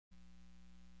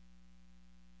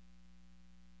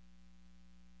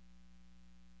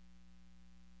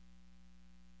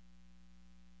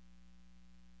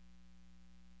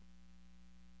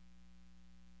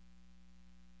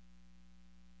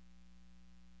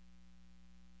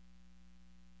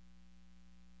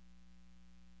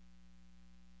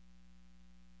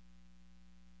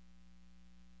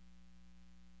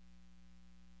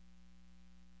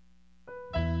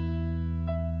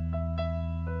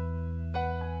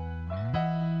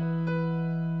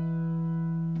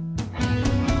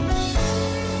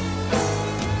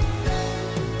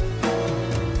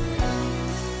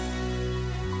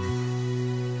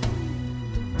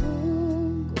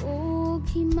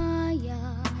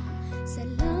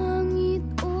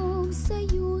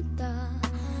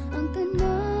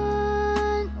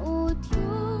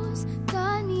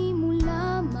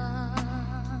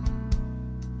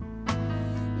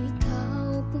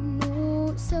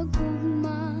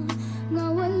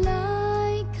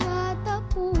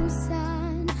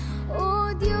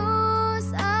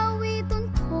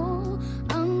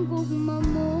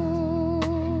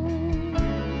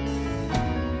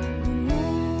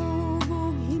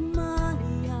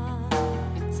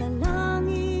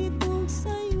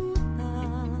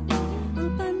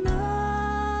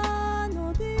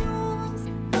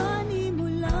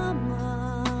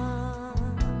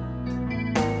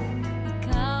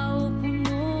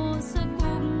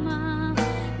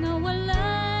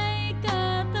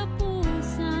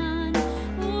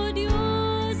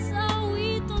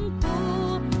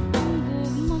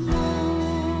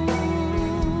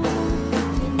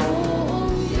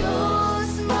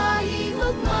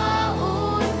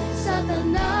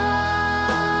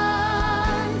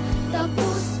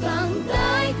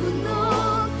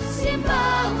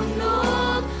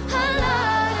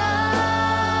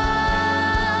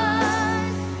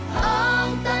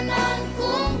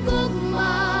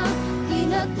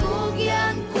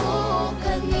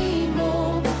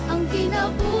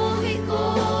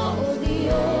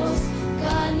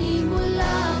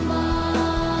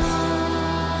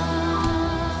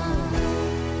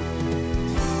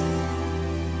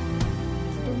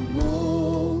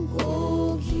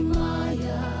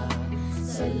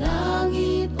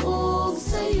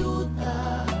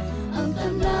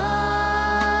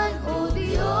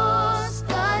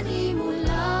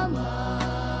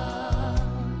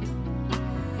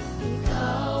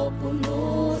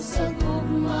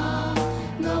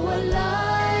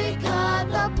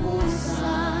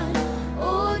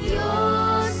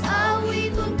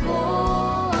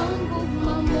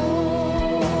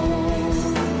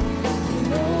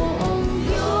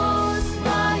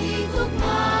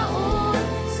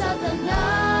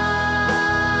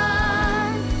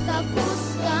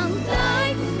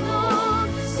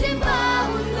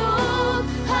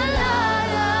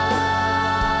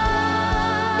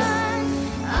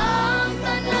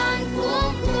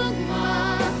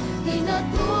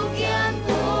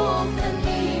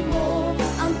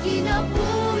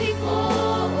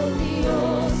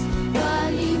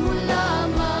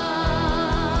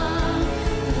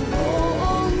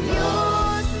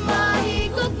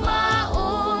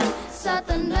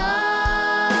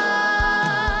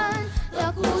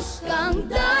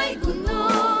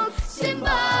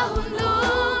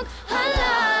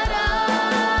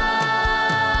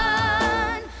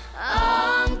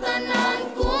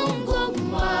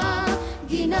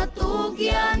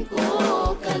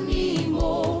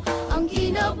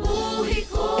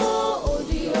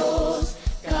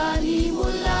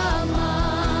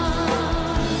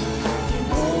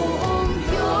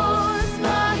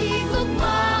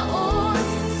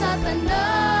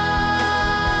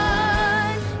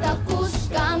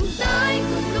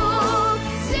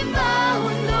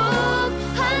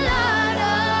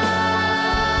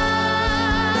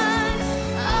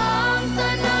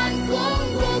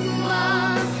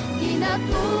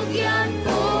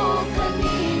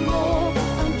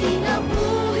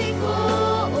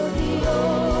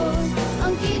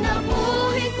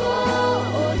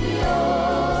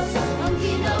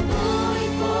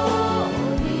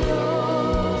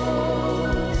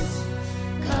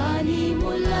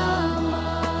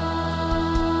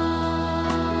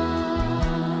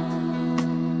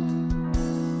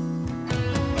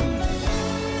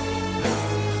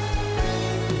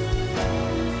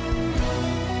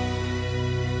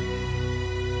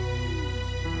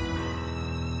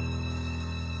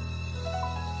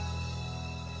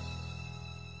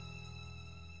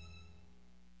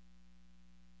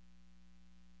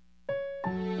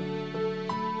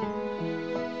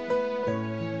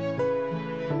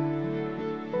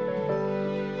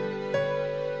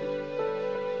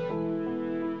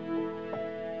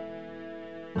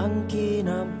ang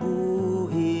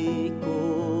kinabuhi ko,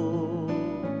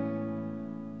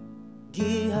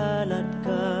 gihalad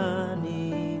ka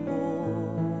nimo,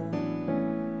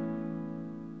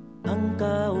 ang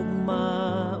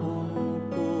kaugmaon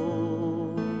ko,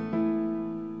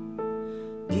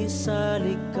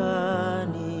 gisalig ka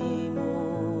nimo,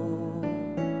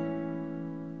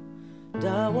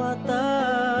 dawat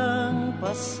ang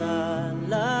pasalamat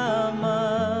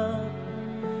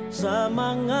sa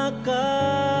mga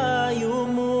kayo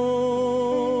mo.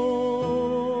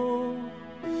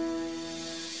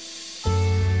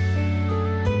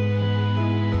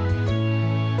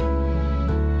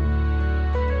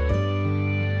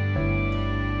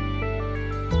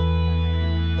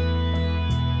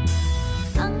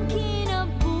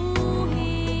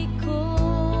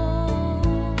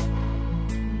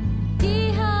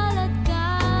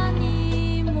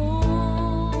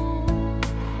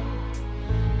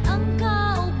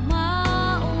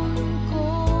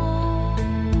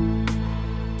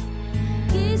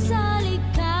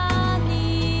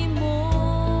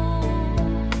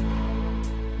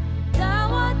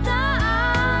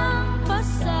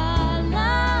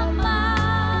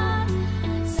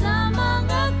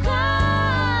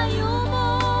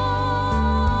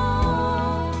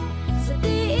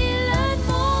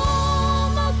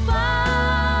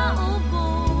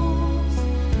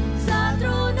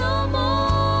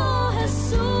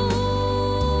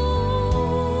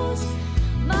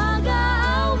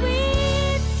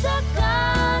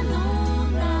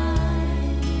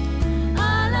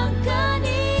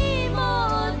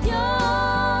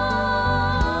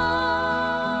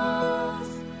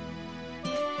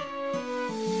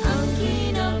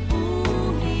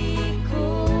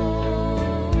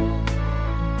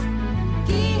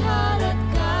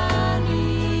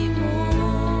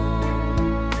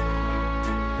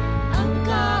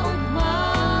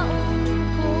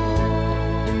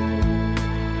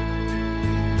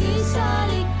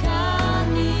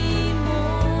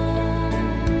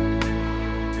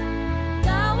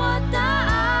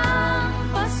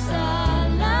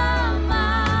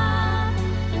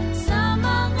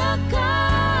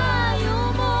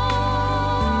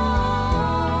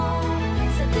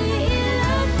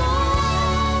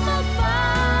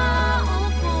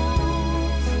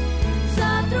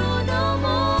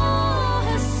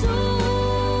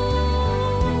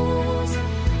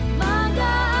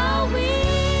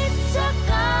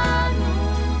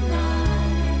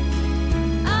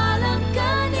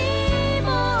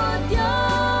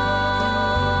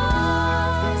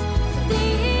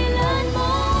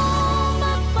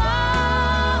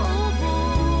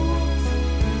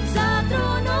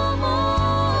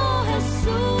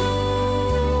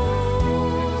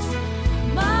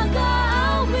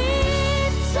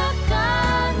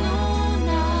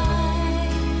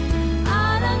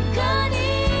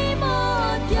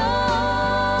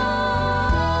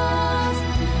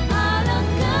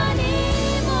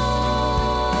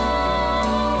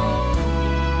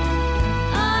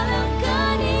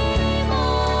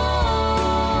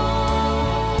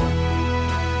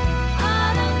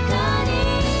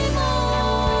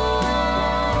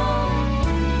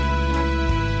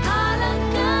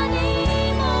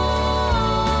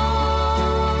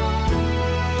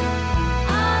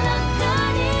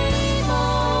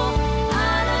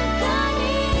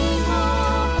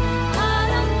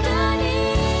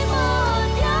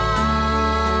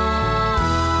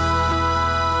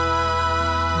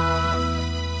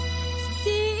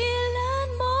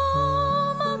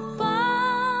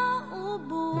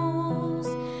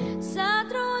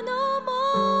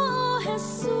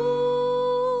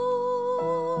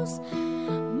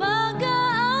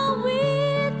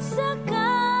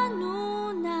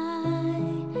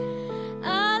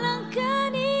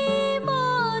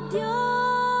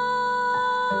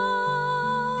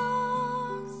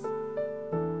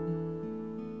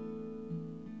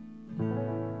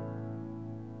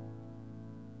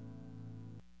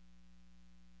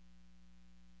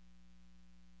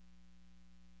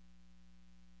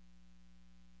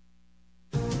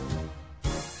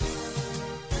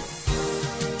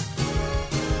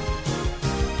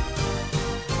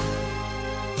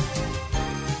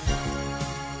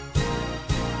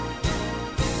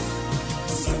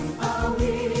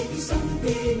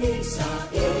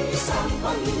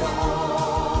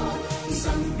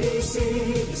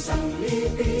 Isang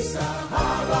lipi sa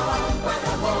habang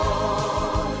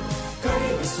panahon. Kay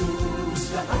Jesus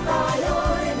lahat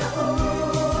tayo'y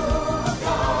nauuhagan.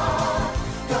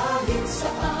 Kahit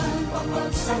saan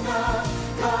pamagsana,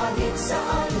 kahit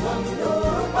saan ang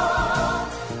lupa,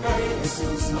 kay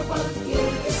Jesus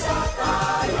mapag-iisa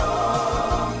tayo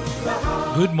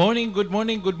lahat. Good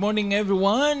morning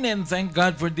everyone, and thank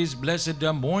God for this blessed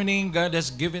morning God has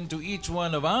given to each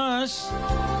one of us.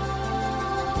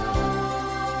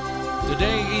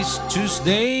 Today is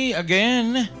Tuesday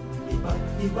again. Iba't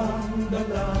ibang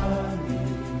dalangin,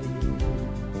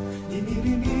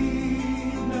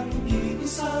 dinirinig ng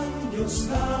iisang Diyos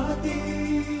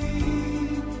natin.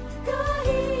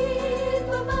 Kahit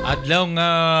Adlaw nga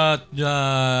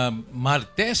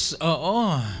Martes,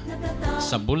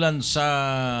 sa bulan sa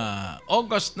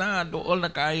August na, doon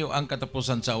na kayo ang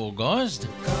katapusan sa August.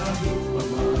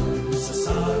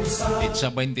 It's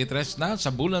 23 na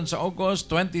sa bulan sa August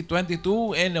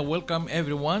 2022, and welcome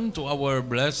everyone to our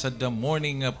blessed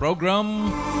morning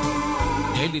program,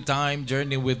 Daily Time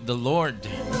Journey with the Lord,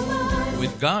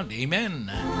 with God. Amen.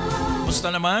 Musta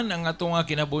naman ang atong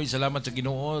kinabuhi? Salamat sa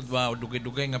Ginoo.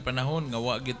 Dugay-dugay nga panahon nga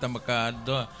wa kita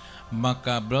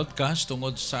maka-broadcast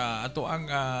tungod sa ato ang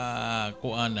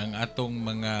kuan ang atong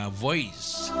mga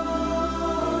voice.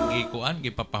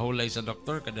 Gipapahulay sa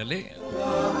doktor kadali.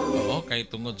 Oo, kay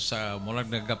tungod sa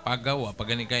mulag nagapagaw,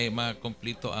 pagani kay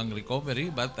makompleto ang recovery,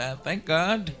 but thank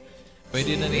God.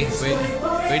 Pwede na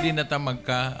pwede na ta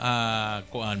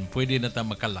pwede na ta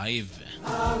maka-live.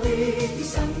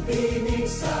 isang tinig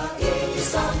sa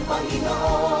isang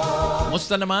Panginoon.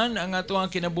 Musta naman ang ato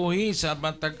ang kinabuhi sa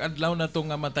matag adlaw na to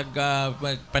nga matag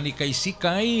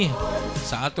panikay-sikay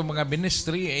sa ato mga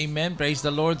ministry. Amen. Praise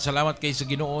the Lord. Salamat kay sa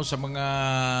Ginoo sa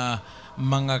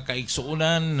mga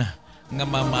kaigsuunan nga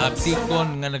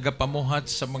mamaaptikon nga nagapamuhat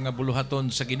sa mga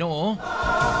buluhaton sa Ginoo.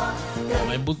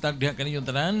 May buntag diha kaninyong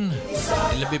tanan.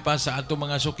 Ilabi pa sa ato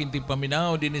mga sukintig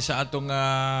paminaw dinhi sa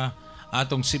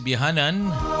atong sibihanan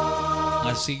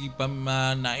nga sige pa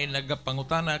nain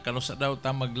nagapangutana kano sa daw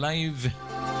ta mag-live.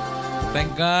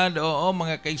 Thank God. Oo,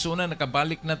 mga kaigsunan,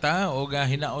 nakabalik na ta o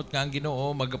hinaot nga ang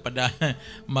Ginoo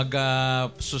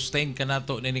mag-sustain ka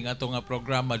nato nining atong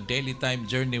programa Daily Time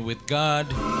Journey with God.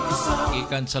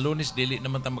 Ikan sa Lunes dili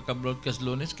naman ta maka-broadcast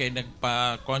Lunes kay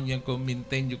nagpa-konyan ko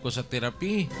maintain ko sa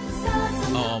therapy.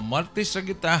 Oo, Martes sa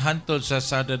kita hantod sa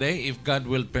Saturday if God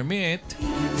will permit.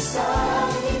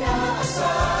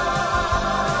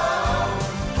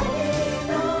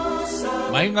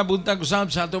 May nga buntag usab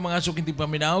sa ato mga sukintig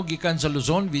paminaw gikan sa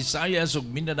Luzon, Visayas ug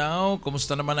Mindanao.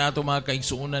 Kumusta naman ato mga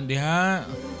kaigsuunan diha?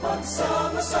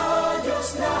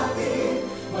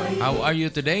 How are you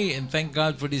today? And thank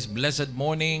God for this blessed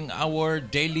morning, our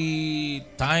daily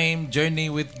time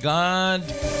journey with God.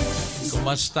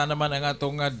 Kumusta naman ang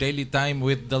atong daily time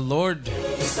with the Lord?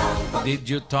 Did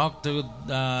you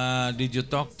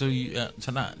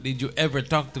ever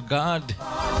talk to God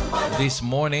this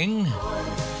morning?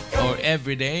 Or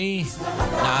every day,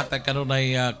 naatag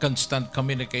kanunay constant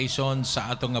communication sa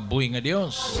atong buhi nga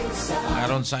Dios.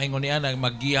 Aron sa ingon niya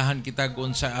maggiyahan kita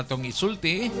kung sa atong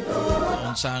isulti,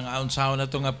 unsa na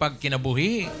itong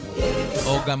pagkinabuhi,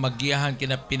 o maggiyahan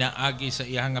kina pinaagi sa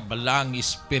iyang balang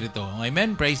espiritu.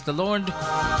 Amen. Praise the Lord.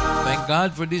 Thank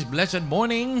God for this blessed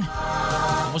morning.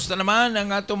 Kumusta naman ang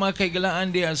atong mga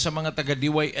kaigalaan diya sa mga taga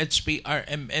DYHP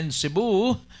RMN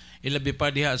Cebu? Ilabi pa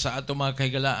diha sa atong mga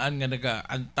kahigalaan nga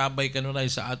nagaantabay kanunay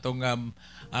sa atong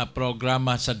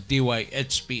programa sa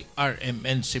DYHP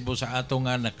RMN Cebu sa atong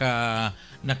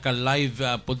naka-live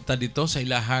punta dito sa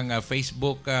ilahang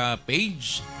Facebook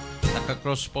page.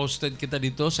 Naka-cross-posted kita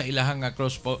dito sa ilahang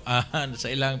sa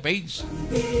ilahang page.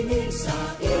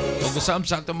 Ug usab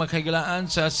sa atong mga kahigalaan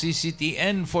sa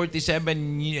CCTN 47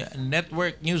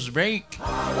 Network News Break.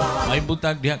 May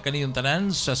butag diha kaniyong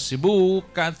tanan sa Cebu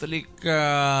Catholic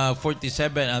 47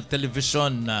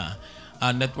 Television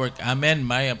Network. Amen.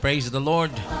 May praise the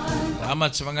Lord.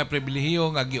 Salamat sa mga pribilehiyo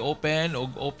nga gi-open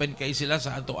og open kay sila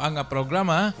sa ato ang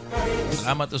programa.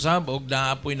 Salamat usab og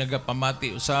naapoy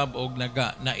nagapamati usab og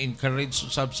na-encourage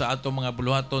usab sa ato mga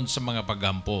buluhaton sa mga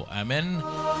pagampo. Amen.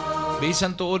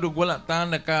 Bisan tuod og wala ta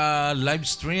naka-live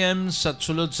stream sa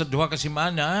sulod sa duha ka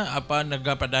semana, apan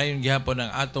nagapadayon gihapon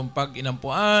ang atong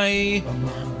pag-inampuay,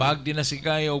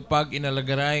 pag-dinasikay og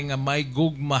pag-inalagaray nga may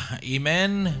gugma.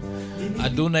 Amen.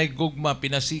 Adunay gugma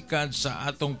pinasikan sa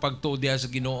atong pagtuo diha sa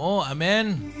Ginoo.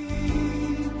 Amen.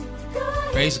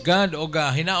 Praise God. O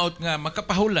hinaot nga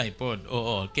makapahulay pod.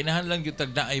 Oo, kinahanglan gyud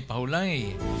tagdaay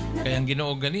pahulay. Kaya ang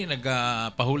Ginoo gani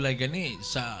nagapahulay gani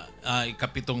sa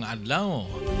ikapitong adlaw.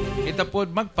 Kita pod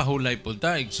magpahulay pod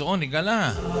ta igsuon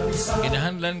igala.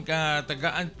 Kinahanglan ka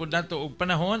tagaan pod nato og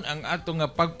panahon ang atong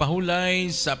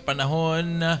pagpahulay sa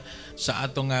panahon sa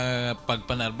atong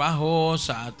pagpanarbaho,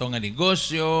 sa atong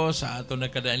negosyo, sa atong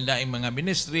nakadainlaing mga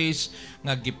ministries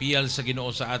nga gipiyal sa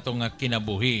Ginoo sa atong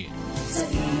kinabuhi. Sa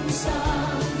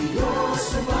isang Diyos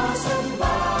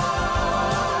sumasamba.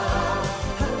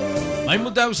 May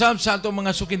mutang usab sa atong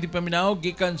mga sukin di paminaw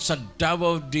gikan sa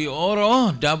Davao de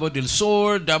Oro, Davao del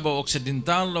Sur, Davao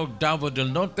Occidental, ug Davao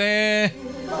del Norte.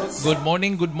 Good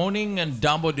morning, and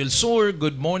Davao del Sur.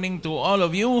 Good morning to all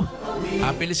of you.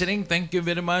 Happy listening. Thank you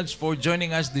very much for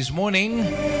joining us this morning.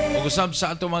 Ug usab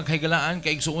sa atong mga kahigalaan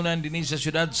kay igsuonan dinhi sa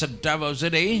syudad sa Davao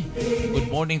City.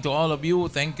 Good morning to all of you.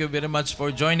 Thank you very much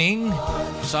for joining.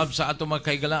 Usab sa atong mga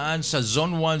kahigalaan sa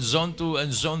Zone 1, Zone 2,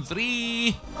 and Zone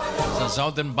 3 sa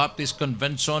Southern Baptist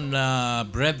Convention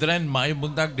brethren, maayong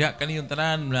buntag diha kaniyong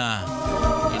tanan na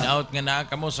in-out nga naa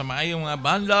kamo sa maayong mga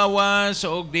banlawas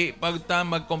og di pagta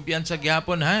magkumpiyansa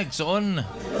gihapon ha igsoon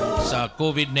sa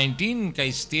COVID-19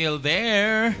 kay still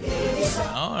there.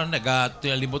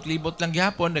 Nagalibot-libot lang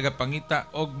gihapon, nagapangita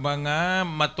og mga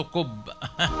matukob.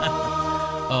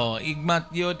 Igmat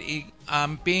yun,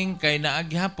 amping kay naa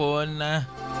gihapon na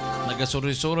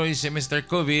nagasuri-suroy si Mr.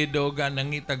 COVID o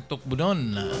nangitag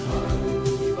tukbunon.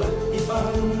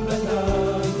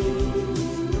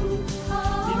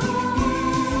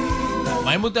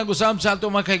 May mutang usab sa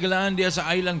atong mga kahigalaan diya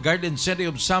sa Island Garden City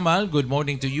of Samal. Good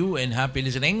morning to you and happy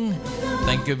listening.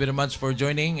 Thank you very much for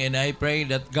joining, and I pray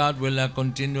that God will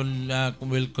continue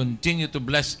to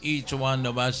bless each one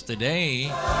of us today.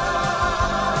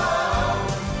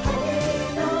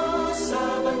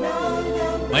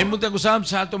 May mutang usab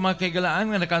sa atong mga kahigalaan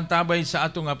nga nakantabay sa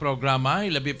atong programa.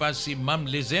 Ilabi pa si Ma'am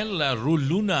Lizelle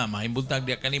Ruluna. May mutang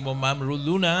diya kanimo Ma'am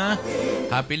Ruluna.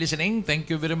 Happy listening. Thank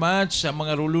you very much sa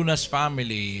mga Rulunas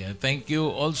family. Thank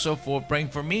you also for praying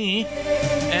for me.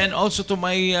 And also to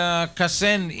my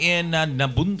cousin in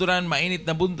Nabunduran, mainit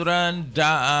na Bunduran,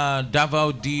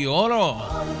 Davao de Oro.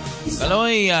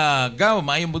 Kaloy, Gaw,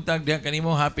 mayong buntag diya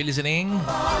kanimo. Happy listening.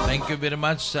 Thank you very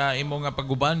much sa imong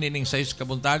paguban nining sayos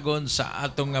kabuntagon sa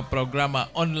atong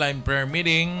programa online prayer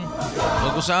meeting.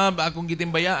 Mag-usab akong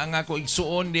gitimbaya ang ako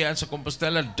igsuon diya sa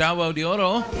Compostela, Davao de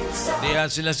Oro. Diya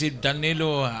sila si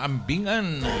Danilo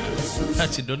Ambingan,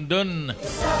 si Dondon,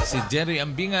 si Jerry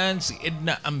Ambingan, si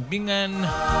Edna Ambingan.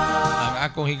 Ang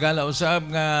akong higala usab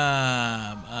nga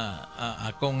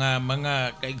akong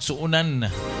mga kaigsuunan.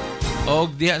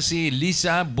 Og diha si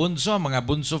Lisa Bunso, mga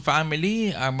Bunso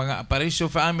family, ang mga Aparicio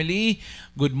family.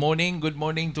 Good morning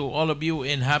to all of you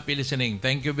and happy listening.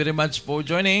 Thank you very much for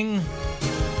joining.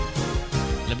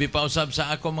 Labi pa usab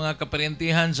sa ako mga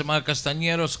kaparentihan sa mga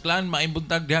Castañeros clan,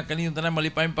 maimbuntag diha kaniyong tanan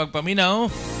malipayong pagpaminaw.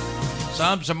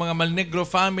 Sab sa mga Malnegro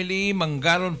family,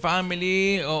 Manggaron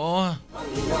family,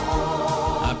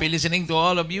 happy listening to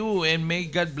all of you and may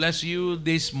God bless you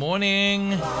this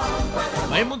morning.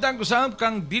 May mutang ko sab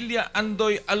kang Delia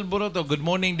Andoy Alboroto. Good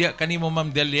morning diha kanimo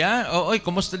Ma'am Delia.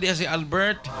 Kumusta diha si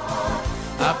Albert?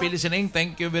 Happy listening.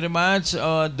 Thank you very much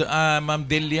Ma'am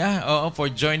Delia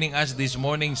for joining us this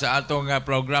morning sa atong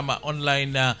programa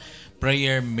online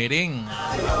prayer meeting.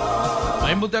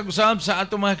 May mutang ko sab sa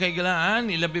atong mga kaigalaan.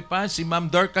 Ilabi pa si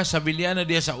Ma'am Dorcas Savillana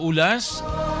diha sa Ulas.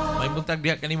 May buntag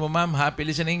diha kanimo Ma'am. Happy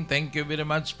listening. Thank you very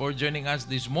much for joining us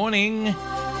this morning.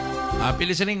 Happy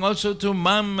listening also to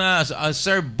Ma'am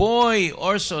Sir Boy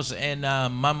Orsos and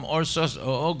Ma'am Orsos.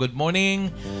 Good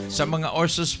morning sa mga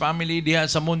Orsos family diha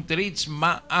sa Monterich.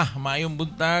 Maayong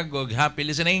buntag og happy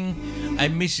listening. I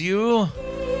miss you.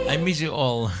 I miss you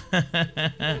all.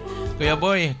 Kuya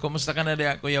Boy, kumusta ka na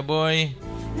diha Kuya Boy?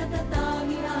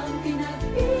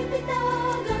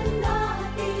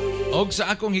 Og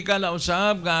sa akong higala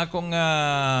usab nga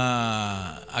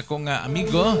akong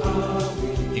amigo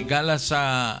higala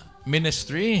sa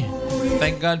ministry.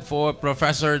 Thank God for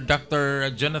Professor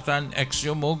Dr. Jonathan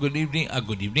Exiomo. Good evening.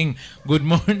 Good evening. Good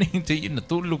morning to you.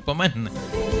 Natulog pa man.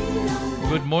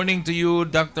 Good morning to you,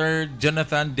 Dr.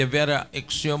 Jonathan De Vera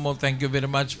Exiomo. Thank you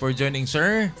very much for joining,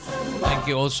 sir. Thank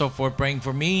you also for praying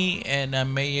for me, and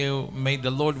may the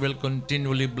Lord will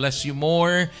continually bless you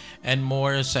more and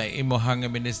more sa imohang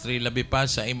ministry, labi pa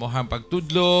sa imohang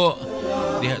pagtudlo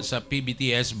diha sa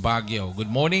PBTS Baguio.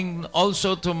 Good morning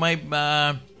also to my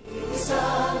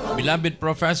beloved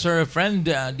professor friend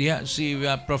diha si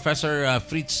Professor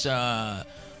Fritz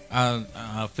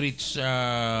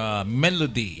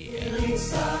Melody.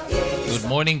 Good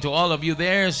morning to all of you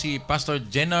there. Si Pastor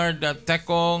Jenard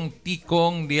Tikong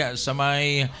diya sa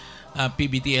may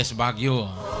PBTS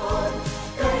Baguio.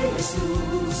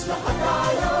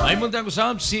 May muntang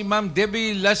usap si Ma'am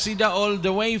Debbie Lasida all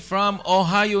the way from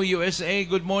Ohio, USA.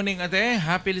 Good morning ate.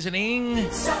 Happy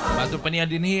listening. Bato pa niya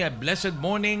din a blessed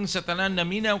morning sa tanan na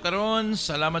minaw karon.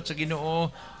 Salamat sa Ginoo.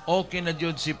 Okay na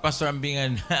jud si Pastor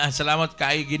Ambingan. Salamat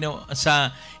kaayo Ginoo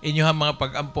sa inyong mga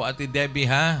pag-ampo ate Debbie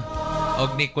ha.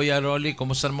 Og ni Kuya Rolly,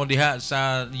 kumusta mo diha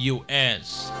sa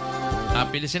US?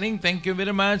 Happy listening. Thank you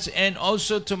very much. And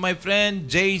also to my friend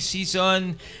Jay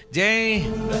Season. Jay,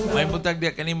 may buntag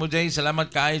diya kanimo Jay.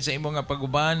 Salamat kaayo sa imong nga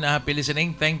paguban. Happy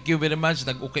listening. Thank you very much.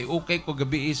 Nag-ukay-ukay ko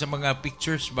gabi sa mga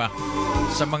pictures ba.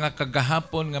 Sa mga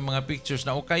kagahapon nga mga pictures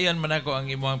na ukayan man ako ang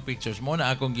imong pictures mo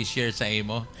na akong gi-share sa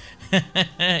imo.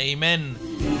 Amen.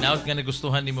 Naot nga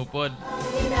nagustuhan nimo pod.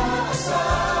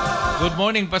 Good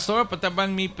morning, Pastor. Patabang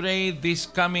me pray this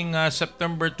coming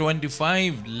September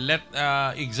 25. Let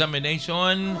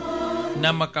examination na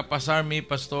makapasar mi,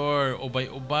 Pastor.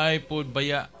 Ubay-ubay po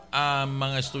baya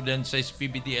mga students sa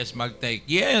PBTS mag-take.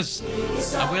 Yes,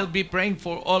 I will be praying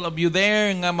for all of you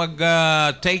there nga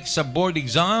mag-take sa board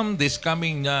exam this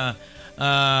coming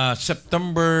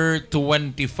September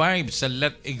 25 sa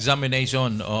let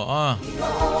examination. Oo.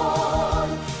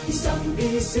 Isang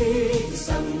bisig,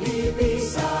 isang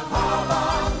libis sa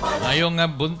habang panahon. Ayong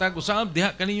buntag usab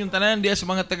diha kaninyong tanan diha sa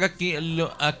mga taga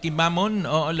Kimamon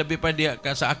o labi pa diha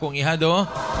ka sa akong ihado.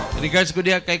 Regards ko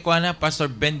diha kay kuana Pastor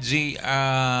Benji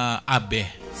Abe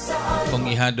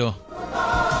kong ihado.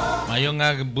 Ayong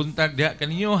buntag diha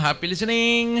kaninyo. Happy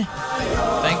listening.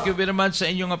 Thank you very much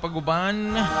sa inyong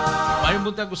paguban. Mayong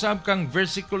buntag usab kang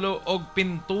versikulo og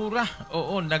pintura.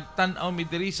 Oo, nagtan-aw mi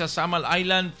diri sa Samal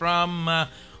Island from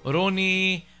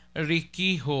Ronnie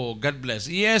Riquijo. God bless.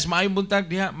 Yes, maayong buntag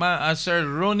diha Sir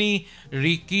Ronnie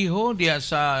Riquijo diha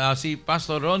sa si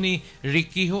Pastor Ronnie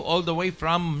Riquijo all the way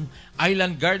from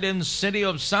Island Garden, City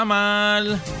of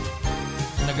Samal.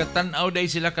 Nagatan-aw day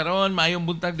sila karon. Maayong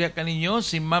buntag diha kaninyo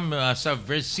si Ma'am sa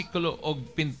versikulo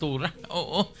og pintura.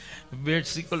 Oo,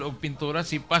 versikulo og pintura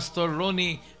si Pastor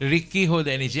Ronnie Riquijo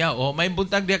din siya. Oh, may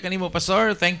buntag diha kanimo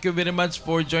Pastor. Thank you very much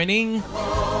for joining.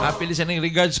 Happy listening.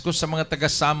 Regards ko sa mga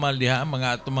taga-Samal diha,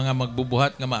 mga mga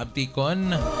magbubuhat nga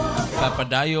maaptikon,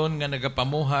 kapadayon nga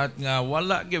nagapamuhat nga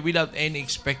wala without any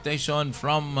expectation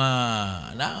from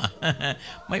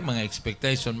may mga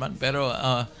expectation man pero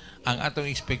ang atong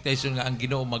expectation nga ang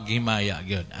Ginoo maghimaya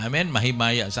gyud. Amen.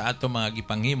 Mahimaya sa atong mga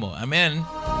gipanghimo. Amen.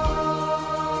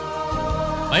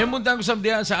 Ayun muntang usab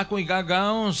diha sa akong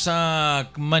igagaw sa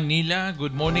Manila.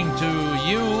 Good morning to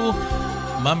you,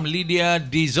 Ma'am Lydia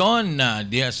Dizon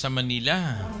diha sa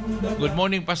Manila. Good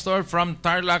morning, Pastor, from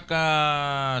Tarlac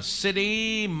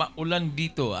City. Maulan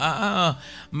dito.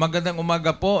 Magandang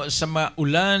umaga po sa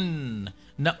maulan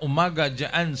na umaga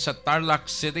dyan sa Tarlac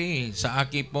City. Sa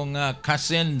aking pong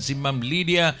cousin, si Ma'am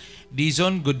Lydia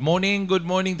Dizon. Good morning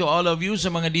to all of you sa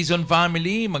mga Dizon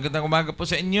family. Magandang umaga po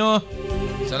sa inyo.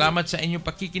 Salamat sa inyong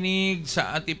pakikinig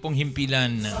sa ating pong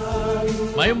himpilan.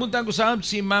 Mayong buntag usab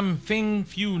si Ma'am Fing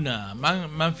Funa.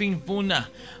 Ma'am Fing Funa.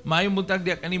 Mayong buntag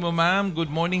diya kanimo, ma'am. Good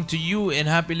morning to you and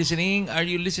happy listening. Are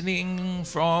you listening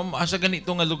from asa ganito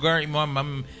nga lugar imo,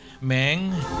 Ma'am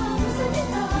Meng?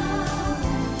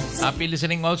 Happy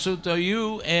listening also to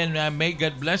you and may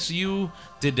God bless you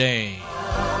today.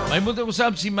 May buntag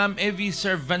usab si Ma'am Evie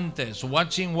Cervantes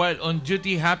watching while on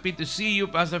duty. Happy to see you,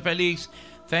 Pastor Felix.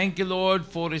 Thank you, Lord,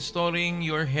 for restoring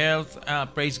your health.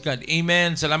 Praise God.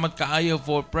 Amen. Salamat kaayo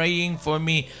for praying for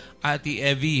me, Ate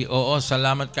Evie. Oo,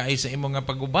 salamat kaayo sa imong nga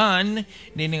paguban.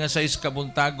 Nini nga sa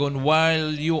kabuntagon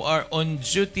while you are on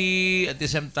duty at the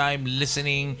same time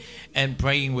listening and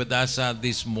praying with us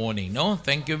this morning. No?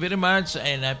 Thank you very much.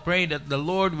 And I pray that the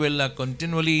Lord will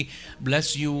continually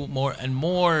bless you more and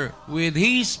more with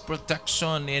His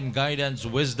protection and guidance,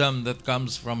 wisdom that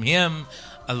comes from Him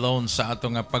alone sa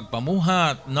atong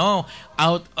pagpamuhat, no,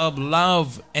 out of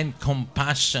love and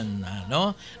compassion,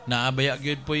 no, naabaya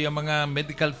gyud po yung mga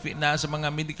medical na sa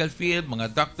mga medical field,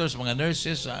 mga doctors, mga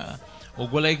nurses, ug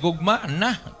walay gugma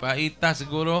na paita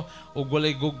siguro ug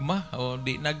walay gugma o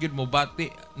di na gyud mo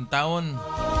bati ang taon.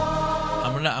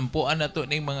 Amo na ampuan nato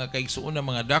ning mga kaigsuon na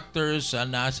mga doctors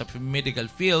na sa medical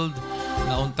field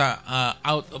nga unta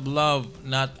out of love,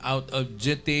 not out of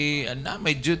duty, na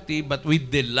may duty but with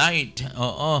delight.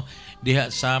 Oo, diha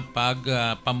sa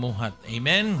pagpamuhat.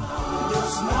 Amen.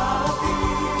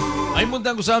 Ay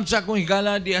muntang usab sa akong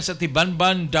higala diha sa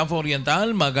Tibanban, Davao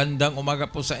Oriental. Magandang umaga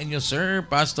po sa inyo, Sir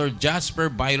Pastor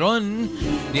Jasper Byron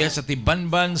diha sa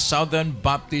Tibanban Southern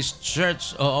Baptist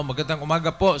Church. Oo, magandang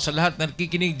umaga po sa lahat na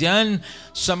nakikinig diyan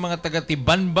sa mga taga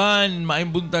Tibanban.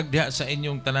 Maayong buntag diha sa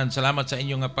inyong tanan. Salamat sa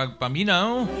inyong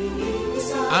pagpaminaw.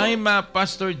 I'm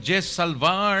Pastor Jess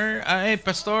Salvar. Ay,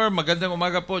 Pastor, magandang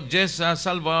umaga po, Jess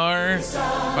Salvar.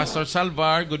 Pastor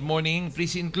Salvar, good morning.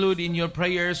 Please include in your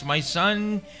prayers my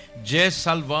son, Jess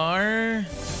Salvar,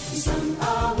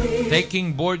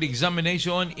 taking board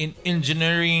examination in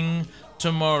engineering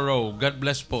tomorrow. God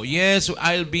bless po. Yes,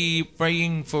 I'll be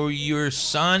praying for your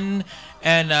son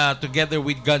and together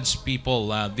with God's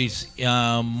people this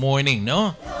morning,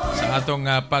 no? Sa atong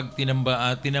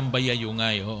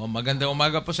tinambayayungay. Magandang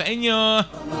umaga po sa inyo.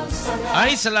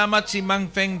 Ay, salamat si Mang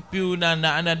Feng Piu na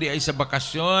naana di ay sa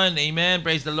bakasyon. Amen.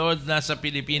 Praise the Lord. Nasa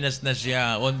Pilipinas na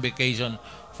siya on vacation.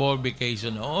 For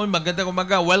vacation. Magandang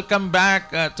umaga. Welcome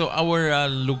back to our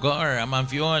lugar, Ma'am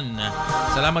Fion.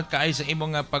 Salamat kaay sa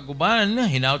imong pag-uban.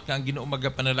 Hinaut ka ang Ginoo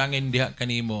magapanalangin diha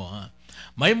kanimo.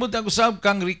 May mutang usab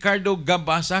kang Ricardo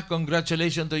Gabasa.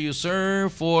 Congratulations to you,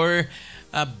 sir, for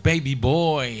a baby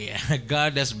boy.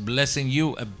 God is blessing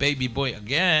you, a baby boy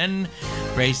again.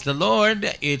 Praise the Lord.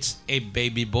 It's a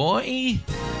baby boy.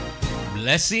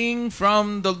 Blessing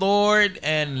from the Lord,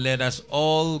 and let us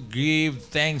all give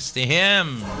thanks to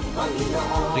Him.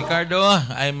 Ricardo,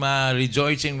 I'm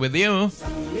rejoicing with you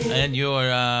and you're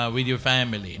with your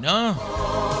family, no?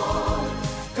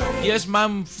 Yes,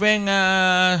 Ma'am Feng,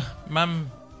 Ma'am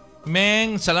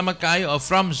Meng, salamat kayo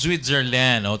from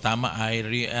Switzerland. Tama,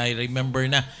 I remember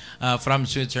na from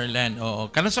Switzerland.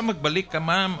 Kana sa magbalik ka,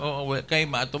 ma'am, kay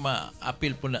maato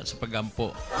ma-appeal po na sa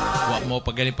pagampo. Wa mo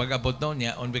pagaling pag-abot no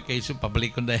niya on vacation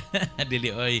pabalik ko na dili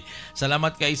oy.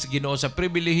 Salamat kay sa Ginoo sa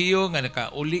pribilehiyo nga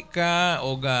nakauli ka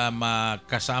o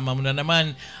makasama mo na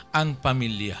naman ang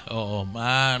pamilya.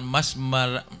 Mas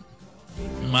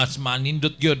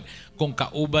manindot gyud kung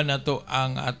kauban nato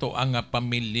ang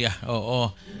pamilya.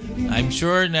 I'm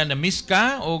sure na na-miss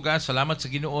ka o salamat sa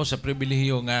Ginoo sa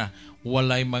pribilehiyo nga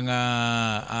walay mga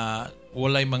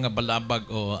balabag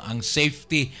ang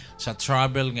safety sa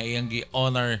travel nga iyang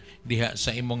gi-honor diha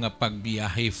sa imong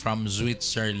pagbiyahe from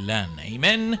Switzerland.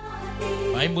 Amen.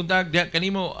 May buntag diha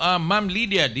kanimo Ma'am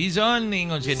Lydia Dizon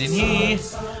ingon siya dinhi.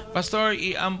 Pastor,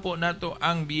 iampo nato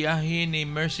ang biyahe ni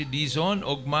Mercy Dizon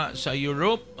ugma sa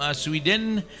Europe,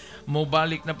 Sweden.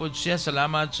 Mobalik na po siya.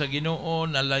 Salamat sa Ginoo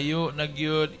nalayo na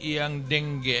gyud iyang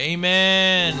dengue.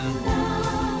 Amen.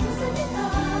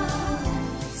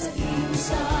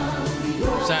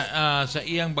 Sa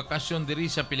iyang bakasyon diri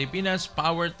sa Pilipinas,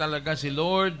 power talaga si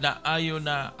Lord na ayo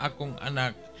na akong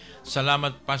anak.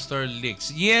 Salamat, Pastor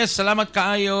Lix. Yes, salamat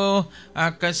kaayo,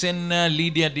 Cousin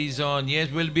Lydia Dizon.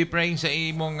 Yes, we'll be praying sa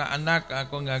imong anak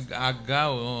akong agaw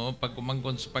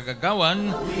pagkumangkon sa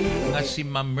pagagawan nga si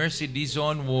Ma'am Mercy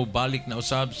Dizon mo balik na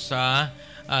usab sa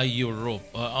Europe.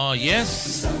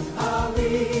 Yes.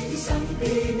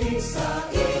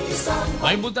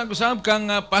 May butang usab kang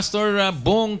Pastor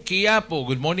Bong Quiapo.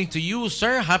 Good morning to you,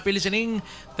 sir. Happy listening.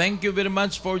 Thank you very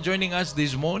much for joining us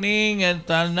this morning. And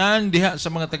tanan diha sa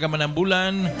mga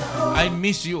taga-Manambulan, I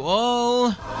miss you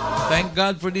all. Thank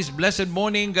God for this blessed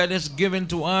morning God has given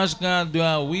to us.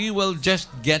 We will just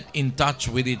get in touch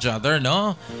with each other,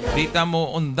 no? Dita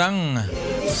mo undang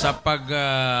sa pag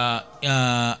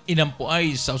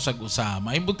inampuay sa usag-usa.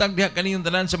 May butang diha kaniyong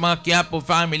tanan sa mga Quiapo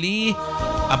family,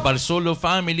 Abarsolo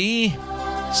family,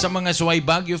 sa mga Suway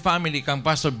Baguio family, kang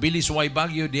Pastor Billy Suway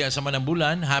Baguio diya sa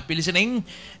Manambulan. Happy listening.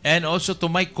 And also to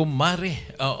my kumare,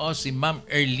 si Ma'am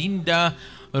Erlinda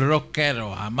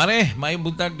Roquero. Mare, may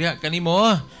buntag diha kanimo.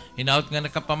 Hinaut nga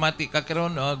nakapamati ka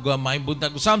karon, may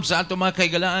buntag usam sa ato mga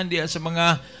kaigalaan diya sa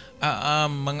mga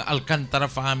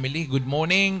Alcantara family. Good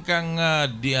morning kang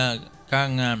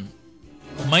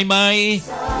Maymay,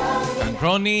 kang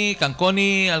Ronnie, kang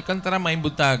Connie Alcantara, may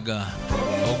buntag.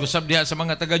 Gusab diha sa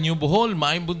mga taga New Bohol,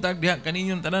 maayong buntag diha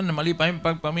kaninyong tanan na malipayong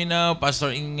pagpaminaw.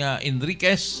 Pastor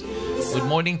Enriquez, good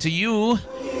morning to you.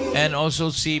 And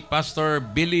also si Pastor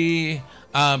Billy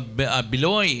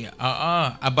Biloy,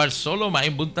 Abarsolo,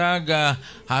 maayong buntag,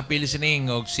 happy listening.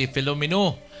 Og si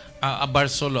Filomeno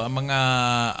Abarsolo, ang mga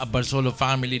Abarsolo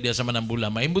family diha sa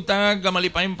Manambula, maayong buntag,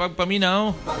 malipayong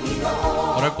pagpaminaw.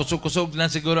 Ora kusog-kusog na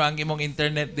siguro ang imong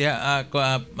internet diha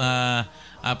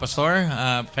Pastor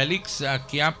Felix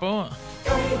Quiapo.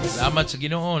 Salamat sa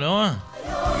Ginoo, no?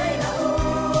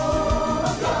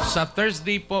 Sa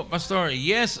Thursday po, Pastor.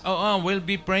 Yes, we'll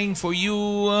be praying for you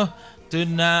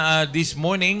this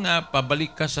morning.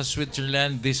 Pabalik ka sa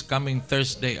Switzerland this coming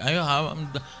Thursday.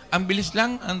 Ang bilis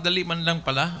lang, ang dali man lang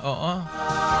pala.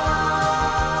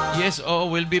 Yes,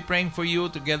 we'll be praying for you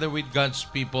together with God's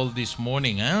people this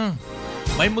morning, ha?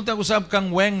 May mutang usab kang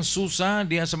Weng Susa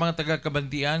diha sa mga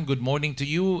taga-Kabantian. Good morning to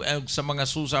you and sa mga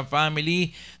Susa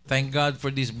family. Thank God for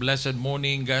this blessed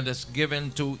morning God has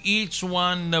given to each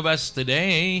one of us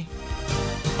today.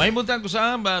 May buntag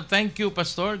usab, thank you,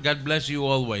 Pastor. God bless you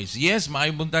always. Yes,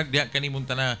 may buntag diha kanimong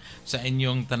tanan sa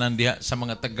inyong tanan diha sa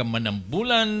mga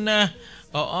taga-Manambulan.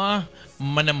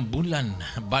 Manambulan,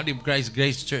 Body of Christ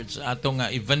Grace Church, atong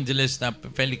evangelist na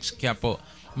Felix Quiapo.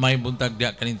 May buntag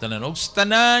diha kaning tanan. Og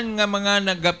tanan nga mga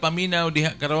nagapaminaw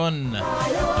diha karon.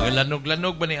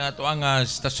 Naglanog-lanog ba ni ato ang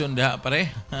stasyon diha pare?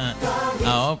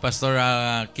 Oo, Pastor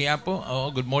Kiapo.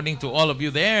 Oo, good morning to all of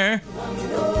you there.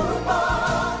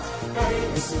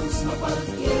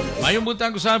 Mayong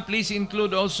buntag usab, please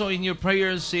include also in your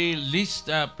prayers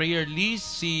prayer list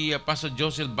si Pastor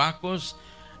Joseph Bacos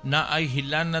na ay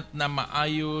hilanat na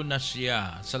maayo na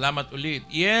siya. Salamat ulit.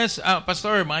 Yes,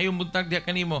 Pastor, maayong buntag diha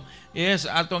kanimo. Yes,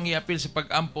 atong i-appeal sa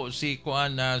pag-ampo si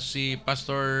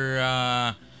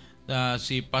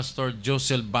si Pastor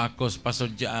Joseph Bacos, Pastor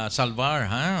Salvar,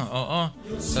 ha? Oo.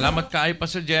 Salamat kaayo,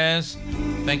 Pastor Jess.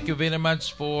 Thank you very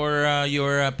much for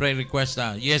your prayer request.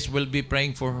 Yes, we'll be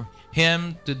praying for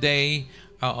him today.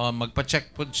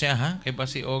 Magpa-check po siya, ha? Kay ba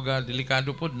si Oga,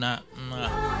 delikado po na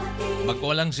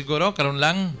bago lang siguro, karon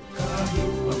lang.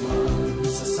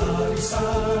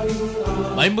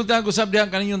 Maayong buntag usab diha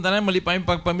kaninyong tanan, malipayong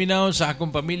pagpaminaw sa akong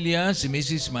pamilya, si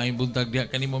Mrs. Maayong buntag diha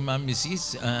kanimo Ma'am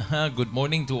Mrs. Good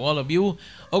morning to all of you.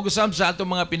 O usab sa atong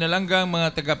mga pinalanggang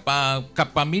mga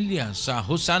taga-kapamilya sa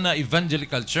Hosanna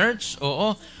Evangelical Church.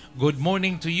 Oo, good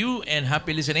morning to you and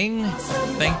happy listening.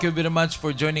 Thank you very much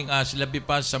for joining us. Labi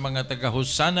pa sa mga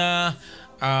taga-Hosanna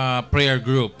prayer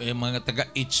group, mga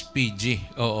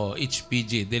taga-HPG. Oo,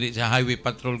 HPG. Dili sa Highway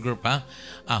Patrol Group, ha?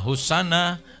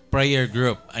 Hosanna Prayer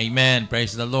Group. Amen.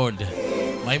 Praise the Lord.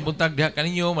 May buntag diha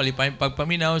kaninyo, malipayong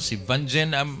pagpaminaw, si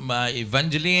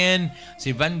Evangeline,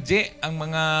 si Vanje, ang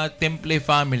mga Temple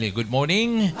family. Good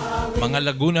morning. Mga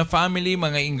Laguna family,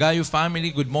 mga Ingayo family,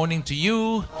 good morning to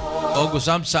you. O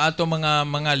usab sa ato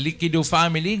mga Liquido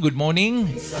family, good morning.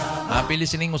 Happy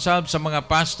listening usab sa mga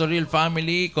Pastoral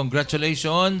family.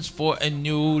 Congratulations for a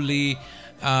newly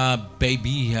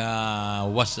baby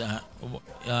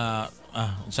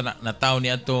nataw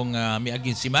ni atong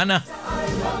miaging simana.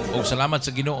 O salamat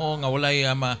sa Ginoo nga walay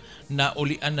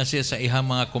naulian na siya sa ihang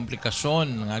mga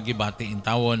komplikasyon nga gibati in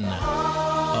tawon.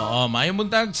 Oo, maayong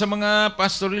buntag sa mga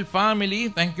Pastoral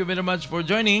family. Thank you very much for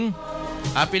joining.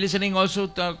 Happy listening also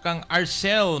to kang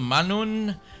Arcel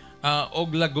Manun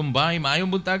og Lagumbay. Maayong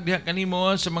buntag diha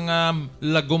kanimo sa mga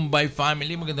Lagumbay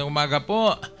family. Magandang umaga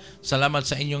po. Salamat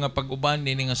sa inyo nga pag-uban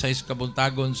nini nga sais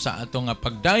kabuntagon sa atong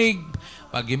pagdaig,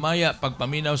 paghimaya,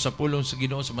 pagpaminaw sa pulong sa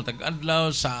Ginoo sa matag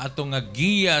adlaw, sa atong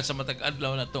giya sa matag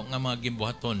adlaw nato nga mga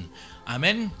gimbuhaton.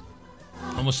 Amen.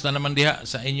 Kumusta naman diha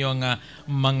sa inyo nga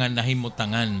mga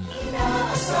nahimutangan?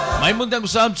 May buntag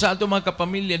usab sa ato mga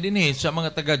kapamilya dinhi sa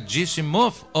mga taga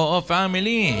Gisimov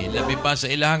family. Labi pa sa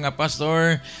ilang nga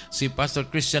pastor, si Pastor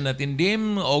Christian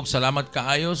Natindim, og salamat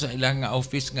kaayo sa ilang nga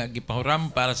office nga gipahuram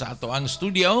para sa ato ang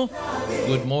studio.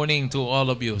 Good morning to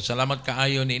all of you. Salamat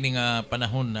kaayo niini nga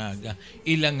panahon na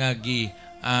ilang nga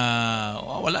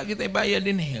wala kita ibayad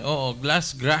din eh. Oo,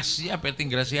 grasya, perting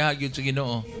grasya gyud sa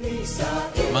Ginoo.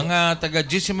 Mga taga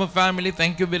Gisimo family,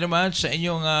 thank you very much sa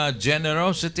inyong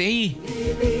generosity.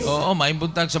 Oo, maayong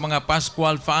buntag sa mga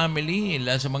Pascual family,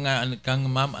 sa mga kang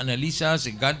Ma'am Analisa,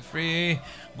 si Godfrey.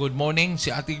 Good morning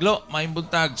si Ate Glo. Maayong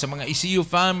buntag sa mga ECU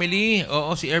family.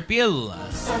 Oo, si Erpil.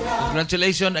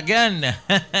 Congratulations again.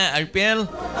 Erpil,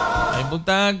 maayong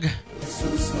buntag.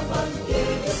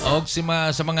 Og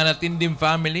sa mga Natindim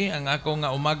family, ang akong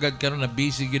umagad karon na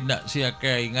busy gid na siya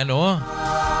kay ngano,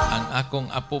 ang akong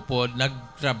apo pod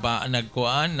sa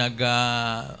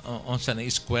na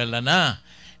eskwela na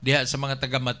diha sa mga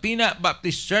taga Matina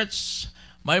Baptist Church.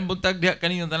 May buntag diha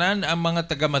kaninyong tanan ang mga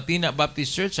taga Matina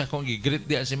Baptist Church. Akong gi-greet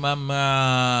diha si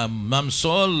Ma'am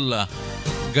Sol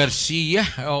Garcia.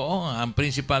 Oo, ang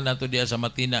principal nato diha sa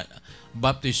Matina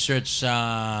Baptist Church sa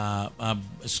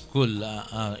school,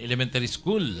 elementary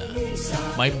school.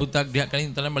 May buntag diha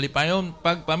kaninyong tanan, malipayon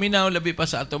pagpaminaw labi pa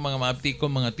sa ato mga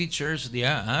maabtikong mga teachers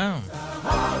diha, ha.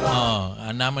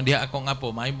 Naman diha akong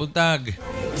apo, may buntag.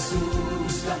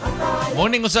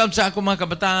 Morning usab sa akong mga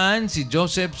kabataan, si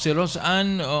Joseph, si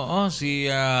Rosan, si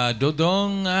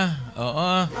Dodong,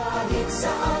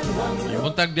 may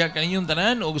buntag diha kaninyong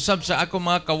tanan. O usab sa akong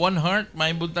mga ka-one heart,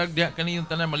 may buntag diha kaninyong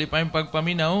tanan, malipayong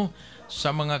pagpaminaw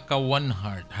sa mga ka-one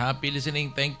heart. Happy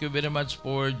listening. Thank you very much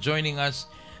for joining us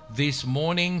this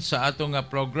morning sa atong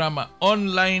programa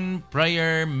Online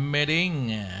Prayer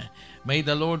Meeting. May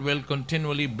the Lord will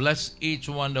continually bless each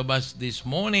one of us this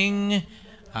morning.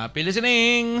 Happy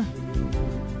listening.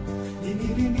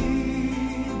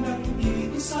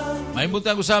 May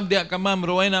butang usab diha ka Ma'am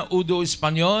Rowena Udo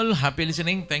Espanyol. Happy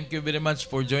listening. Thank you very much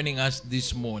for joining us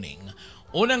this morning.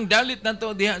 Unang dalit na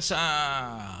to diha sa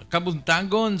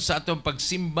kabuntagon sa atong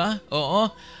pagsimba. Oo.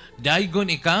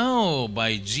 Daigon Ikaw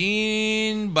by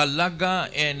Jean Balaga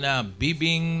and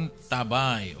Bibing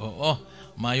Tabay. Oo.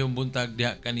 Mayong buntag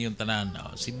diha kaniyong tanan.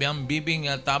 Si Biang Bibing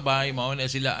Tabay, mao na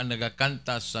sila ang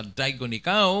nagakanta sa Daigon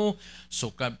Ikaw.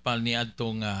 Sukat pa ni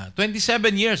atong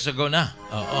 27 years ago na.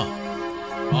 Oo.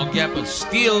 Okay, but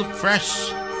still fresh.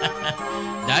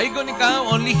 Daigon Ikaw,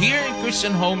 only here in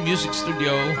Christian Home Music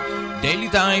Studio.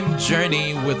 Daily Time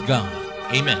Journey with God.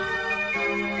 Amen.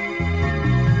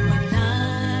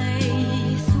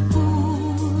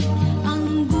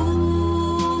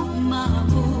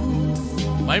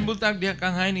 May butag diha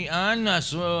kang hainian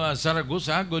sa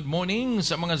Zaragoza. Good morning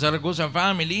sa mga Zaragoza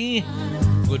family.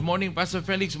 Good morning Pastor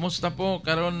Felix. Musta po?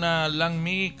 Karon na lang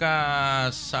mi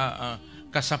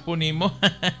kasapon nimo.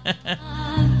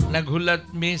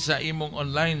 Naghulat mi sa imong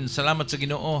online. Salamat sa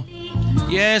Ginoo.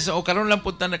 Yes, karon lang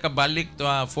punta nakabalik to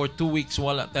for 2 weeks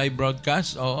wala tay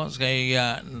broadcast. Oo, kay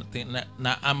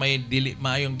naamay dili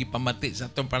maayong gipamati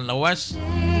sa atong panlawas.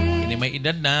 Ini may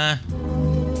edad na.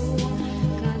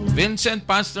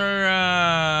 Pastor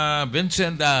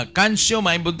Vincent Cancio,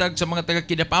 may buntag sa mga taga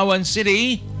Kidapawan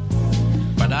City.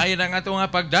 Padayon ang atong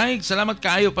pagdaig. Salamat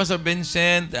kaayo Pastor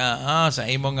Vincent sa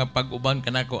imong pag-uban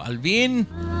kanako Alvin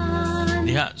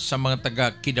diha sa mga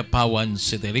taga Kidapawan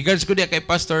City. Regards ko diha kay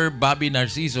Pastor Bobby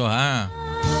Narciso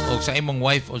o sa imong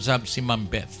wife usab si Ma'am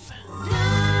Beth.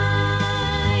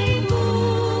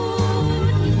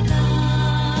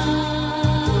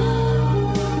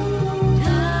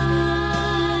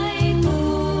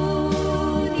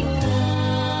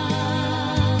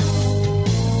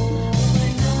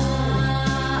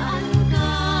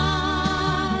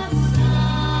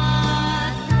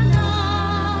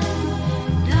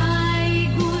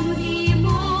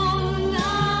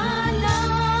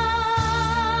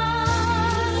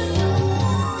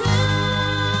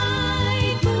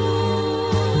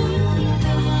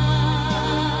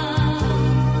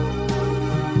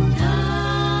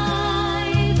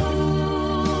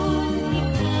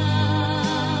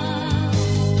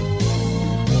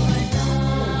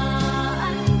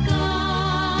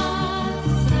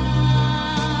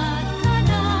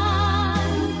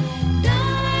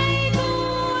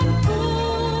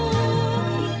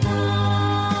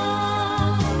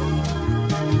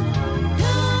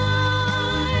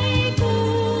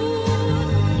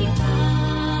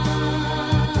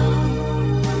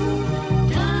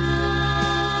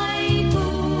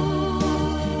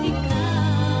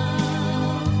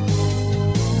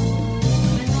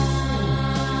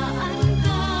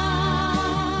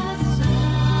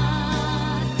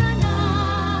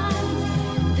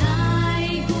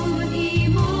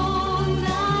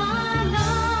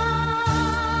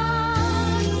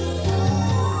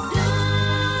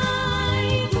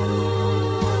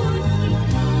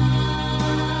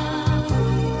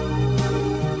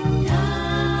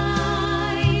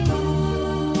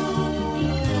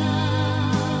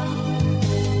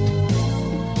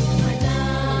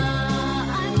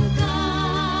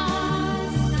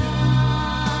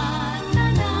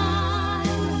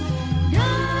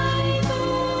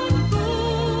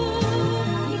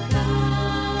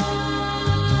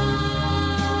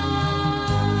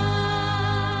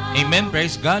 Amen.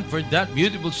 Praise God for that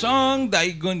beautiful song.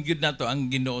 Daigon gyud nato ang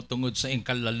Ginoo tungod sa iyang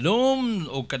kalalom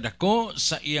o kadako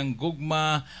sa iyang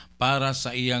gugma para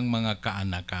sa iyang mga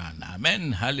kaanakan.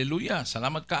 Amen. Hallelujah.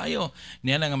 Salamat kaayo.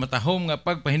 Niya nga matahom nga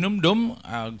pagpahinumdom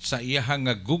sa iyang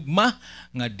nga gugma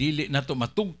nga dili nato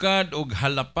matugkad og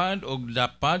halapad og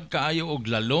lapad kaayo og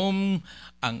lalom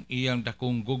ang iyang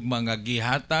dakong gugma nga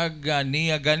gihatag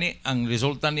niya gani ang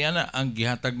resulta niya na ang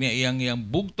gihatag niya iyang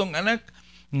bugtong anak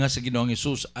nga sa Ginoong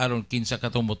Hesus aron kinsa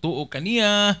katumutuo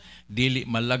kaniya dili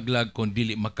malaglag kun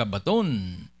dili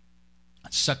makabaton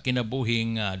sa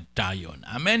kinabuhing dayon.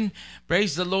 Amen.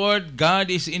 Praise the Lord.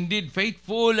 God is indeed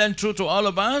faithful and true to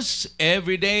all of us.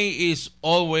 Every day is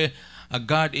always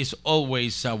God is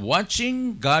always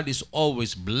watching. God is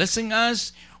always blessing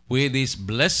us with His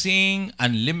blessing,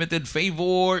 unlimited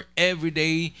favor every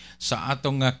day sa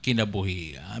atong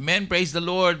kinabuhi. Amen. Praise the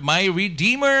Lord. My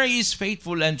Redeemer is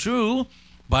faithful and true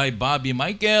by Bobby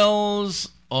Michaels,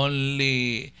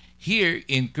 only here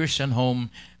in Christian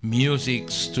Home Music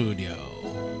Studio.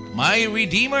 My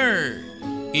Redeemer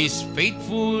is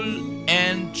faithful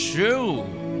and true.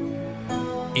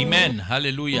 Amen.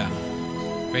 Hallelujah.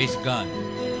 Praise God.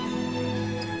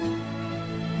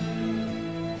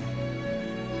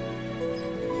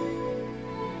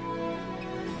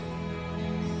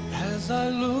 As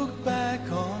I look back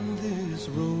on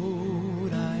this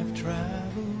road I've traveled,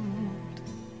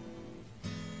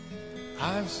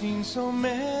 I've seen so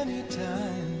many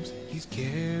times He's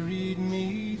carried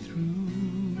me through.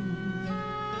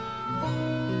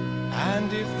 And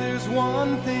if there's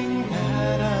one thing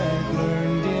that I've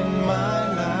learned in my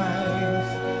life,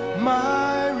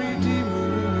 my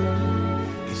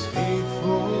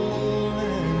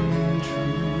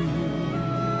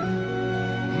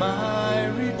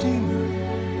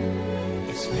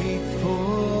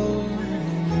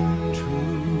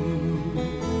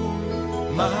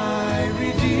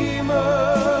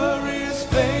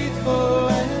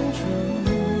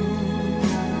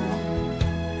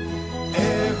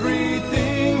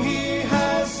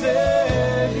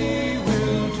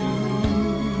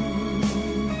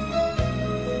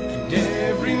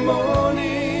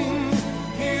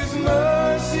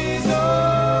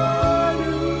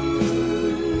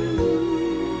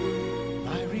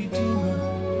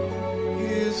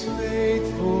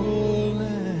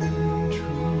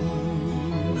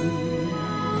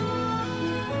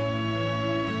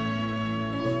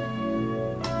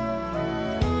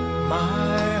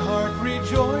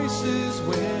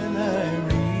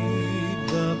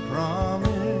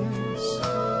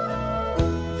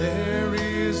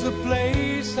the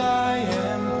place I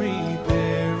am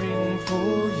preparing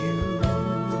for you.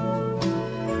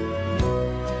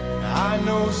 I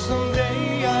know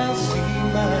someday I'll see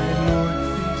my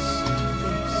Lord face to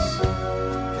face,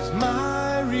 'cause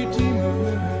my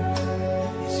Redeemer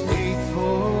is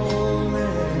faithful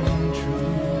and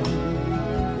true.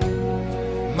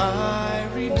 My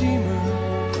Redeemer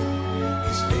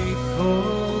is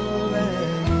faithful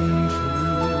and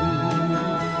true.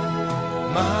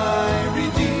 My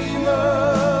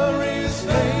Redeemer is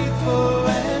faithful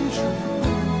and true.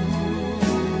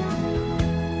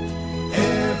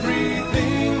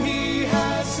 Everything He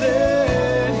has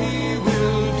said He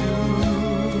will do,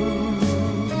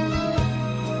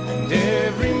 and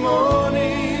every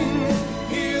morning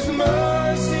His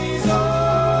mercies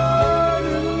are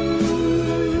new.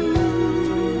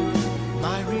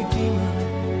 My Redeemer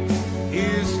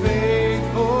is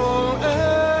faithful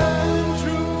and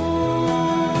true,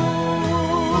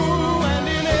 and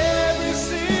in every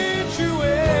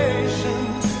situation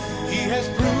He has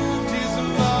proved His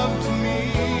love to me.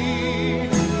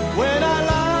 When I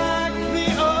lack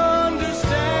the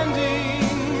understanding,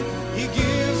 He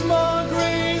gives more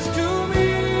grace to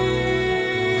me.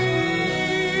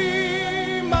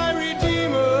 My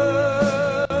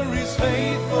Redeemer is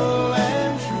faithful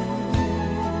and true.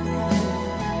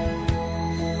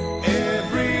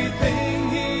 Everything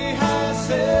He has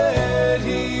said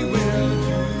He will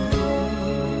do,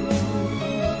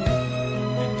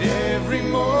 and every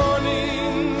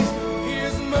morning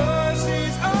His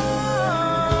mercies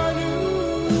are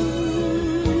new.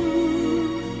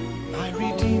 My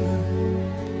Redeemer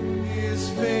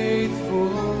is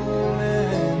faithful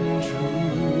and true.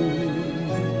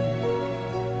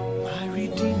 My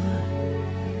Redeemer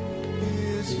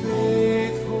is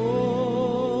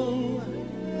faithful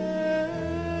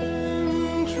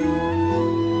and true.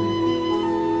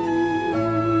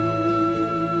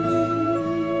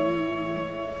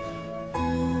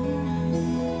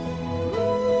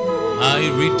 My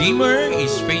Redeemer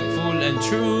is faithful and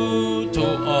true to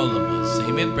all of us.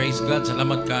 Amen. Praise God.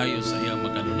 Salamat kayo sa iyang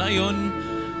makanunayon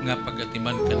nga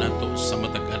pagatiman ka nato sa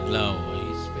matag adlaw.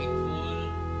 He is faithful.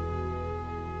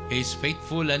 He is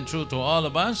faithful and true to all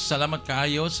of us. Salamat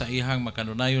kayo sa iyang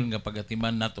makanunayon nga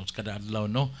pagatiman nato sa kada adlaw,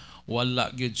 no? Wala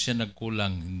gyud siya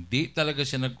nagkulang. Hindi talaga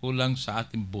siya nagkulang sa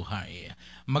ating buhay.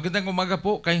 Magandang umaga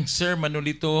po kay Sir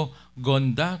Manolito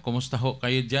Gonda. Kumusta ho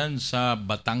kayo dyan sa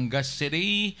Batangas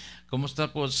City?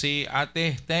 Kumusta po si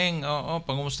Ate Teng? Oo,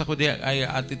 pangumusta ko diyan ay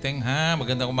Ate Teng, ha?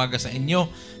 Magandang umaga sa inyo.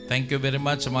 Thank you very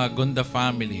much sa mga Gonda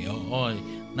family. Oo,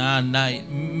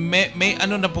 may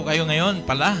ano na po kayo ngayon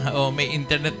pala? O may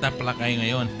internet na pala kayo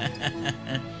ngayon?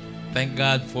 Thank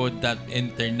God for that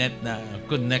internet na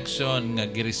connection nga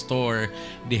gi-restore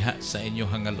diha sa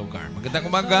inyong nga lugar.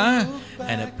 Magandang umaga,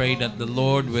 and I pray that the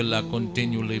Lord will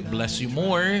continually bless you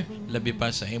more, labi pa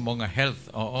sa imong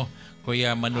health. Oo,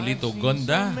 Kuya Manolito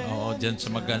Gonda, oo, diyan sa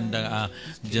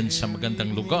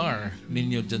magandang lugar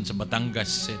ninyo diyan sa Batangas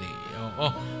City.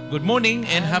 Oo. Good morning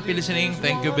and happy listening.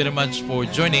 Thank you very much for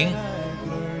joining.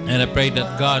 And I pray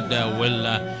that God will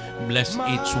bless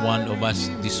each one of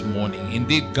us this morning.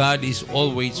 Indeed, God is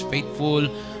always faithful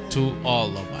to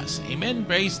all of us. Amen.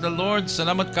 Praise the Lord.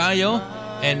 Salamat kayo.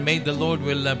 And may the Lord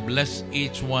will bless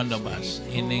each one of us.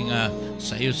 Ining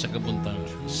sayo sa kabuntagon.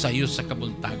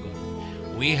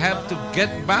 We have to get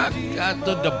back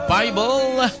to the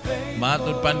Bible.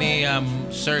 Matod pa ni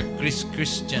Sir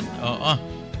Christian.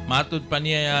 Matod pa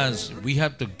niya, we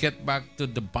have to get back to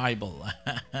the Bible.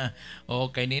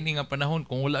 Kay nini nga panahon,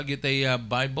 kung wala gitay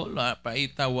Bible,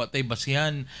 paita watay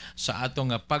basihan sa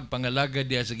atong pagpangalaga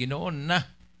diya sa Ginoon na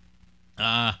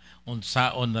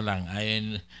unsaon na lang.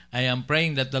 I am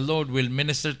praying that the Lord will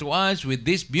minister to us with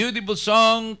this beautiful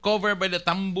song covered by the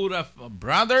Tambura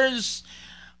Brothers.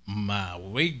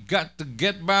 We got to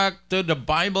get back to the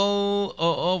Bible.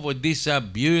 With this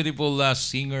beautiful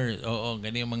singer.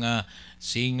 Gani mga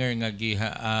singer nga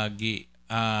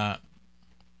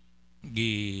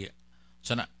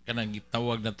sana kanang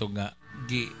gitawag na to nga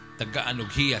tagaan og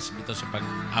hiyas bitaw sa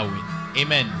pag-awit.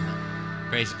 Amen.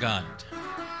 Praise God.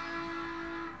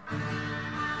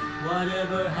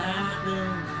 Whatever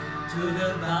happened to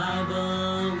the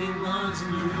Bible we once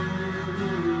knew?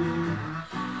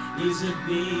 Is it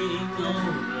being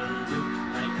overlooked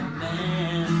like a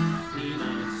man in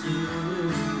a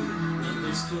zoo? And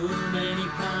there's too many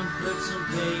pamphlets on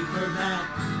paperback.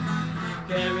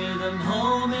 Carry them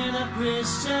home in a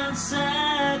Christian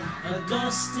set. A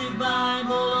dusty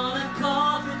Bible on a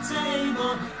coffee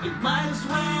table. It might as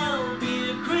well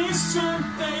be a Christian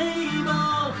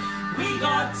fable. We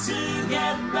got to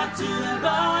get back to the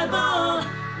Bible.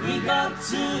 We got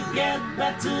to get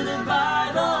back to the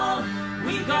Bible.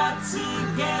 We got to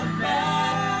get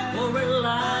back, or we're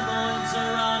liable to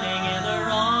running in the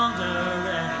wrong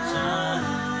direction.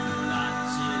 Got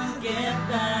to get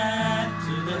back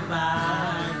to the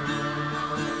Bible.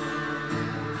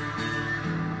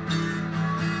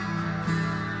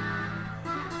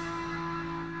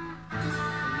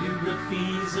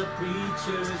 Biographies of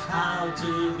preachers, how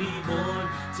to be born,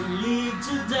 to live,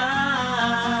 to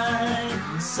die.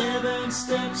 7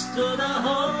 steps to the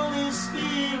Holy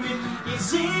Spirit.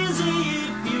 It's easy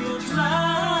if you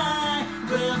try.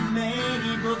 Well,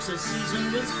 many books are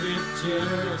seasoned with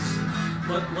scriptures,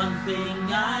 but one thing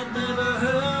I've never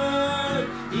heard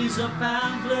is a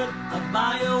pamphlet, a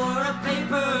bio, or a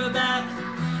paperback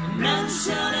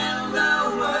mentioning the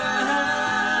word.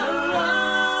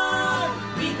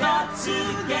 We got to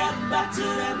get back to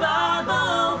the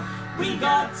Bible. We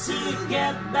got to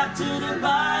get back to the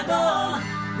Bible.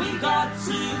 We got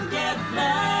to get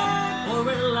back, or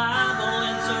we're liable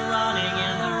into running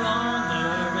in the wrong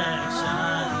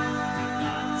direction. We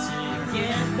got to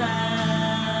get back.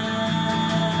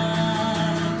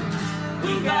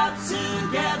 We got to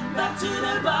get back to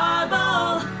the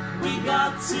Bible. We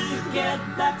got to get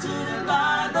back to the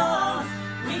Bible.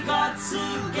 We got to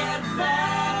get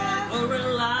back, or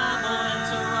we're liable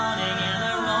into running in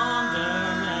the wrong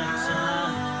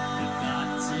direction. We got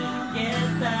to get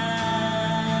back.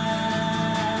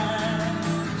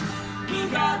 We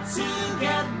got to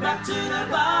get back to the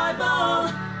Bible.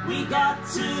 We got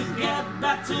to get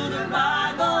back to the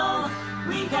Bible.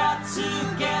 We got to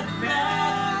get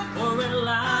back, or we're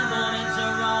liable into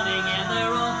running in the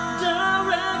wrong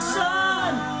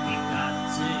direction. We got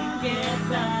to get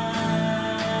back.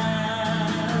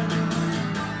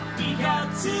 We got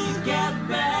to get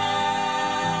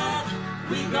back.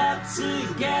 We got to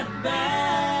get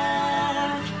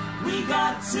back. We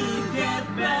got to get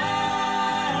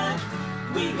back.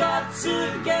 We got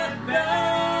to get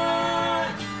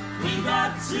back. We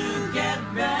got to get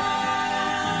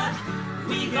back.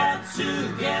 We got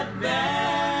to get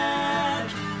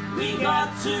back. We got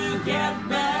to get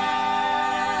back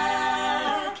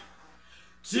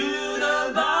to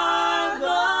the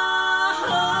Bible.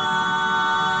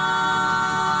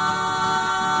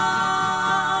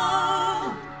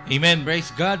 Amen.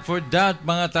 Praise God for that,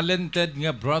 mga talented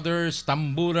nga brothers,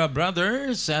 Tambura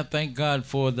brothers. Thank God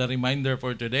for the reminder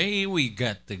for today. We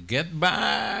got to get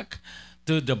back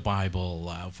to the Bible.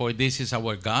 For this is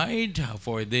our guide.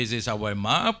 For this is our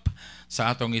map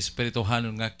sa atong espirituhan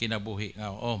nga kinabuhi.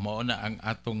 Mao na ang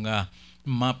atong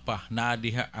mapa.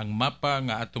 Naadiha ang mapa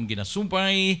nga atong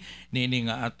ginasumpay nini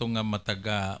nga atong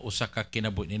mataga usa ka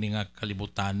kinabuhi nini nga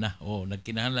kalibutan na.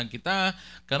 Nagkinahanglan kita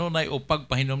kanunay o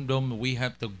pagpahinomdom. We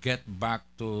have to get back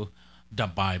to the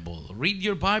Bible. Read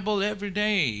your Bible every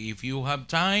day. If you have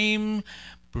time,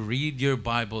 read your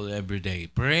Bible every day.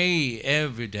 Pray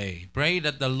every day. Pray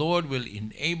that the Lord will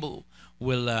enable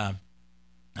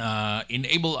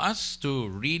us to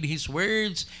read His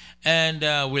words, and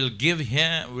will give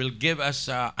us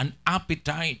an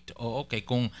appetite. Okay,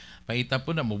 kung paita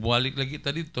po na mubalik lagi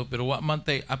ta dito pero wa man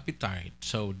tay appetite.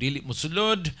 So dili mo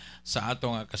sulod sa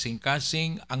atong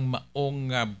kasing-kasing ang maong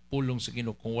pulong sa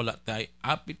Ginoo kung wala tay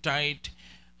appetite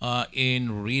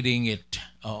in reading it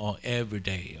every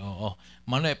day.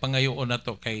 Manay pangayoon na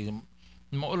to kay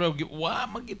maulaw wa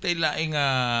magitay laing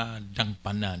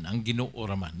dangpanan ang Ginoo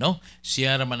raman, no?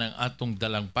 Siya raman ang atong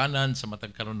dalangpanan sa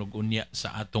matag karon ug unya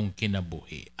sa atong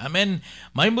kinabuhi. Amen.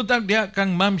 May butang diha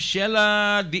kang Ma'am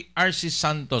Sheila DRC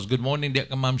Santos. Good morning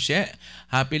diha kang Ma'am She.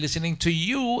 Happy listening to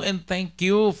you and thank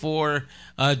you for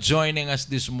joining us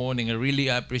this morning. I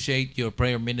really appreciate your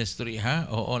prayer ministry, ha?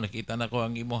 Nakita na ko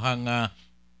ang imong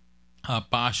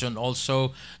passion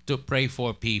also to pray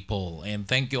for people, and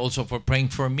thank you also for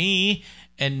praying for me,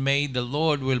 and may the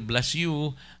Lord will bless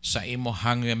you sa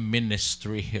imong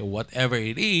ministry. Whatever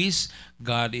it is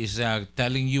God is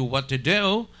telling you what to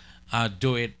do,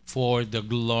 do it for the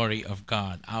glory of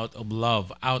God, out of love,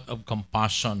 out of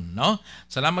compassion, no?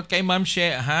 Salamat kay Ma'am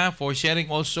She, for sharing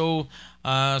also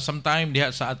sometime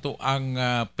diha sa ato ang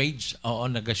page.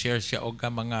 Nag-share siya og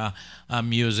mga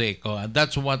music.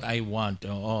 That's what I want.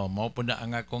 Mao po na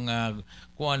ang akong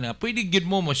kuan. Pwede gid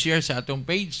mo share sa atong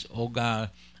page og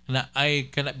na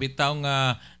ay kanabitaw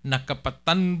nga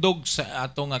nakapatandog sa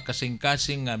atong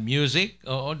kasing-kasing music.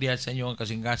 Diha sa inyo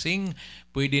kasing-kasing.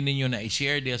 Pwede ninyo na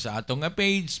i-share diha sa atong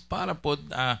page para po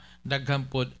daghan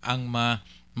po ang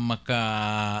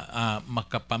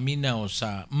makapaminaw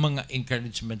sa mga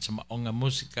encouragement sa maong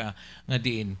musika nga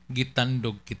diin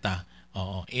gitandog kita.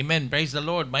 Amen. Praise the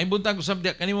Lord. May buntag usab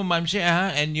diha kanimo Ma'am She,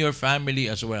 and your family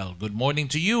as well. Good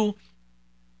morning to you.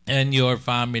 and your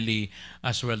family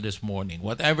as well this morning.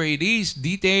 Whatever it is,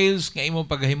 details nga imong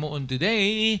paghimuon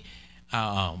today,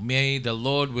 may the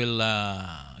Lord will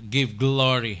give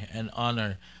glory and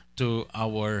honor to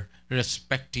our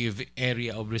respective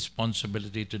area of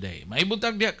responsibility today.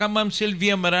 Maibutag diya ka, Ma'am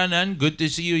Sylvia Maranan. Good to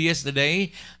see you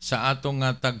yesterday sa atong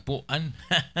tagpuan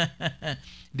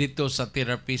dito sa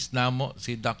therapist namo,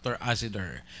 si Dr.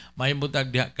 Asider.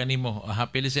 Maibutag diya kanimo.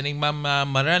 Happy listening, Ma'am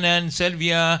Maranan,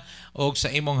 Sylvia, o sa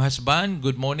imong husband.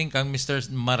 Good morning kang Mr.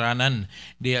 Maranan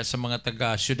diya sa mga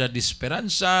taga Ciudad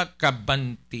Esperanza,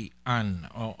 Cabantian.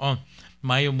 Oo.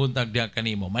 May buntag diha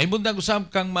kanimo. May buntag usab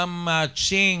kang Ma'am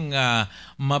Ching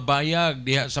Mabayag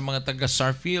diha sa mga taga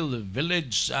Sarfield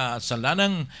Village sa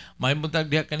Lanang. May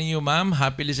buntag diha kaninyo, Ma'am.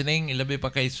 Happy listening. Ilabi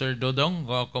pa kay Sir Dodong.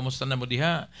 Kumusta na mo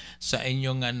diha sa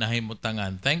inyong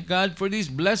nahimutangan. Thank God for this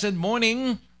blessed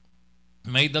morning.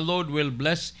 May the Lord will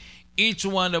bless each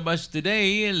one of us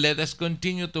today. Let us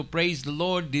continue to praise the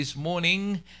Lord this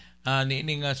morning.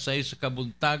 Niini nga sa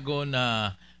kabuntago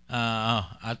na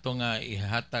ato nga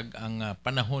ihatag ang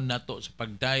panahon nato sa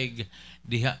pagdaig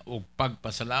diha og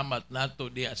pagpasalamat nato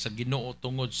diha sa Ginoo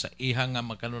tungod sa iha nga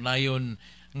makanunayon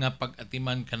nga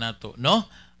pag-atiman kanato, no?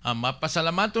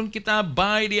 Mapasalamaton kita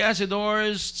by the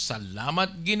Asidors.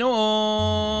 Salamat,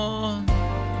 Ginoo.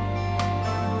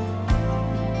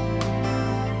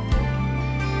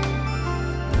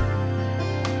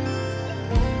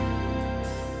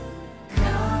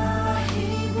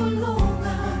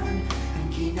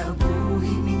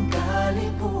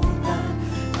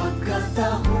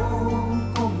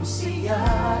 Pagkatahong kung siya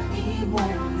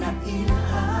imong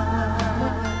nailhan,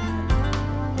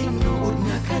 tinuod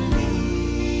nga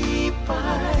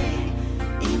kalipay,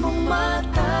 imong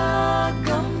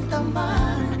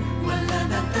matagamtaman. Wala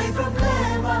na tay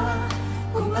problema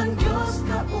kung ang Diyos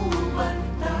kauban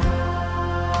ta.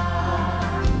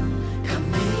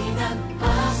 Kami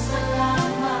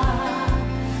nagpasalamat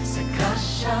sa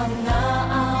grasya nga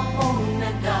among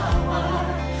nadawa.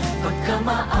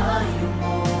 Pagkamaayo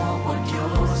mo, O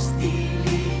Diyos,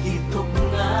 dili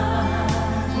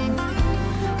itugnan.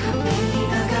 Kami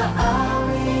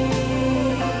nag-aawi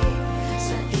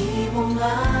sa imong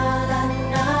ngalan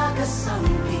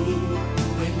nagasambi.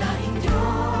 Walaing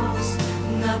Diyos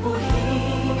nga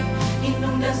buhi,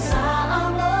 inungdan sa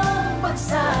among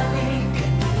pagsalig.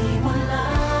 Kanimo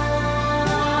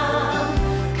lang,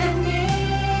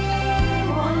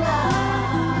 kanimo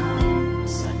lang.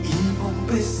 Sa imong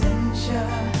presensya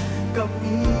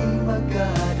kami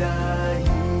magadahi.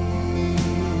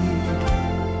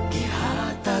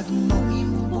 Gihatag mong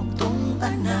imong bugtong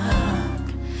anak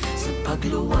sa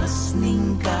pagluwas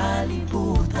ning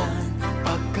kalibutan.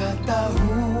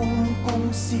 Pagkatahong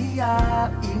kung siya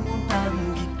imong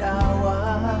ang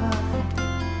gidawat,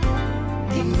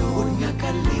 tinuod nga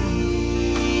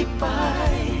kalipay,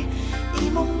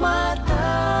 imong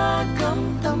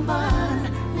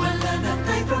matagamtaman. Wala na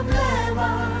tay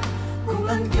problema kung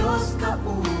ang Diyos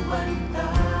kauban ta.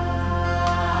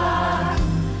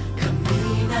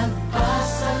 Kami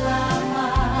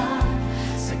nagpasalamat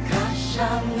sa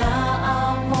grasya nga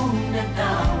among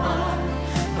nadawa.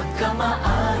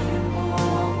 Pagkamaayo mo,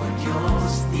 O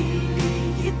Diyos,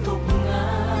 dili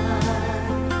itugnan.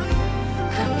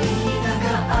 Kami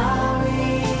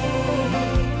nag-aawi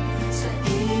sa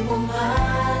imong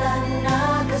ngalan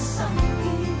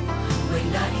nagasambi.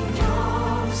 Walaing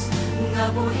Diyos nga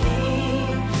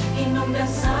buhi, inungdan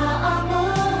sa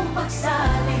among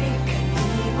pagsalig.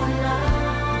 Kanimo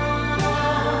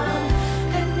lang,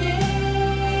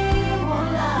 kanimo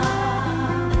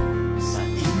lang. Sa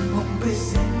imong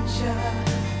presensya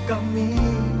kami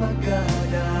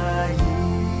magadahi.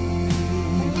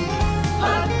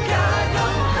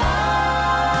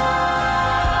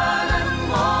 Pagkadamhanan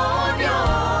mo,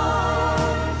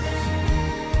 Diyos,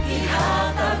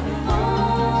 ihatag mo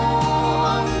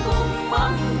ang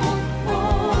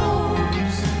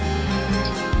gumambukbos.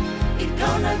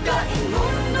 Ikaw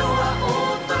nagkainundo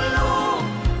o tulog,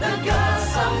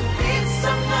 nagasampit sa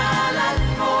ngalan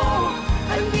mo.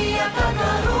 Ay niya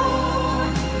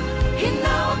kagaroon,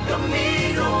 hinawag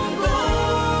kami lunggon.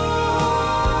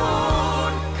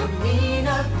 Kami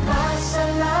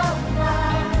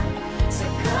nagpasalamat sa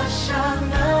grasya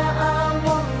nga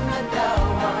among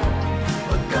nadawa.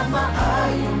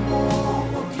 Pagkamaayo mo,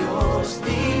 O Diyos,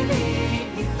 dili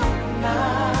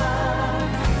itugnan.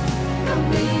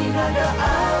 Kami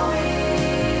nag-aawi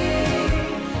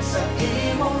sa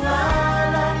imong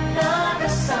ngalan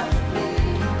nagasapi.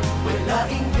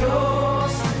 Walaing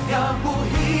Diyos nga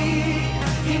buhi,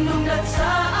 hinungdan sa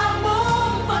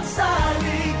among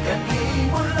pagsalig.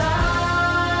 Kanimo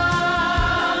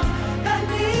lang,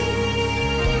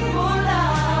 kanimo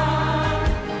lang.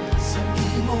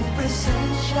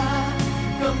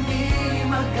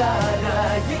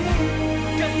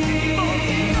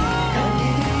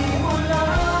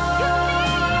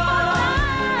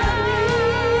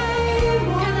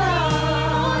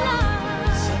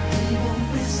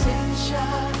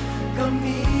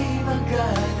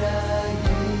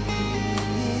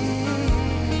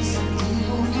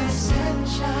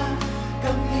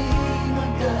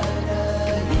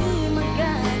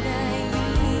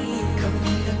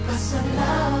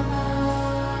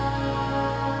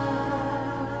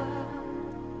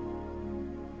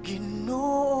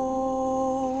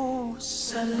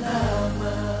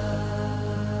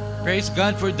 Praise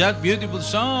God for that beautiful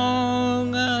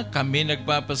song. Kami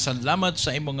nagpapasalamat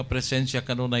sa imong nga presensya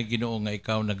kanunay Ginoo nga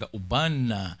ikaw nagauban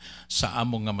sa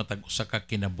among nga matag usa ka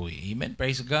kinabuhi. Amen.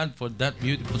 Praise God for that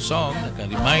beautiful song.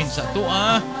 Naka-remind sa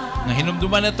atoa nga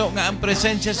hinumduman nato nga ang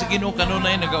presensya sa Ginoo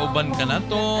kanunay nagauban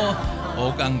kanato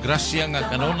o ang grasya nga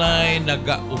kanunay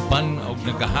nagauban o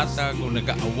nagahatag o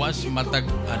nagaawas matag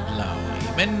adlaw.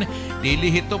 Amen.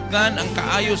 Dili hitopgan ang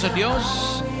kaayo sa Dios.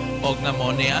 O nga mo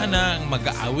niya na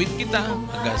mag-aawit kita,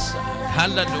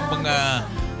 halad o mga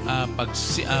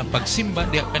pagsimba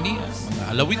diha kaniya,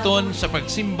 mga alawiton sa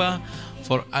pagsimba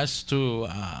for us to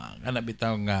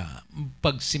kanabitaw nga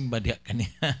pagsimba diha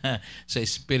kaniya sa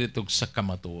espiritu sa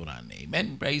kamaturan.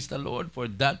 Amen. Praise the Lord for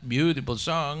that beautiful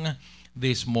song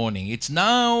this morning. It's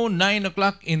now 9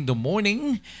 o'clock in the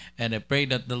morning, and I pray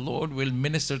that the Lord will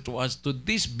minister to us to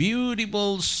this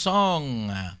beautiful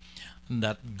song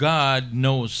that God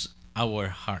knows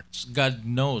our hearts. God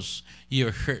knows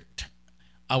your hurt,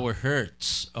 our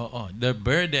hurts, the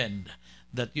burden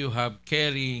that you have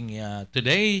carrying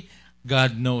today.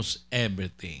 God knows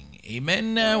everything.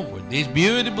 Amen. With this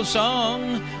beautiful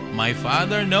song, My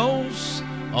Father Knows,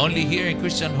 only here in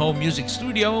Christian Home Music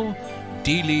Studio,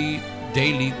 daily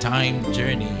time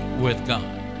journey with God.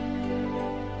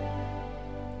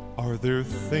 Are there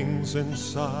things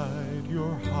inside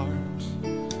your heart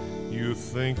you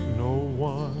think no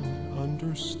one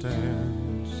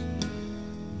understands?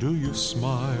 Do you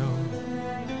smile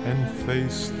and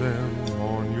face them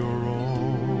on your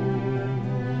own?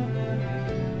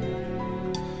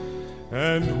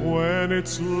 And when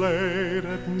it's late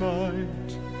at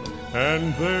night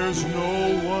and there's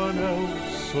no one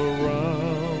else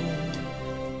around,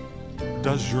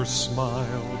 does your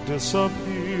smile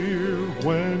disappear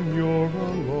when you're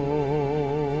alone?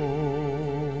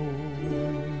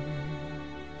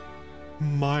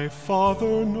 My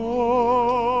Father knows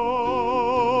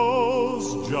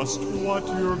just what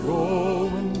you're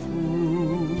going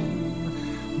through.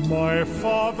 My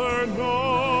Father knows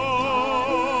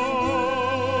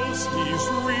He's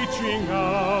reaching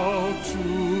out to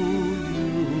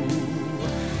you.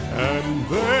 And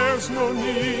there's no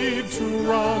need to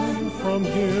run from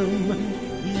Him.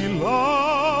 He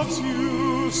loves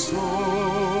you so.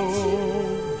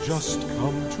 Just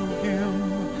come to Him.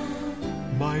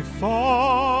 My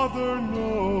Father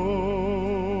knows.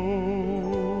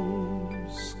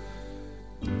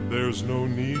 There's no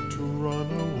need to run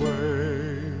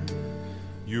away.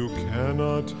 You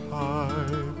cannot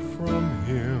hide from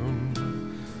Him,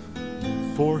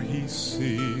 for He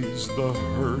sees the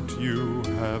hurt you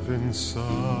have inside.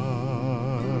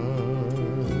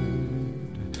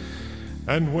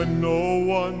 And when no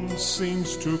one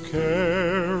seems to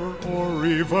care or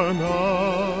even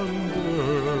understand,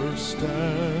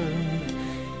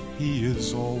 He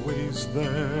is always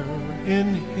there.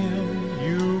 In Him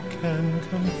you can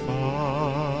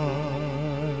confide.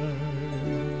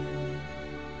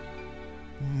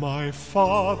 My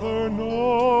Father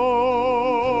knows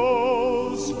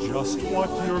just what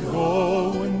you're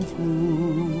going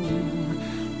through.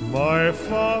 My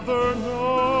Father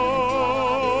knows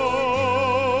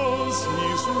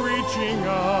He's reaching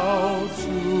out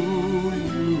to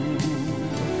you.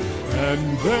 And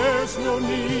there's no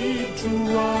need to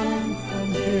run from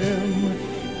Him.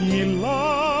 He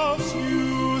loves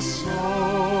you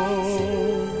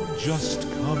so. Just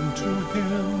come to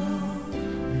Him.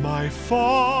 My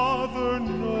Father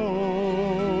knows.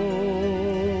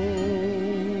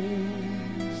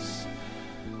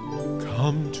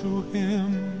 Come to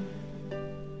Him.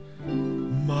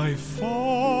 My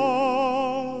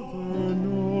Father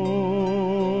knows.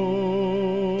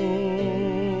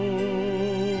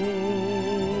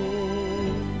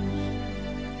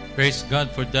 Praise God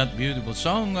for that beautiful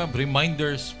song.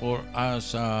 Reminders for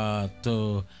us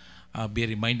to be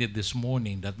reminded this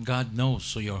morning that God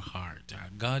knows your heart.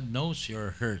 God knows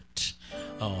your hurt.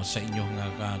 Sa inyong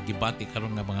gibati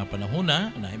karon nga mga panahona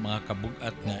na mga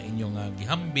kabugat nga inyong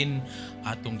gihambin,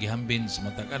 atong gihambin sa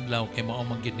matag adlaw kay mao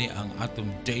man gid ni ang atong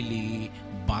daily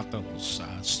battles,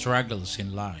 struggles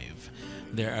in life.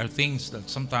 There are things that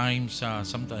sometimes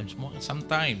moingon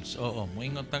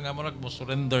ta nga murag mo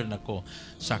surrender nako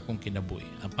sa akong kinabuhi.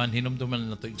 Apan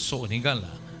hinumduman nato igsoon hingala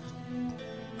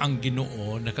ang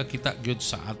Ginoo nakakita gyud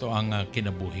sa ato ang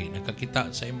kinabuhi, nakakita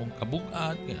sa imong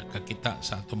kabugat, nakakita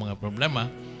sa ato mga problema.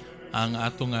 Ang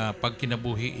ato nga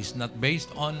pagkinabuhi is not based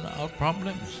on our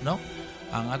problems, no?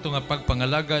 Ang ato nga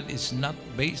pagpangalagad is not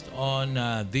based on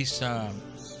this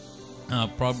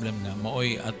problem nga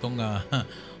maoy atong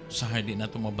usahay di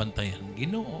nato mabantayan.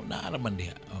 Ginoo naaraman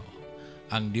diha.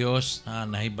 Ang Dios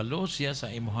nahibalo siya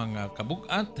sa imong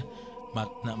kabugat,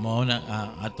 mao na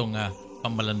atong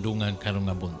pamalandungan karong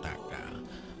nga buntag.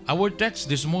 Our text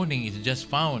this morning is just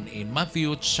found in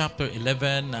Matthew chapter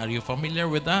 11. Are you familiar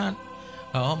with that?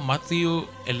 Matthew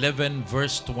 11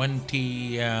 verse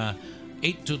 28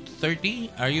 to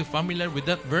 30. Are you familiar with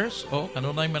that verse?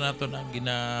 Kanunay man nato na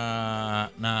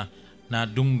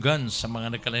nadunggan sa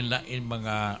mga nagkalain-lain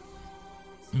mga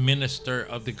minister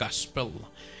of the gospel.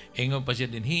 Ingon pa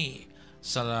siya dinhi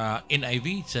sa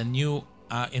NIV, sa New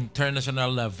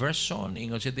International Version.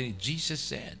 Ingon siya dinhi, Jesus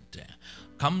said,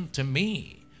 "Come to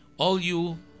me, all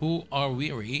you who are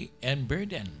weary and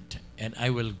burdened, and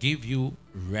I will give you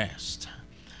rest.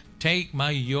 Take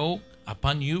my yoke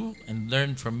upon you and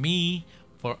learn from me,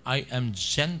 for I am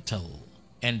gentle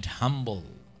and humble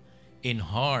in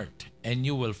heart, and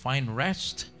you will find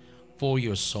rest for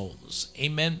your souls."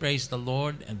 Amen. Praise the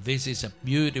Lord. And this is a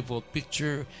beautiful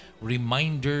picture,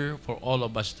 reminder for all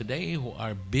of us today who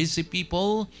are busy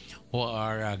people, who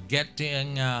are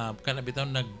getting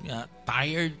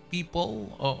tired people.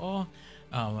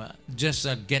 Just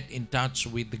get in touch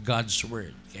with God's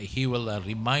word. Okay? He will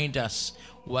remind us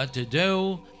what to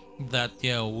do, that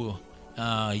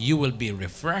you will be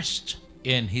refreshed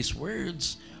in His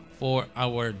words for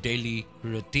our daily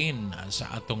routine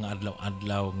sa atong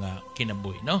adlaw-adlaw nga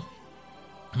kinabuhi, no?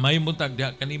 May buntag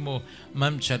diha kanimo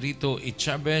Ma'am Charito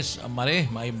Chavez Mare,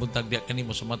 may buntag diha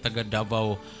kanimo sa mga taga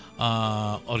Davao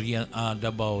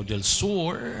Davao del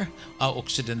Sur,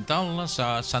 Occidental,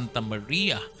 sa Santa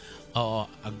Maria,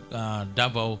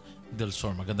 Davao del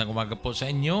Sur. Magandang umaga po sa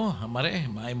inyo, Mare.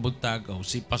 May buntag.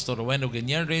 Si Pastor Roweno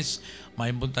Ganyares,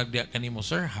 may buntag diha kanimo,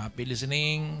 sir. Happy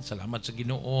listening. Salamat sa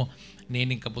Ginoo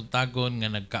nining kabuntagon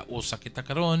nga nagkausa kita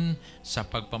karon sa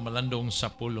pagpamalandong sa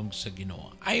pulong sa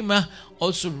Ginoo. I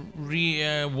also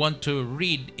want to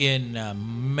read in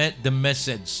the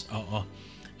message.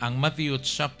 Ang Matthew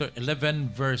chapter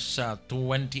 11 verse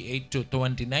 28 to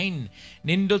 29.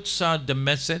 Nindot sa the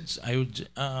message, ayo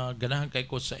ganahan kay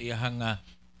ko sa iyang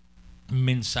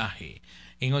mensahe.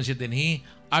 Ingon siya dinhi,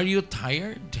 "Are you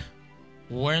tired?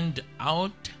 Worn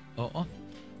out?"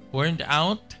 Worn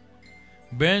out?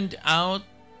 Burned out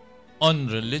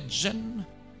on religion?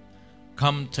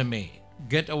 Come to me.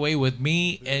 Get away with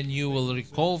me and you will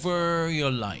recover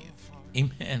your life.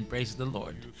 Amen. Praise the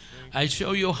Lord. I'll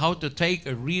show you how to take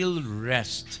a real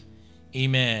rest.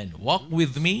 Amen. Walk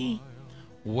with me,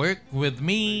 work with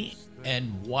me,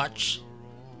 and watch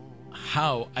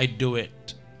how I do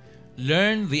it.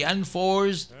 Learn the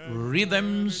unforced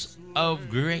rhythms of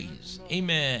grace.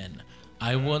 Amen.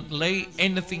 I won't lay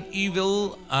anything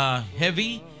evil,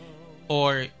 heavy,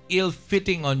 or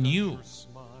ill-fitting on you.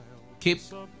 Keep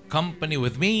company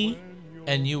with me,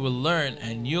 and you will learn,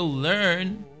 and you'll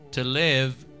learn to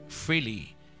live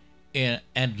freely and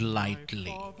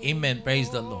lightly. Amen. Praise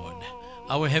the Lord.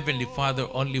 Our Heavenly Father,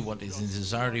 only what is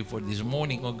necessary for this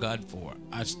morning, O God, for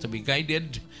us to be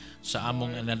guided sa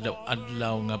among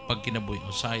adlaw nga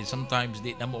pagkinabuhi. Sometimes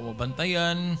di na mo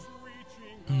mabantayan,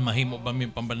 mahimo ba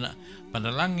may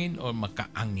panalangin o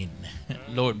makaangin.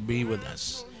 Lord, be with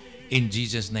us. In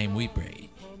Jesus' name we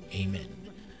pray. Amen.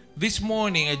 This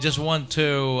morning, I just want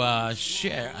to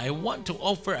share. I want to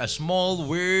offer a small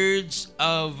word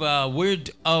of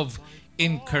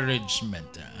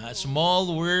encouragement. A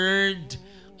small word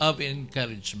of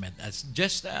encouragement. That's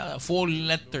just 4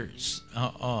 letters.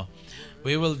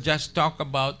 We will just talk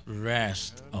about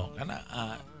rest.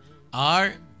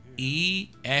 R-E-S-T.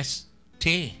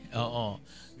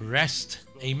 Rest.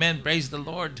 Amen. Praise the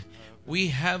Lord.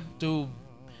 We have to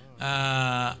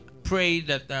pray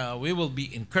that we will be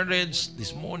encouraged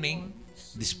this morning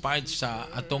despite sa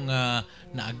atong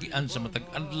naagian sa matag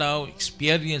adlaw,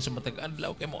 experience sa matag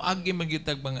adlaw, kay mo agi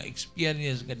magitag mga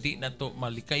experience nga di nato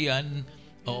malikayan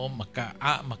o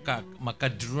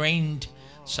maka-drained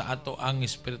sa ato ang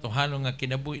espirituhano nga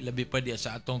kinabuhi, labi pa diya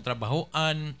sa atong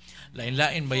trabahoan,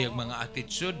 lain-lain bayag mga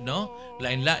attitude, no?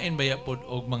 Lain-lain bayag pod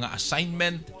og mga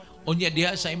assignment. Unya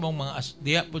diha sa imong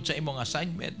diha pod sa imong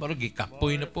assignment, maro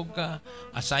gikapoy na pud ka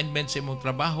assignment sa imong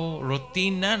trabaho,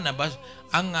 routine na bas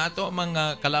ang ato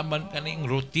mga kalaban kaning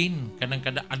routine kanang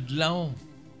kada adlaw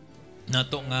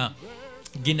nato nga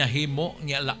ginahimo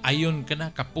nya laayon ka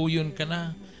na, kapuyon ka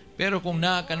na. Pero kung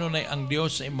kanunay ang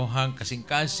Dios sa imong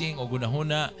kasing-kasing o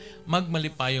gunahuna,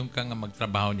 magmalipayong ka nga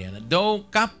magtrabaho niya. Though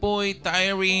kapoy,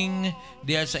 tiring,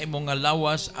 diya sa imong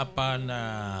lawas apan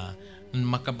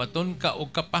makabaton ka o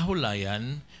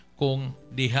kapahulayan, kung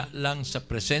diha lang sa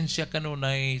presensya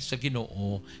kanunay sa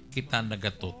Ginoo kita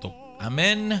nagatutok.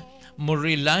 Amen.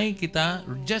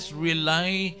 Just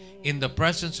rely in the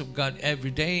presence of God every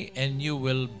day, and you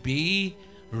will be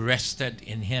rested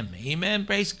in Him. Amen.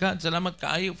 Praise God. Salamat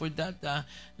kaayo for that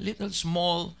little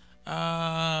small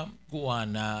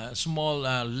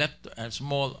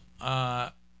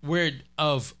word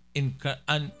of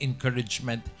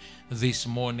encouragement this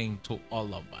morning to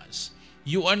all of us.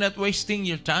 You are not wasting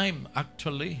your time,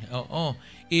 actually.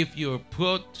 If you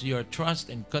put your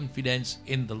trust and confidence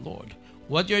in the Lord.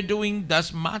 What you're doing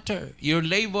does matter. Your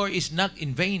labor is not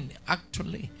in vain,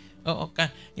 actually.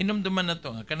 Inumduman na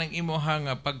to. Kanang imuhang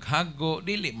paghago,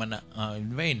 dili man na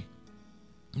in vain.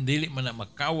 Dili man na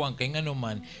makawang kay ngano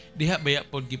man diha baya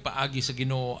pod gipaagi sa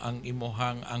Ginoo ang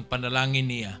imuhang ang panalangin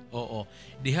niya.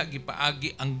 Diha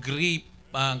gipaagi ang grip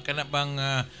ang kanabang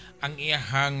ang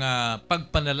iyahang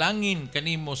pagpanalangin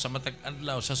kanimo sa matag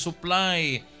adlaw sa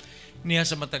supply niya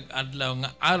sa matag adlaw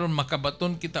nga aron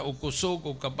makabaton kita og kusog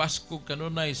o kabaskog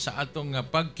kanunay sa atong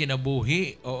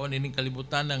pagkinabuhi. Nining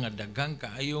kalibutan nga daghang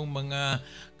kaayong mga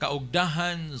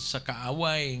kaugdahan sa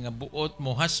kaaway nga buot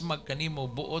mo hasmag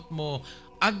kanimo, buot mo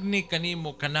agni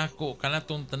kanimo kanako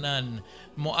kanatong tanan,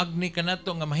 mo agni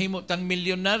kanato nga mahimo tang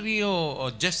milyonaryo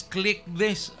o just click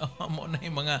this. Mo na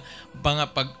yung mga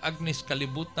pag-agnis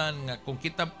kalibutan nga kung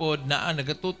kita pod naa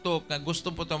nagatutok nga gusto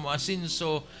po ta mo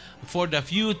asinso for the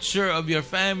future of your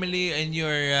family and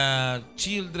your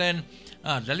children.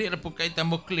 Dali na po kayo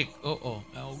mo click.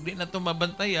 Di na ito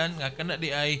mabantayan nga kana di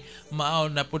ay maaw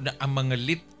na po na ang mga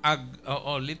litag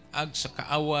sa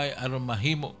kaaway aron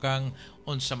mahimo kang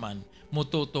unsaman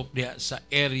mututok diha sa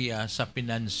area sa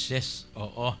finances.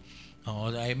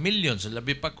 Ay millions,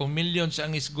 labi pa kung millions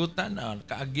ang isgutan,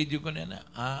 kaagid yun ko na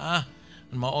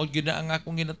maod yun na ang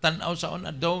akong ginatanaw sa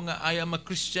daw nga I am a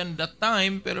Christian that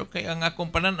time, pero kaya ang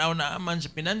akong pananaw naaman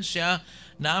sa finansya,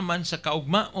 naaman sa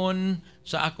kaugmaon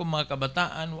sa akong mga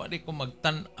kabataan, wali ko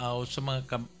magtanaw sa mga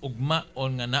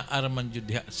kaugmaon nga naaraman yun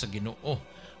diha sa Ginoo.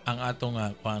 Ang atong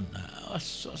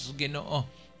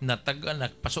Ginoo nataga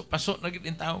pasok-pasok na gid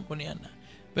in tawo ko niya na.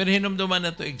 Pero hinumduman na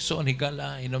to igsoon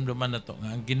higala, hinumduman na to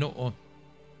nga ang Ginoo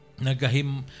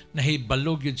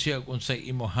nahibalog yun siya kung sa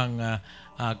imuhang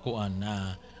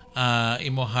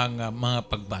imuhang mga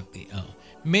pagbati.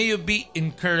 May you be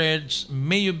encouraged,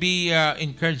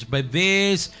 by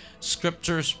this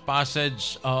scriptures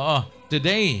passage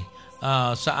today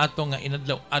sa atong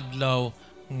inadlaw-adlaw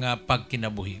nga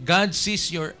pagkinabuhi. God sees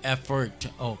your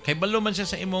effort. Kay balo man siya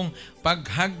sa imong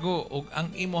paghago og ang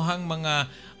imuhang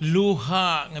mga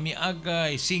luha nga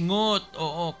miagay, singot,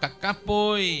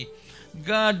 kakapoy.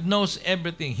 God knows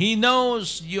everything. He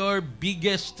knows your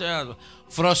biggest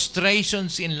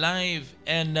frustrations in life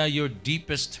and your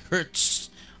deepest hurts.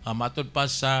 Matod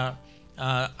pa sa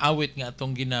awit nga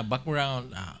atong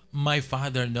background, my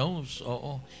Father knows.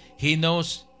 He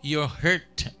knows your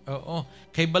hurt.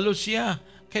 Kay balo siya.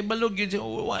 Kay balog yun siya,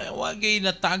 wagay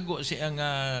natago siya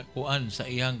nga kuan sa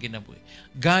iyang kinabuhi.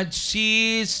 God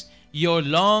sees your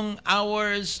long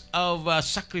hours of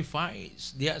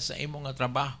sacrifice diya sa imong nga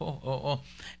trabaho.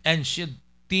 And shed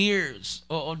tears.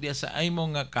 Diya sa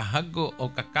imong nga kahago o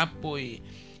kakapoy.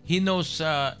 He knows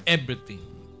everything.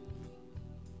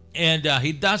 And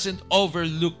He doesn't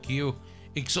overlook you.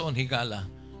 Igsoon higala.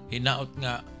 Hinaot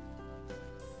nga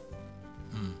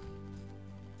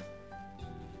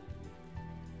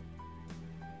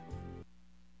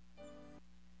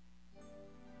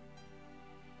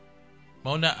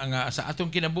mao na ang sa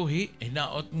atong kinabuhi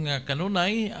hinaot nga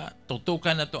kanunay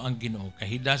tutukan nato ang Ginoo kay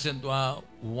He doesn't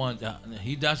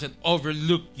He doesn't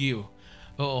overlook you.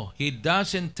 He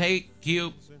doesn't take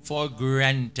you for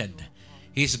granted.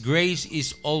 His grace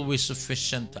is always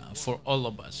sufficient for all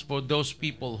of us, for those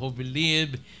people who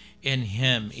believe in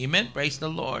Him. Amen. Praise the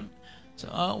Lord.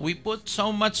 So we put so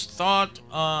much thought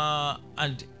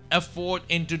and effort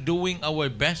into doing our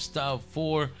best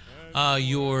for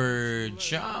your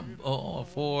job,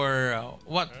 for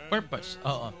what purpose?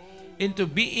 Into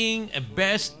being a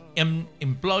best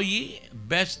employee,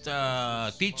 best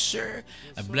teacher,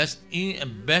 a best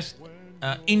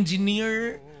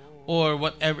engineer, or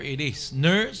whatever it is,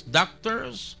 nurse,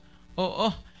 doctors.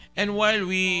 And while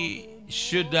we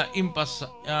should but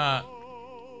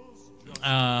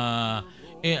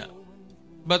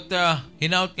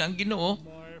hinaut ka ang Ginoo,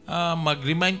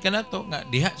 mag-remind ka na to nga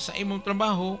diha sa imong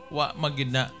trabaho wa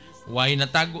way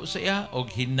natago sa iya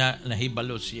og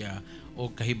nahibalo siya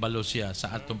o kahibalo siya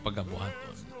sa atong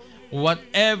pagabuhaton.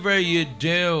 Whatever you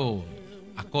do,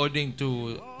 according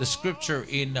to the scripture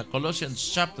in Colossians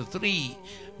chapter 3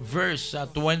 verse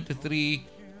 23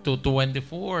 to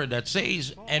 24 that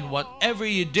says, and whatever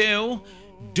you do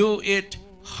it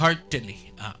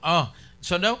heartily.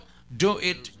 So now do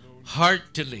it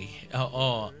heartily,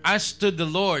 as to the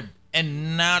Lord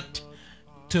and not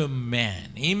to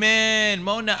man. Amen.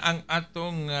 Mao na ang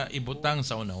atong ibutang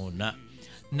sa una-una.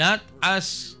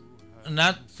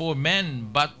 Not for men,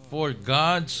 but for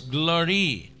God's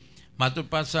glory.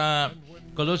 Matod pa sa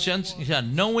Colossians,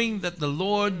 knowing that the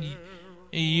Lord,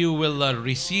 you will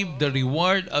receive the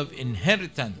reward of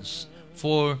inheritance,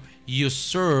 for you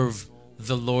serve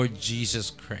the Lord Jesus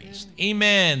Christ.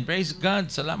 Amen. Praise God.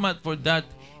 Salamat for that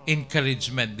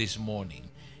encouragement this morning.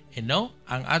 You know,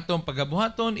 ang atong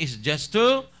pagabuhaton is just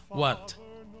to what?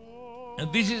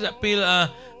 This is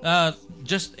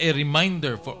just a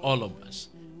reminder for all of us.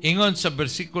 Ingon sa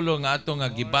bersikulo nga atong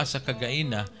gibasa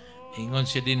kagaina, ingon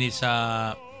siya din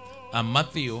sa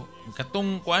Matthew,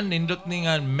 katong kuan nindot ni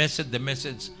nga the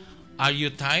message, are you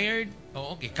tired?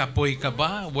 Oo, kapoy ka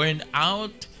ba? Burned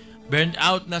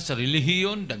out na sa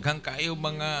relihiyon, daghang kayo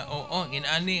mga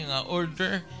inani nga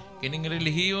order kining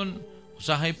relihiyon,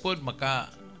 usahay pod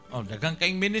daghang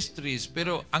kayong ministries,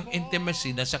 pero ang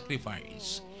intimacy na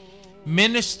sacrifice.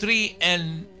 Ministry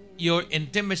and your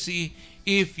intimacy,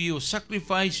 if you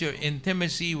sacrifice your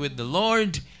intimacy with the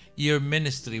Lord, your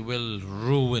ministry will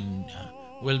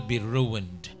be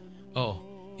ruined.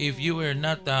 If you are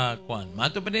not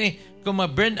mato pa ni, kung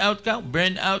ma-burn out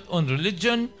on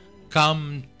religion,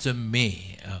 come to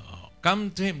me.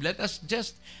 Come to Him. Let us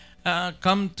just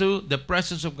come to the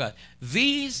presence of God.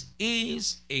 This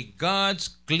is a God's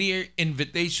clear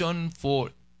invitation for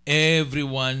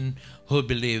everyone who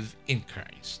believe in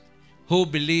Christ. Who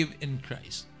believe in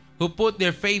Christ. Who put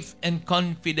their faith and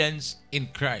confidence in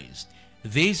Christ.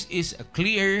 This is a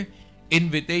clear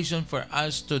invitation for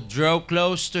us to draw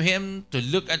close to Him, to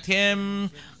look at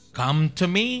Him. Come to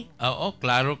me.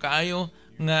 Klaro kaayo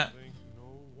nga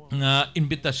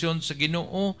invitasyon sa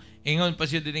Ginoo. Ingon pa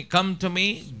siya din, come to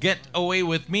me, get away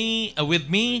with me,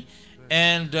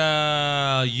 and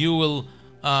you will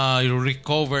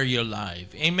recover your life.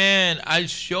 Amen. I'll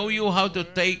show you how to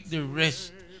take the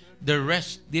risk. But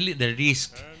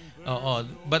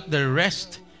the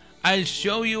rest, I'll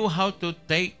show you how to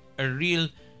take a real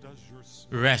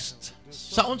rest.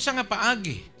 Sa unsa nga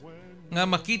paagi nga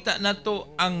makita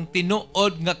nato ang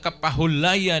tinuod nga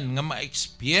kapahulayan, nga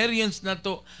ma-experience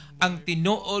nato ang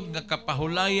tinuod nga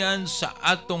kapahulayan sa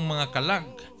atong mga kalag.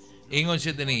 Ingon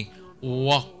siya din,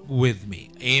 walk with me.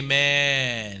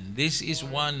 Amen. This is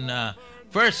one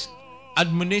first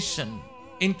admonition,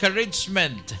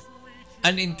 encouragement,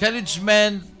 an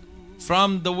encouragement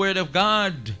from the Word of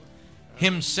God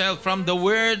Himself, from the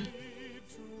Word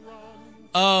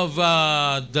of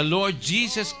the Lord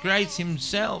Jesus Christ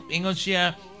Himself. Ingon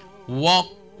siya,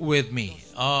 walk with me.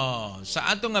 Sa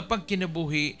ato nga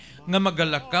pagkinabuhi, nga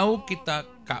magalakaw kita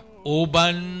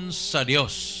kauban sa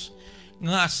Dios.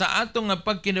 Nga sa ato nga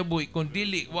pagkinabuhi, kung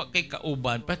dili wa kay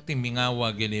kauban, pati mingawa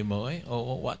gini mo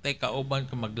wa tay kauban,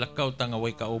 kung maglakaw ta nga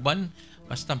way kauban,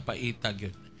 basta paita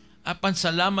gyud. Apan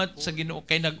salamat sa Ginoo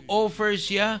kay nag-offer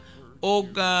siya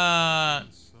og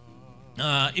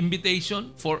invitation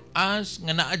for us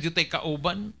nga naa jud tay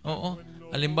kauban.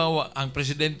 Halimbawa, ang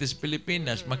presidente sa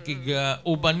Pilipinas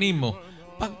makig-uban nimo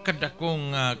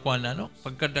pagkadakong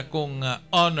pagkadakong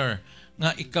honor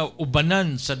nga ikaw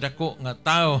ubanan sa dako nga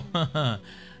tao.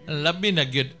 Labi na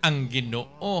gyud ang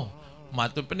Ginoo.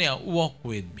 Matud pa niya, walk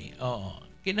with me.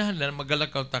 Kinahanglan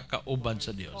magalakaw ta kauban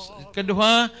sa Dios.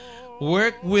 Kaduha,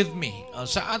 work with me.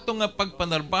 Sa ato nga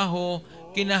pagpanarbaho,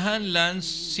 kinahanglan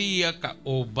siya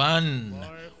kauban.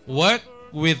 Work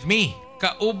with me.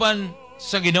 Kauban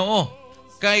sa Ginoo.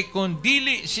 Kay kung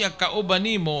dili siya kauban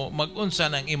nimo, mag-unsa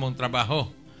ng imong trabaho.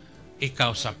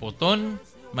 Ikaw sa puton,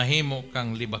 mahimo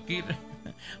kang libakir.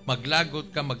 Maglagot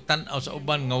ka, magtanaw sa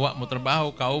uban nga wa mo trabaho,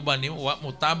 kauban nimo, wa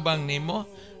mo tabang nimo.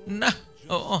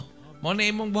 Mo na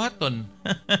imong buhaton.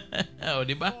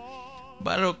 Di ba?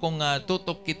 Pero kung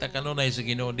tutok kita kanunay sa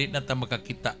Ginoo, di na ta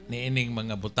makakita ni ining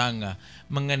mga butanga,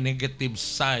 mga negative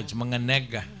sides, mga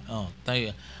nega.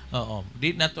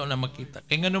 Di na to na makita.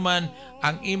 Kaya nga naman,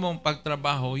 ang imong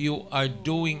pagtrabaho, you are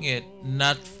doing it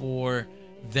not for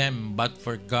them, but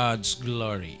for God's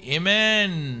glory.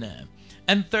 Amen.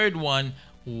 And third one,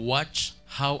 watch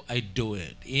how I do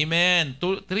it. Amen.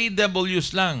 3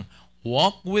 W's lang.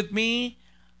 Walk with me,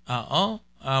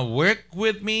 work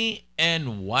with me,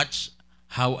 and watch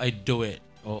how I do it.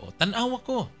 Tanawa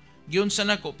ko. Giunsa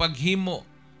nako paghimo.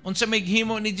 Unsa may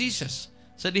himo ni Jesus?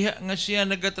 Sa diha nga siya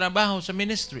nagatrabaho sa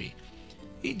ministry.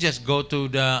 He just go to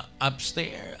the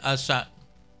upstairs,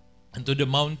 to the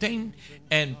mountain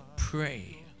and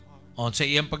pray. Sa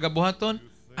iyang pagabuhaton,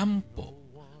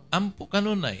 ampo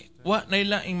kanunay. Wa nay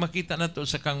laing makita nato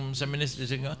sa ministry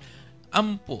sa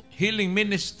ampo healing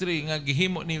ministry nga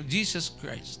gihimo ni Jesus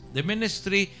Christ. The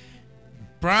ministry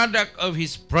product of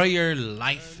His prayer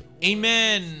life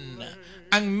Amen.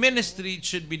 Ang ministry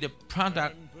should be a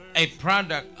product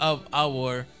of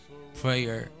our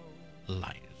prayer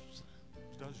life.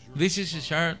 This is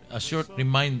a short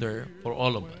reminder for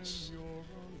all of us.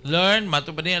 Learn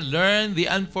the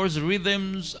unforced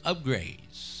rhythms of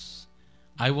grace.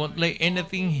 I won't lay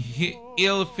anything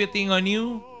ill-fitting on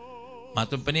you.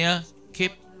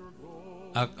 Keep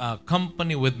a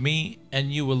company with me,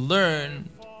 and you will learn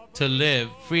to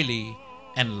live freely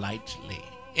and lightly.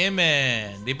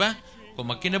 Amen. Di ba? Kung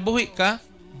magkinabuhi ka,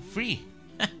 free.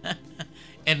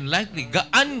 And lightly,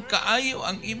 gaan kaayo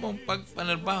ang imong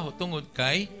pagpanarbaho tungod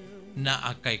kay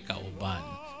naakay kauban.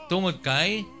 Tungod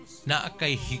kay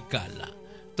naakay higala.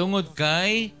 Tungod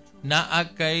kay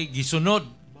naakay gisunod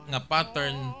nga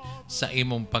pattern sa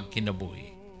imong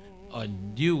pagkinabuhi.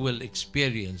 And you will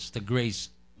experience the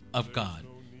grace of God,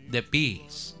 the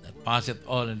peace that passeth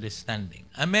all understanding.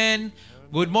 Amen.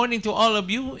 Good morning to all of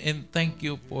you, and thank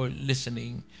you for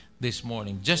listening this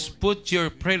morning. Just put your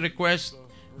prayer request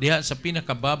diha sa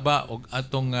pinakababa og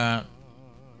atong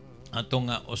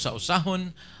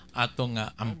usa-usahon, atong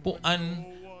ampuan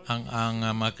ang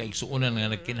mga kaigsuonan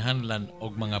nga nagkinahanglan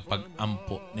og mga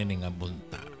pag-ampo nini nga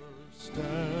bunta.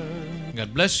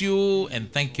 God bless you, and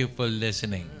thank you for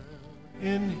listening.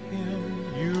 In Him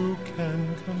you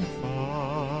can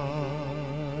confide.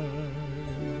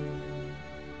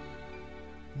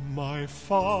 My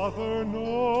Father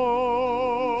knows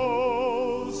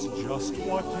just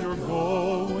what you're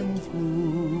going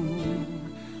through.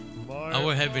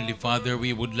 Our Heavenly Father,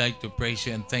 we would like to praise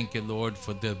you and thank you, Lord,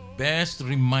 for the best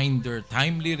reminder,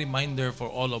 timely reminder for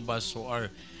all of us who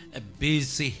are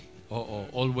busy,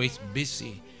 always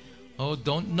busy,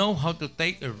 don't know how to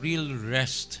take a real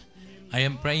rest. I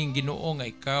am praying, Ginoo, nga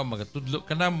ikaw magatudlo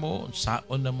ka na mo,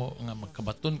 saon na mo nga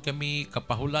magkabaton kami,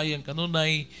 kapahulayan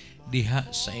kanunay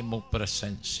diha sa imong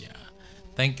presensya.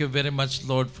 Thank you very much,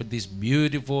 Lord, for this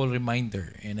beautiful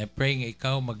reminder. And I pray nga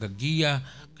ikaw magagiya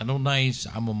kanunay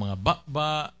sa among mga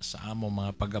bakba, sa among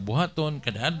mga pagabuhaton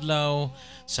kada adlaw,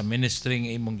 sa ministry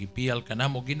nga imong gipiyal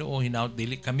kanamo, Ginoo, hinaut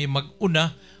dili kami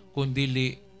maguna kundi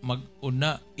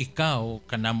maguna ikaw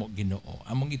kanamo, Ginoo.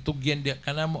 Among itugyan diha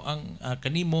kanamo ang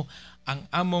kanimo ang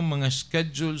among mga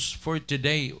schedules for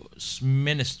today's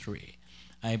ministry.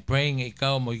 I pray nga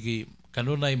ikaw mo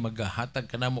kanunay magahatag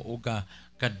kanamo og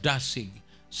kadasig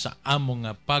sa among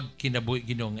pagkinabuhi,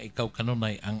 Ginoo, nga ikaw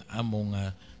kanunay ang among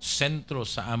sentro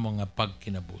sa among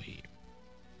pagkinabuhi.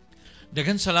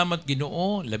 Daghang salamat,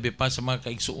 Ginoo, labi pa sa mga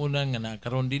kaigsuonan nga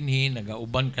nakaron dinhi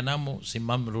nagauban kanamo si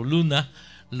Ma'am Roluna.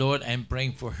 Lord, I'm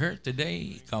praying for her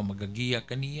today. Ikaw magagiya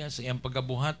kaniya sa iyang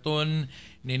pagabuhaton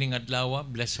nining adlaw.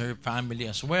 Bless her family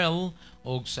as well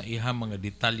og sa ihang mga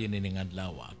detalye nining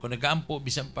adlaw. Kung nagaampo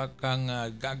bisan pa kang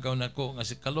gagaw nako nga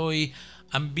si Kaloy,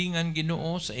 ambingan,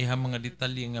 Ginoo, sa ihang mga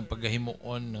detalye nga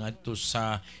pagahimuon ngadto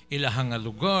sa ilahang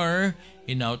lugar.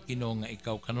 Hinaut, Ginoo, nga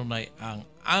ikaw kanunay ang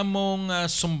among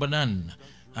sumbanan,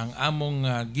 ang among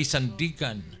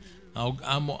gisandigan, og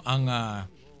amo ang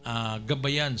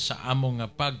gabayan sa among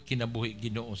pagkinabuhi,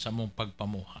 Ginoo, sa among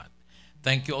pagpamuhat.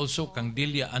 Thank you also kang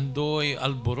Delia Andoy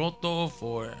Alboroto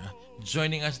for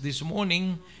joining us this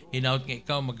morning. Hinaut nga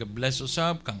ikaw mag-bless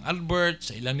usab kang Albert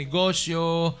sa ilang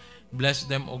negosyo. Bless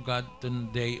them, O God,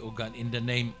 today, O God, in the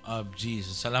name of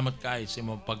Jesus. Salamat kaay sa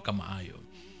imong pagkamaayo.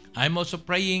 I'm also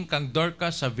praying kang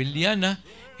Dorcas sa Villana.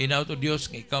 Hinaut, O Dios,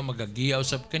 nga ikaw magagiya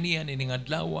usab kaniya nining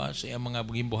adlaw sa iyang mga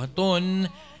gimbuhaton,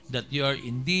 that you are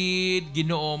indeed,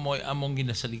 Ginoo, mo'y among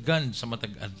ginasaligan sa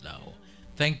matag adlaw.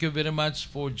 Thank you very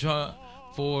much for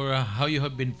how you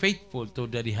have been faithful to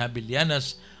the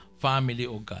Rehabilianas family,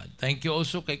 O God. Thank you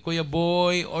also kay Kuya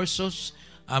Boy Orsos,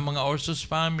 ang mga Orsos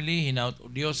family. Hinaut,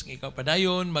 O Dios, nga ikaw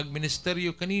padayon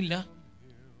magministeryo kanila,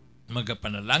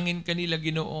 magapanalangin kanila,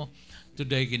 Ginoo,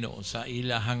 today, Ginoo, sa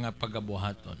ilahang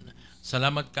pagabuhaton.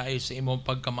 Salamat kayo sa imong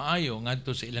pagkamaayo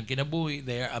ngadto sa ilang kinabuhi.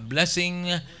 They are a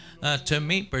blessing to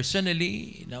me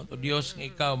personally. Now, to Dios, nga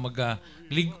ikaw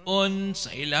magalig-on sa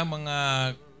ilang mga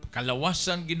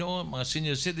kalawasan, Ginoo, mga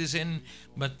senior citizen.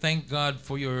 But thank God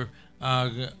for your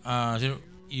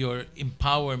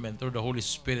empowerment through the Holy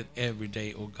Spirit every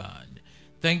day, O God.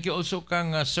 Thank you also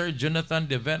kang Sir Jonathan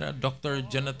De Vera, Dr.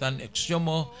 Jonathan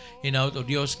Exiomo. Hinaut, O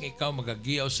Dios, nga ikaw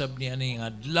magagiya usab niya nga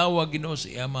adlaw, Ginoo,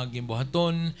 sa iyang mga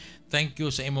gimbuhaton. Thank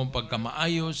you sa imong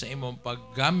pagkamaayo, sa imong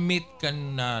paggamit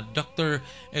kan Dr.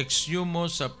 Exiomo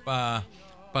sa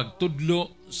pagtudlo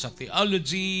sa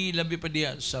theology, labi pa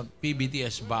diya sa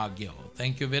PBTS Baguio.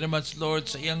 Thank you very much, Lord,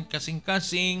 sa iyang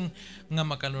kasing-kasing nga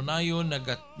makanunayon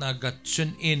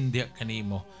nagat-tune in diya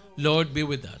kanimo. Lord, be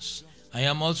with us. I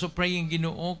am also praying,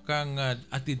 Ginoo, kang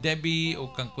Ati Debbie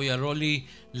o kang Kuya Rolly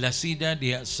Lasida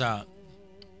diya sa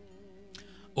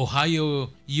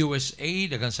Ohio, USA.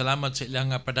 Daghang salamat sa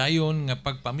ilang padayon nga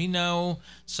pagpaminaw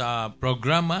sa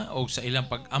programa o sa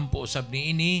ilang pag-ampo usab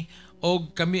niini.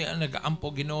 Og kami ang nag-aampo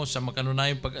Ginoo sa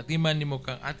makanunayong pag-atiman nimo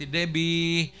kang Ate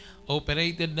Debbie.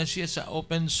 Operated na siya sa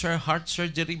open heart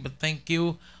surgery, but thank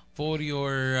you for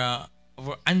your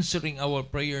for answering our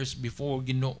prayers before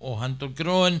Ginoo. Hantod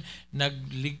karon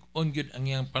naglig-on gyud ang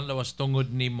iyang panlawas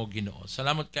tungod nimo Ginoo.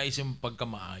 Salamat kay sa imong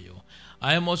pagkamaayo.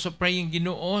 I am also praying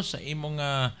Ginoo sa imong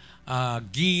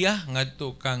giya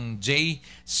ngadto kang J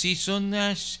season.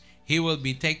 He will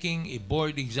be taking a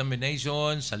board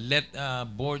examination sa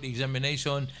board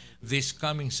examination this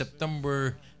coming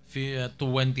September 25.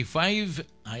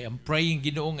 I am praying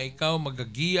Ginoo nga ikaw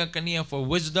magagiya kaniya for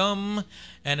wisdom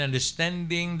and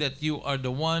understanding that you are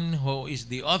the one who is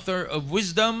the author of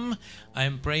wisdom. I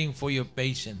am praying for your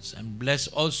patience and bless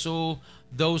also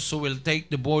those who will take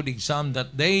the board exam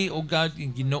that day, O God,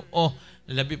 in Ginoo,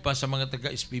 labi pa sa mga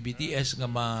taga-SPBTS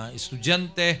nga mga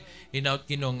estudyante, hinaut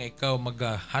Ginoo nga ikaw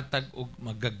maghatag o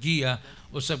magagiya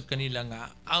usab kanila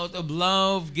nga out of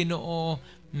love Ginoo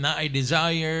na ay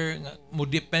desire nga mo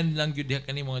depend lang gyud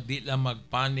kani mga di lang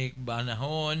magpanik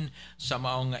banahon sa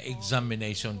mao nga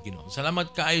examination Ginoo.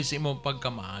 Salamat kaayo sa imong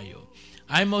pagkamaayo.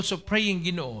 I'm also praying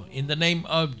Ginoo in the name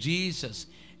of Jesus.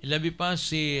 Ilabi pa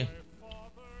si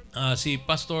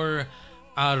Pastor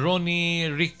Ronnie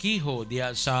Riquijo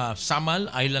diya sa Samal,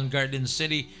 Island Garden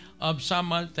City of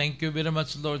Samal. Thank you very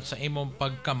much, Lord, sa imong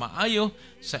pagkamaayo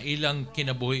sa ilang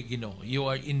kinabuhi Ginoo. You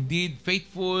are indeed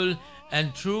faithful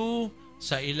and true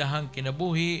sa ilahang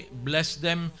kinabuhi. Bless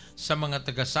them sa mga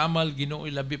taga-Samal Ginoo.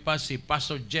 Ilabi pa si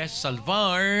Pastor Jess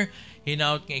Salvar.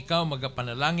 Hinaut nga ikaw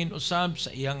magapanalangin usab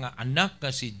sa iyang anak nga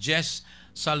si Jess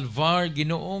Salvar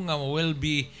Ginoo nga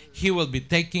he will be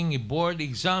taking a board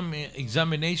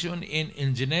examination in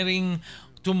engineering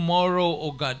tomorrow,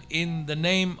 O God, in the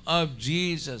name of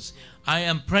Jesus. I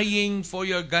am praying for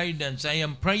your guidance. I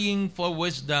am praying for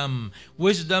wisdom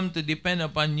to depend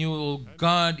upon you, O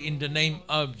God, in the name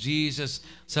of Jesus.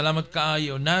 Salamat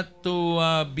kaayo, not to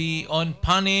be on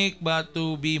panic but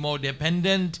to be more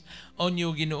dependent on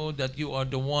you Ginoo, that you are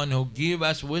the one who give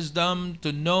us wisdom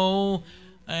to know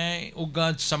O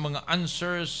God, sa mga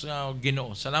answers,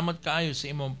 Ginoo. Salamat kaayo sa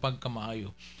imong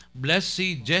pagkamaayo. Bless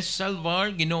si Jess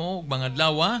Salvar, Ginoo, mga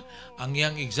adlaw ang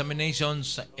iyang examination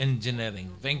sa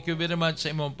engineering. Thank you very much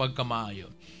sa imong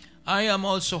pagkamaayo. I am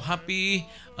also happy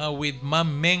with Ma'am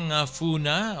Meng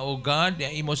Funa, O God,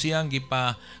 imo siyang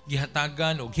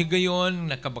gihatagan o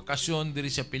higayon nakabakasyon diri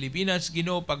sa Pilipinas,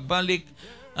 Ginoo, pagbalik.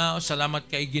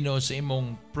 Salamat kay Ginoo sa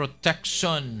imong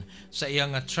protection sa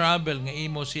iyang travel nga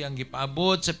imo siyang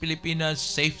gipaabot sa Pilipinas,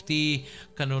 safety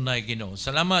kanunay Ginoo.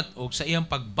 Salamat og sa iyang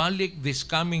pagbalik this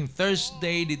coming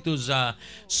Thursday dito sa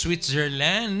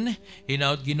Switzerland.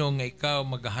 Hinaut Ginoo nga ikaw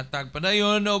maghatag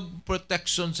padayon og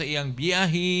protection sa iyang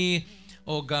biyahe.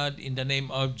 Oh God, in the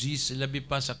name of Jesus, labi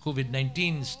pa sa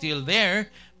COVID-19 still there,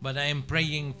 but I am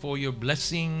praying for your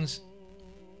blessings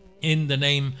in the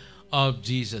name of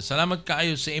Jesus. Salamat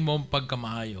kaayo sa imong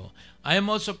pagkamaayo. I am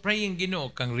also praying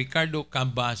Ginoo kang Ricardo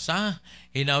Cabasa.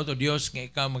 Hinaut o Dios nga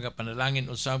ikaw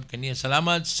magapanalangin usab kaniya.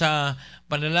 Salamat sa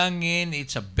panalangin.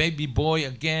 It's a baby boy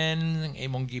again.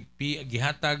 Imong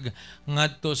gihatag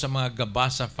ngadto sa mga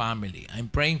Gabasa family. I'm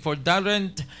praying for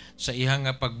Darren sa iyang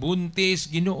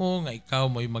pagbuntis Ginoo nga ikaw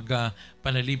mo'y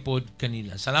magapanalipod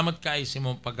kanila. Salamat kaayo sa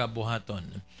imong pagabuhaton.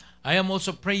 I am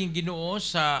also praying Ginoo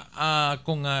sa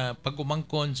kung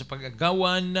pag-umangkon sa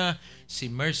pag-agawan si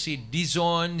Mercy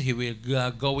Dizon. He will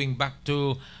going back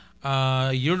to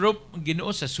Europe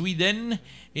Ginoo sa Sweden.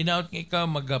 Hinaut nga ikaw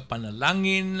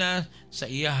magapanalangin sa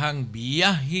iyahang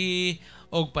biyahe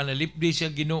og panalipdi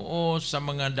siya Ginoo sa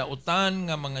mga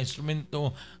dautan nga mga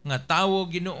instrumento nga tawo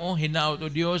Ginoo. Hinaut o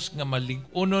Dios nga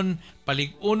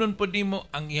paligunon po nimo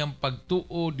ang iyang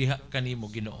pagtuo diha kanimo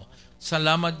Ginoo.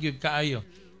 Salamat gyud kaayo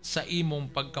sa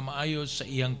imong pagkamaayo sa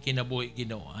iyang kinabuhi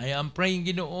Ginoo. I am praying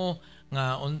Ginoo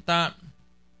nga unta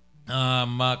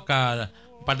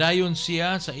makapadayon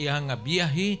siya sa iyang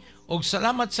biyahe og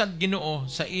salamat sad Ginoo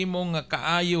sa imong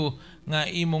kaayo nga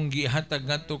imong gihatag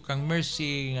ngadto kang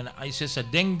Mercy nga naay siya sa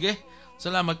dengue.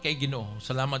 Salamat kay Ginoo.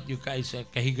 Salamat gyud kay sa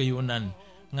kahigayunan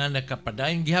nga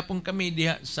nakapadayon gihapon kami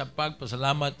diha sa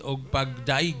pagpasalamat og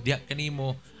pagdaig diha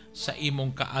kanimo sa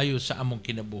imong kaayo sa among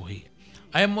kinabuhi.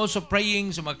 I am also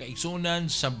praying sa mga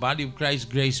kaigsunan sa Body of Christ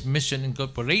Grace Mission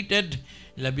Incorporated.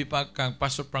 Labi pa kang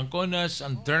Pastor Franconas,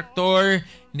 ang director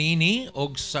nini, o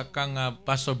sa kang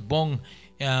Pastor Bong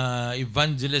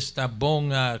Evangelista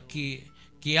Bong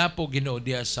kiapo Ginoo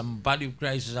diha sa body of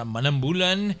Christ sa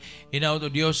manambulan. Hinaut o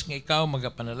Dios nga ikaw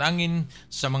magapanalangin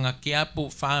sa mga kiapo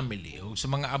family o sa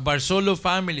mga Abarsolo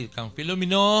family kang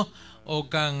Filomeno o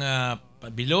kang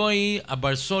Biloy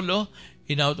Abarsolo.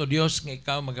 Hinaut o Dios nga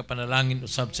ikaw magapanalangin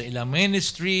usab sa ilang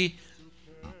ministry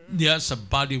diha sa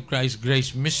Body of Christ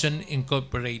Grace Mission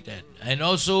Incorporated. And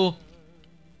also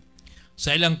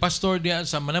sa ilang pastor diha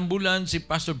sa manambulan, si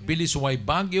Pastor Billy Suway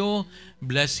Baguio.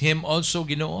 Bless him also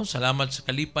Ginoo. Salamat sa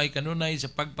kalipay kanunay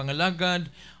sa pagpangalagad.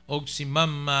 Og si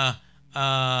Ma'am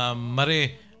Mare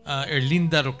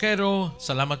Erlinda Roquero,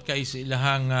 salamat kay sa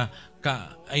ilahang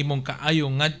ay mong kaayo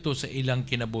ngadto sa ilang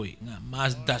kinabuhi. Nga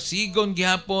mas dasigon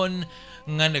gihapon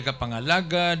nga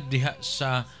nagapangalagad diha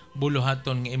sa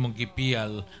buluhaton nga imong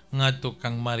gipiyal ngadto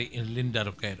kang Mare Erlinda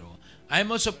Roquero. I'm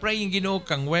also praying Ginoo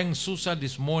kang Weng Susa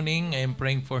this morning. I am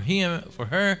praying for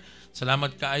her.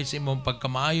 Salamat kaayo sa imong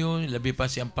pagkamaayo, labi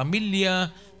pa siyang pamilya.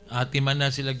 Timan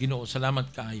na sila Ginoo. Salamat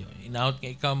kaayo. Inaot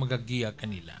nga ikaw magagiya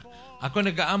kanila. Ako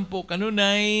nagaampo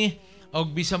kanunay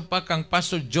og bisan pa kang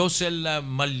Pastor Josel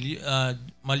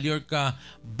Mallorca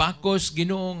Bacos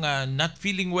Ginoo nga not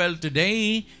feeling well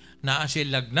today. Naa siya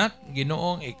lagnat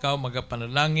Ginoong ikaw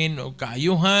magapanalangin o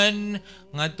kaayuhan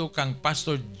ngadto kang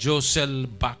Pastor Josel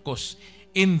Bacos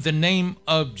in the name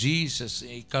of Jesus.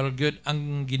 Ikaw gyud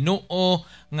ang Ginoo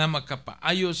nga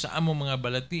makapaayo sa among mga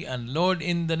balatian. Lord,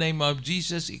 in the name of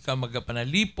Jesus, ikaw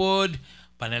magapanalipod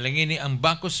panalangin ni ang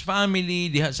Bacos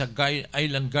family diha sa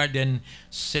Island Garden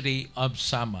City of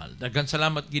Samal. Daghang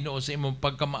salamat Ginoo sa imong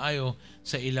pagkamaayo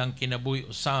sa ilang kinabuhi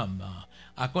usab.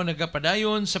 Ako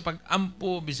nagapadayon sa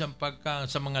pag-ampo bisan pagka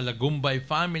sa mga Lagumbay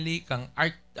family kang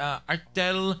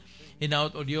Artel.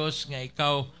 Hinaut o Dios nga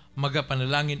ikaw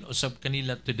magapanalangin usab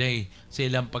kanila today sa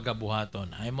ilang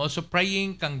pagabuhaton. I'm also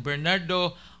praying kang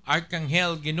Bernardo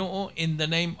Arcangel Ginoo in the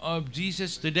name of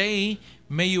Jesus today.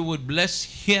 May you would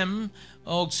bless him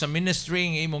og sa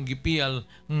ministry nga imong gipiyal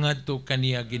ngadto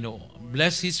kaniya Ginoo.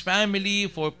 Bless his family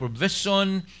for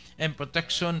provision and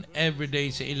protection every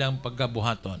day sa ilang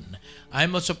paggabuhaton.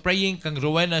 I'm also praying kang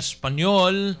Rowena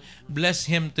Espanyol. Bless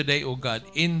him today, O God,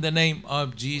 in the name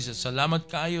of Jesus. Salamat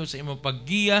kaayo sa imong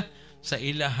paggiya sa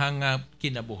ilahang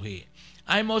kinabuhi.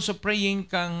 I'm also praying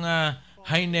kang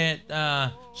Hainet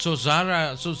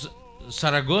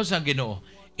Saragosa Ginoo.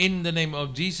 In the name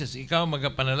of Jesus, ikaw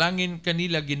magapanalangin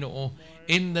kanila Ginoo.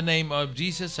 In the name of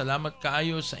Jesus, salamat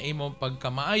kaayo sa imong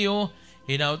pagkamaayo.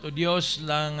 Hinaut o Dios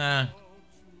lang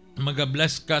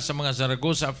magabless ka sa mga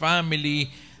Zaragoza family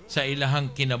sa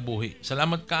ilahang kinabuhi.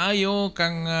 Salamat kaayo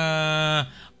kang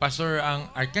Pastor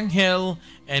ang Arcangel,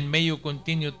 and may you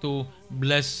continue to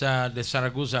bless the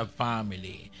Zaragoza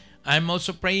family. I'm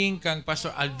also praying kang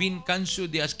Pastor Alvin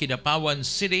Cansu dias Kidapawan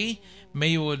City.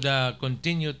 May you would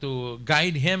continue to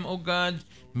guide him, O God,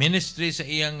 ministry sa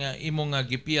iyang imong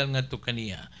gipiyal ngadto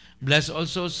kaniya. Bless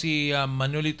also si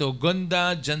Manolito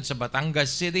Gonda dyan sa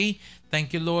Batangas City.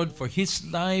 Thank you, Lord, for his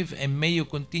life, and may you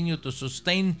continue to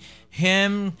sustain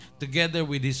him together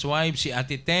with his wife, si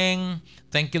Ate Teng.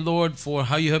 Thank you, Lord, for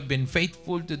how you have been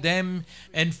faithful to them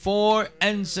and for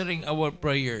answering our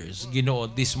prayers,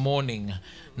 Ginoo, this morning.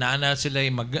 Naana sila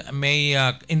may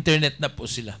internet na po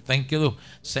sila. Thank you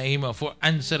sa imo for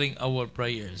answering our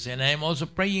prayers. And I am also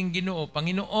praying, Ginoo,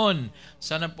 Panginoon,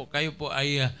 sana po kayo po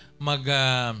ay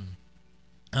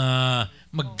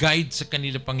mag-guide sa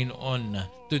kanila,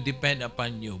 Panginoon, to depend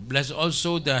upon you. Bless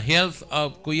also the health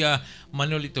of Kuya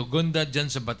Manolito Gonda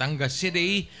dyan sa Batangas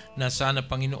City, na sana,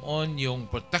 Panginoon, yung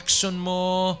protection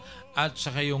mo at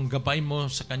saka yung gabay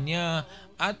mo sa kanya,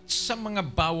 at sa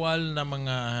mga bawal na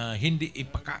mga hindi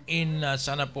ipakain, na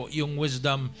sana po yung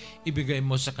wisdom ibigay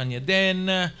mo sa kanya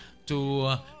din to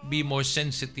be more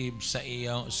sensitive sa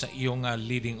iyong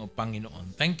leading, o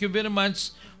Panginoon. Thank you very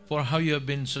much for how you have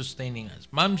been sustaining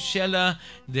us. Ma'am Sheila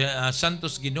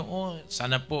Santos Ginoo,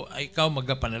 sana po ay ikaw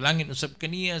magapanalangin usab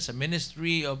kaniya sa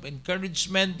ministry of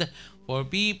encouragement for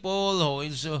people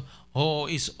who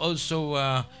is also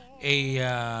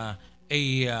an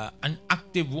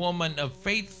active woman of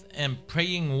faith and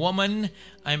praying woman.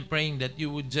 I'm praying that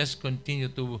you would just continue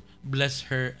to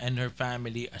bless her and her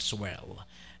family as well.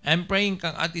 I'm praying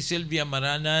kang Ate Sylvia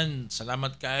Maranan.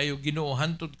 Salamat kayo Ginoo,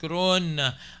 hantod karon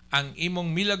ang imong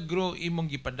milagro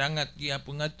imong gipadangat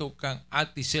gyapon ngadto kang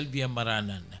Ate Sylvia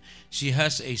Maranan. She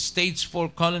has a stage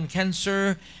 4 colon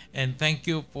cancer, and thank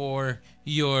you for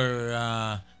your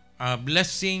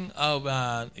blessing of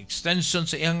extension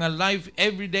sa iyang life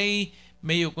every day.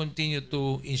 May you continue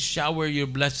to shower your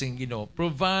blessing,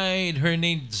 provide her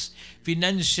needs,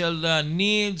 financial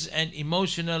needs and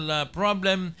emotional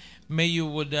problem. may you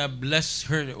would bless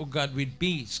her, O God, with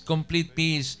peace, complete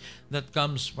peace that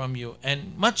comes from you,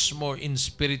 and much more in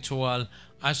spiritual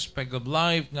aspect of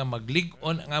life, nga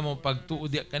maglig-on ang among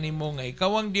pagtuo diha kanimo, nga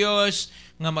ikaw ang Dios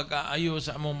nga mag-aayo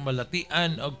sa among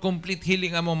malatian, o complete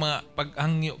healing among mga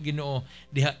paghangyo, Ginoo,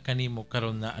 diha kanimo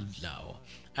karon na adlaw.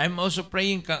 I'm also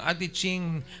praying kang Ate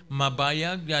Ching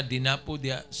mabayag dinapo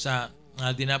diha sa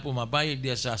mabayag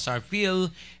diya sa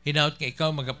Sarfield. Hinaut nga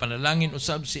ikaw magapanalangin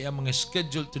usab siya mga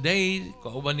schedule today.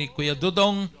 Kauban ni Kuya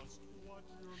Dudong.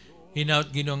 Hinaut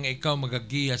Ginoo nga ikaw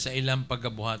magagiya sa ilang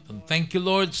pagabuhaton. Thank you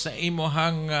Lord sa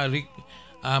imohang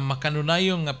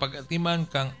makanunayong nga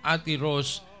pag-atiman kang Ate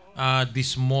Rose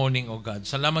this morning, O God.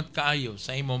 Salamat kaayo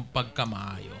sa imong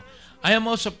pagkamaayo. I am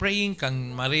also praying kang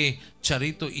Marie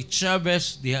Charito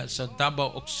Chavez diha sa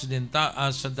Davao Occidental,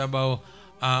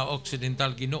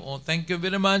 Occidental, Ginoo. Thank you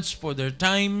very much for their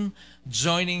time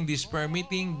joining this prayer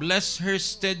meeting. Bless her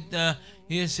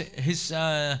his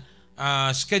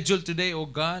schedule today, O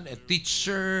God. A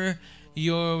teacher,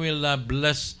 you will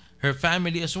bless her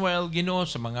family as well, Ginoo.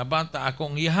 Sa mga bata,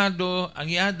 akong ang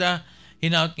ihada,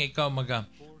 hinaut nga ikaw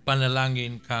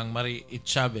panalangin kang Marie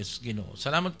Chavez, Ginoo.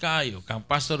 Salamat kaayo kang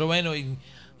Pastor Roweno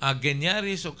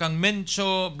Genyaris o kang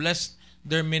Mencho. Bless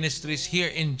their ministries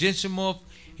here in Jensimov.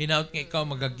 Hinaut nga ikaw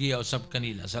magagiya usab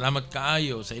kanila. Salamat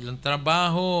kaayo sa ilang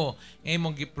trabaho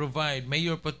imong gi-provide. May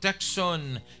your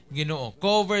protection, Ginoo.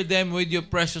 Cover them with your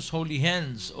precious holy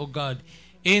hands, O God,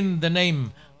 in the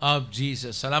name of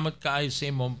Jesus. Salamat kaayo sa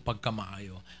imong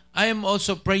pagkamaayo. I am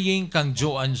also praying kang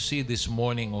Joanne C. this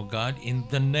morning, O God, in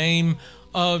the name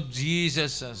of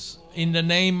Jesus. In the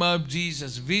name of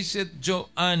Jesus, visit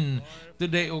Joanne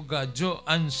today, O God.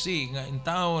 Joanne C. nga in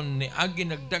taon ni agi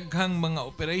nagdaghang mga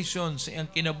operations sa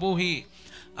iyang kinabuhi.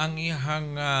 Ang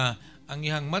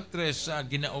iyang mattress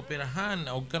ginaoperahan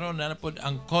o karon na pod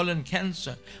ang colon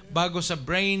cancer. Bago sa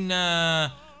brain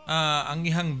ang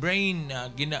ihang brain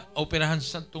ginaoperahan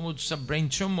sa tungod sa brain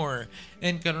tumor,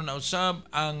 and karon na usab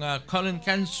ang colon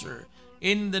cancer.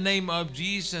 In the name of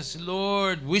Jesus,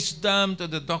 Lord, wisdom to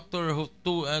the doctor who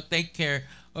to take care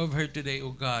of her today, O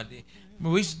God.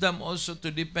 Wisdom also to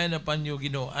depend upon you,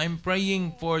 Ginoo. I'm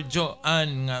praying for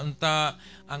Joanne nga unta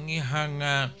ang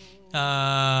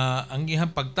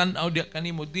ihang pagtan-aw diha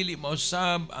kanimo dili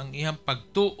mausab, ang ihang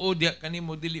pagtuo diha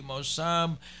kanimo dili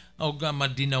mausab, o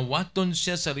madinawaton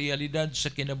siya sa realidad sa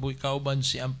kinabuhi kauban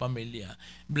siyang pamilya.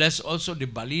 Bless also the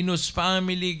Balinos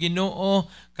family, Ginoo,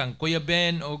 kang Kuya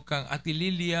Ben o kang Ate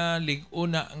Lilia,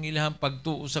 lig-una ang ilahang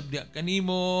pagtuusab diha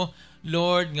kanimo.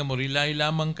 Lord, nga mo rely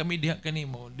lamang kami diha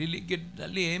kanimo. Dili gid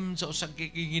dalim sa usa ka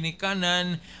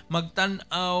ginikanan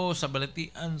magtan-aw sa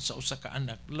balatian sa usa ka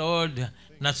anak. Lord,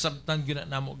 nasabtan gyud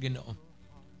namo, Ginoo.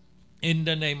 In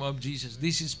the name of Jesus,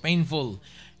 this is painful.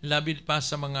 Labid pa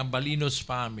sa mga Balinos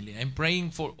family. I'm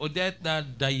praying for Odette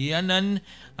Dayanan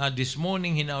this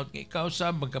morning. Hinaut nga ikaw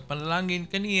sa magkapanalangin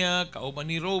kaniya, kauban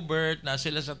ni Robert, na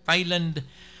sila sa Thailand,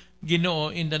 Ginoo,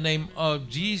 in the name of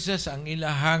Jesus. Ang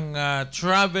ilahang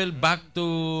travel back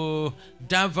to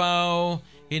Davao,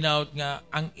 hinaut nga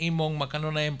ang imong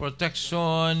makanunayang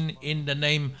protection in the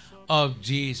name of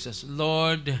Jesus.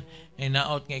 Lord,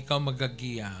 hinaut nga ikaw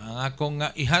magagiya. Ang akong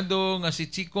ihado nga si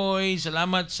Chikoy,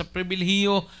 salamat sa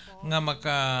pribilehiyo nga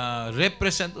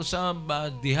maka-represent usab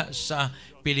diha sa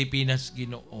Pilipinas,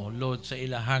 Ginoo. Lord, sa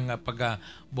ilahang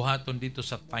pagabuhaton dito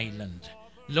sa Thailand.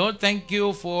 Lord, thank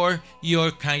you for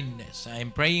your kindness.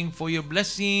 I'm praying for your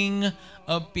blessing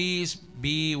of peace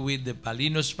be with the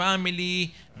Palinos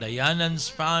family,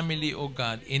 Dayanan's family, O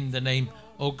God, in the name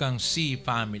of kang C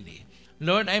family.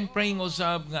 Lord, I'm praying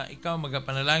usab nga ikaw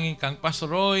magapanalangin kang Pastor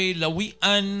Roy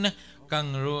Lawian,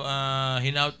 kang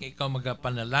hinaut nga ikaw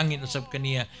magapanalangin usab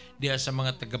kaniya diha sa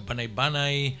mga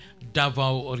taga-Banay-Banay,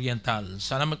 Davao Oriental.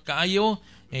 Salamat kaayo.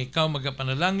 Ikaw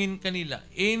magapanalangin kanila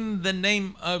in the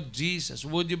name of Jesus.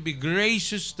 Would you be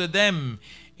gracious to them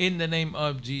in the name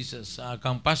of Jesus?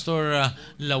 Kang Pastor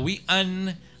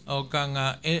Lawian o kang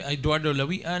Eduardo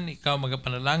Lawian, ikaw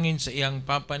magapanalangin sa iyang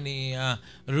papa ni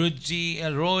Rudy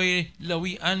Roy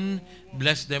Lawian.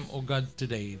 Bless them, O God,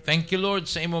 today. Thank you, Lord,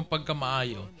 sa imong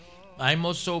pagkamaayo. I'm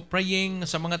also praying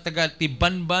sa mga taga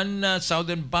Tibanban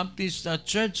Southern Baptist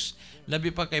Church.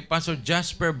 Labi pa kay Pastor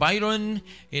Jasper Byron,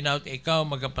 hinaut ikaw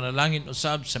magapanalangin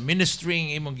usab sa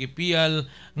ministering imong gipiyal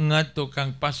ngadto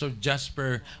kang Pastor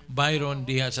Jasper Byron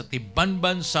diha sa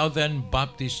Tibanban Southern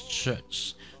Baptist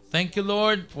Church. Thank you,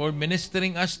 Lord, for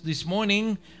ministering us this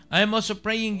morning. I am also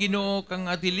praying, Ginoo, kang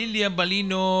Ate Lilia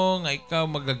Balino nga ikaw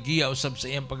magagiya usab sa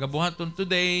iyang pagabuhaton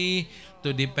today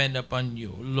to depend upon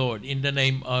you, Lord, in the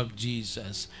name of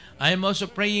Jesus. I am also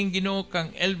praying, Ginoo,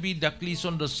 kang LV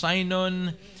Daclison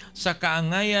Dosinon sa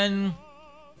kaangayan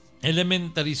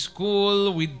elementary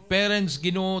school, with parents,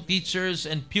 Ginoo, teachers,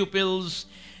 and pupils.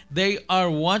 They are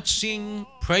watching,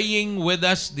 praying with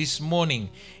us this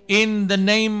morning. In the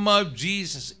name of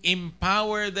Jesus,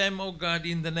 empower them, O God,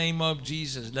 in the name of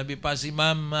Jesus. Labi pa si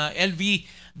Ma'am LV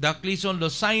Daclison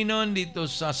Losainon dito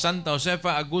sa Santa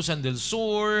Josefa, Agusan del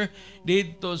Sur,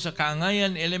 dito sa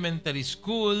Kaangayan Elementary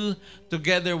School,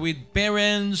 together with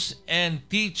parents and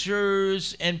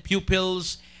teachers and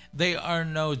pupils. They are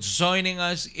now joining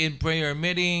us in prayer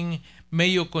meeting.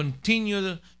 May you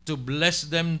continue to bless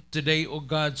them today, O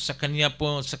God, sa kanila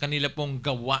pong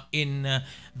gawain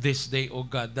this day, O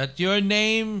God. That your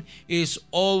name is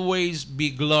always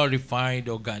be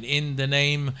glorified, O God, in the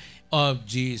name of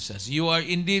Jesus. You are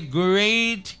indeed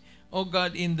great, O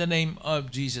God, in the name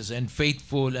of Jesus, and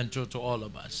faithful and true to all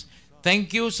of us.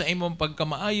 Thank you sa imong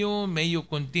pagkamaayo. May you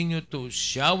continue to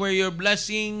shower your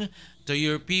blessing to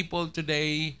your people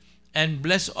today. And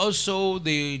bless also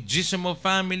the Gisimo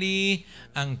family,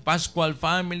 ang Pascual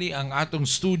family, ang atong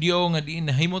studio nga di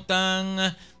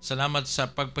nahimutang. Salamat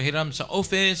sa pagpahiram sa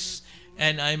office.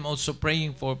 And I'm also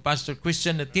praying for Pastor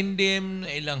Christian Natindim,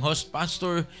 ilang host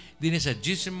pastor din sa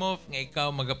Gisimo, nga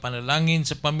ikaw magapanalangin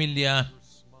sa pamilya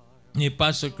ni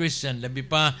Pastor Christian. Labi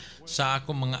pa sa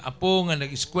akong mga apo nga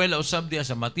nag-eskwela usab diya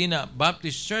sa Matina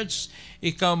Baptist Church,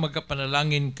 ikaw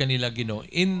magapanalangin kanila, Ginoo,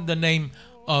 in the name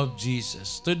of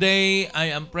Jesus. Today,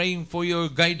 I am praying for your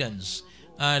guidance.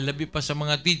 Labi pa sa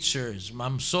mga teachers,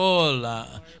 Ma'am Sol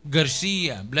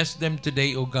Garcia, bless them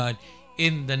today, O God,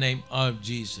 in the name of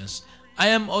Jesus.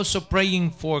 I am also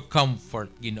praying for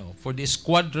comfort, for the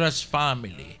Esquadras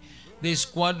family. The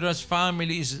Esquadras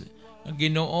family is,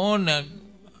 Ginoo,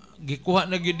 gikuha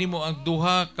na gyud nimo ang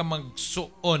duha ka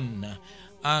magsuon,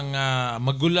 ang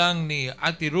magulang ni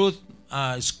Ate Ruth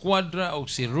Esquadra o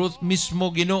si Ruth mismo,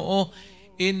 Ginoo.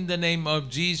 In the name of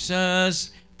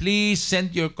Jesus, please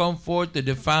send your comfort to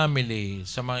the family.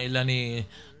 Sa mga ilan ni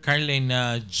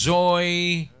Carlene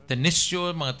Joy,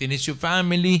 Tenisio, mga Tenisio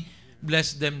family,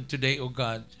 bless them today, O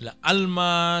God. Sila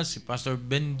Alma, si Pastor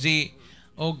Benji,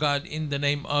 O God, in the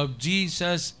name of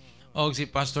Jesus. O si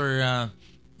Pastor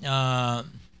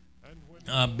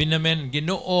Binamen,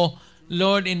 Ginoo,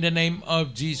 Lord, in the name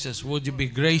of Jesus, would you be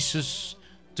gracious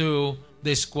to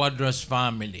the Esquadras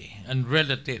family and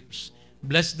relatives.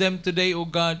 Bless them today, O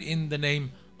God, in the name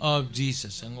of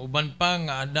Jesus. Ang uban pa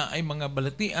nga na ay mga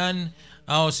balatian,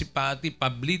 si Pati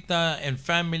Pablita and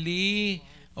family,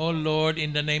 O Lord, in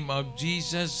the name of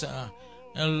Jesus,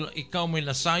 ikaw may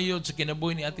nasayod sa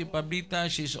kinabuhi ni Ate Pablita.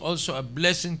 She is also a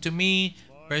blessing to me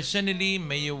personally.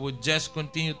 May you would just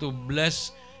continue to bless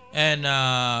and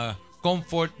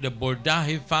comfort the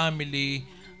Bordahe family,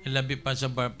 labi pa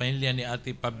sa pamilya ni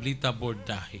Ate Pablita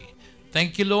Bordahe.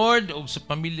 Thank you, Lord, o sa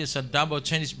pamilya sa Davao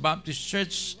Chinese Baptist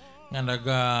Church nga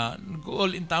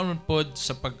nag-all in town po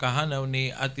sa pagkahanaw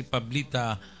ni Ate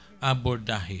Pablita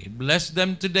Bordahe. Bless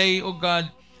them today, O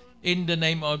God, in the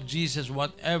name of Jesus.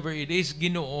 Whatever it is,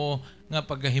 Ginoo, nga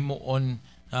paghahimuon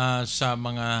sa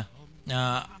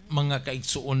mga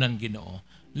kaigsuonan, Ginoo.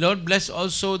 Lord, bless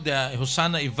also the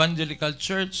Hosanna Evangelical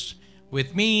Church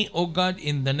with me, O God,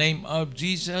 in the name of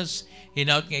Jesus.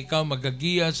 Hinaut nga ikaw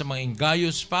magagiya sa mga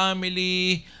Ingayos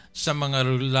family, sa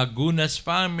mga Lagunas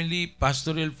family,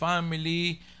 Pastoral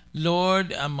family.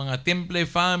 Lord, ang mga Temple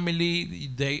family,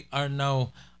 they are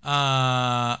now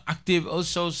active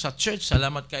also sa church.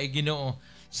 Salamat kay Ginoo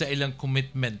sa ilang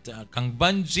commitment. Kang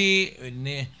Banji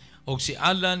o si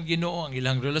Alan, Ginoo, ang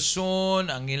ilang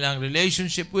relasyon, ang ilang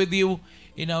relationship with you.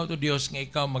 Hinaut o Dios nga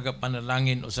ikaw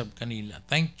magapanalangin usab kanila.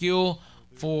 Thank you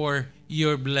for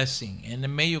your blessing. And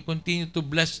may you continue to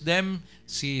bless them.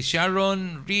 Si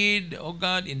Sharon Reed, O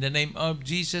God, in the name of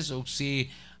Jesus. O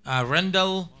si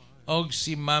Randall, o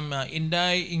si Ma'am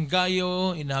Inday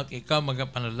Ingayo, inaak ikaw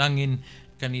magapanalangin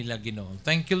kanila, Ginoo.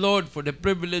 Thank you, Lord, for the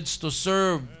privilege to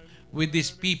serve with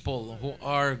these people who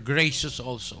are gracious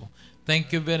also.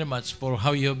 Thank you very much for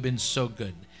how you have been so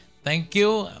good. Thank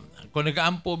you. Kung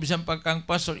nag-aampo, bisan pagkang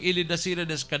Pastor Ili Dasira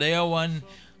des Kadayawan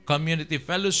Community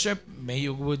Fellowship, may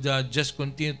you would just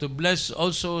continue to bless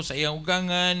also sa iyang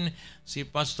ugangan si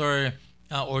Pastor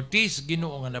Ortiz,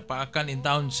 Ginoo nga napaakan in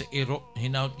town sa Iro,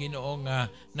 hinaut Ginoo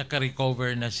nga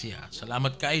naka-recover na siya.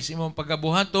 Salamat kay sa imong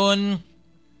pagabuhaton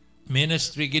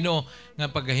ministry, Ginoo,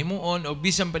 nga pagahimuon o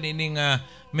bisan pa nining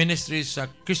ministry sa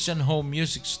Christian Home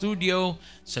Music Studio,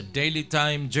 sa Daily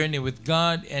Time Journey with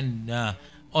God, and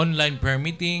online prayer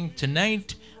meeting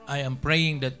tonight. I am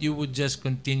praying that you would just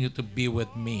continue to be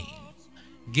with me.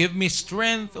 Give me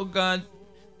strength, O God,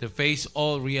 to face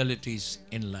all realities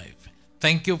in life.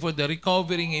 Thank you for the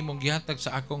recovery nga imong gihatag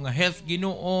sa akong health,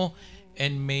 Ginoo,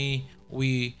 and may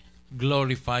we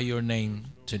glorify your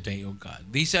name today, O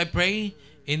God. This I pray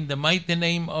in the mighty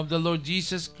name of the Lord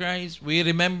Jesus Christ. We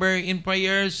remember in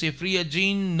prayer si Fria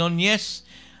Jean Nunez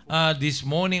this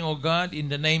morning, O God, in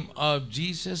the name of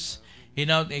Jesus.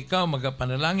 Hinaut ikaw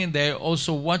magapanalangin. They are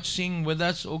also watching with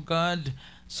us, O God,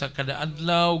 sa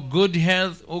kadaadlaw. Good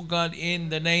health, O God,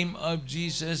 in the name of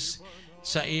Jesus,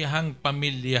 sa ihang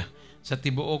pamilya, sa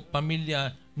tibuok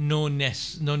pamilya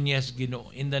Nunez Ginoo.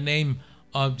 In the name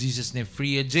of Jesus ni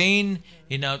Fria Jane,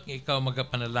 hinaut ikaw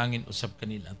magapanalangin usab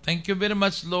kanila. Thank you very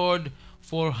much, Lord,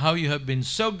 for how you have been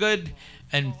so good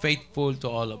and faithful to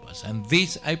all of us. And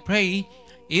this I pray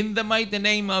in the mighty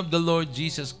name of the Lord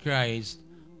Jesus Christ.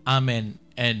 Amen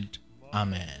and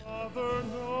Amen.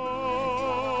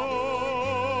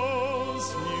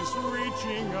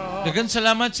 Daghang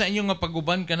salamat sa inyong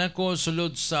pag-uban kanako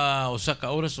sulod sa usa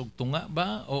ka oras ug tunga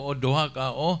ba o duha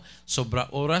ka o sobra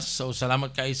oras. So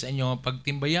salamat kay sa inyong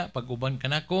pagtimbaya, pag-uban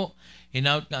kanako.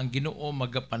 Hinaut nga ang Ginoo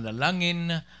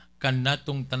magapanalangin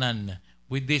kanatong tanan.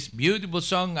 With this beautiful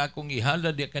song akong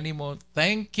ihalad di kanimo.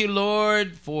 Thank you,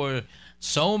 Lord, for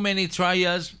so many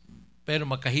trials, pero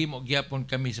makahimo gyapon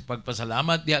kami sa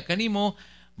pagpasalamat di kanimo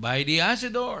by the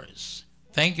Acidors.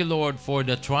 Thank you, Lord, for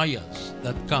the trials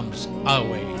that comes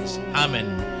always.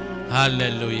 Amen.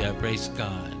 Hallelujah. Praise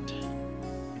God.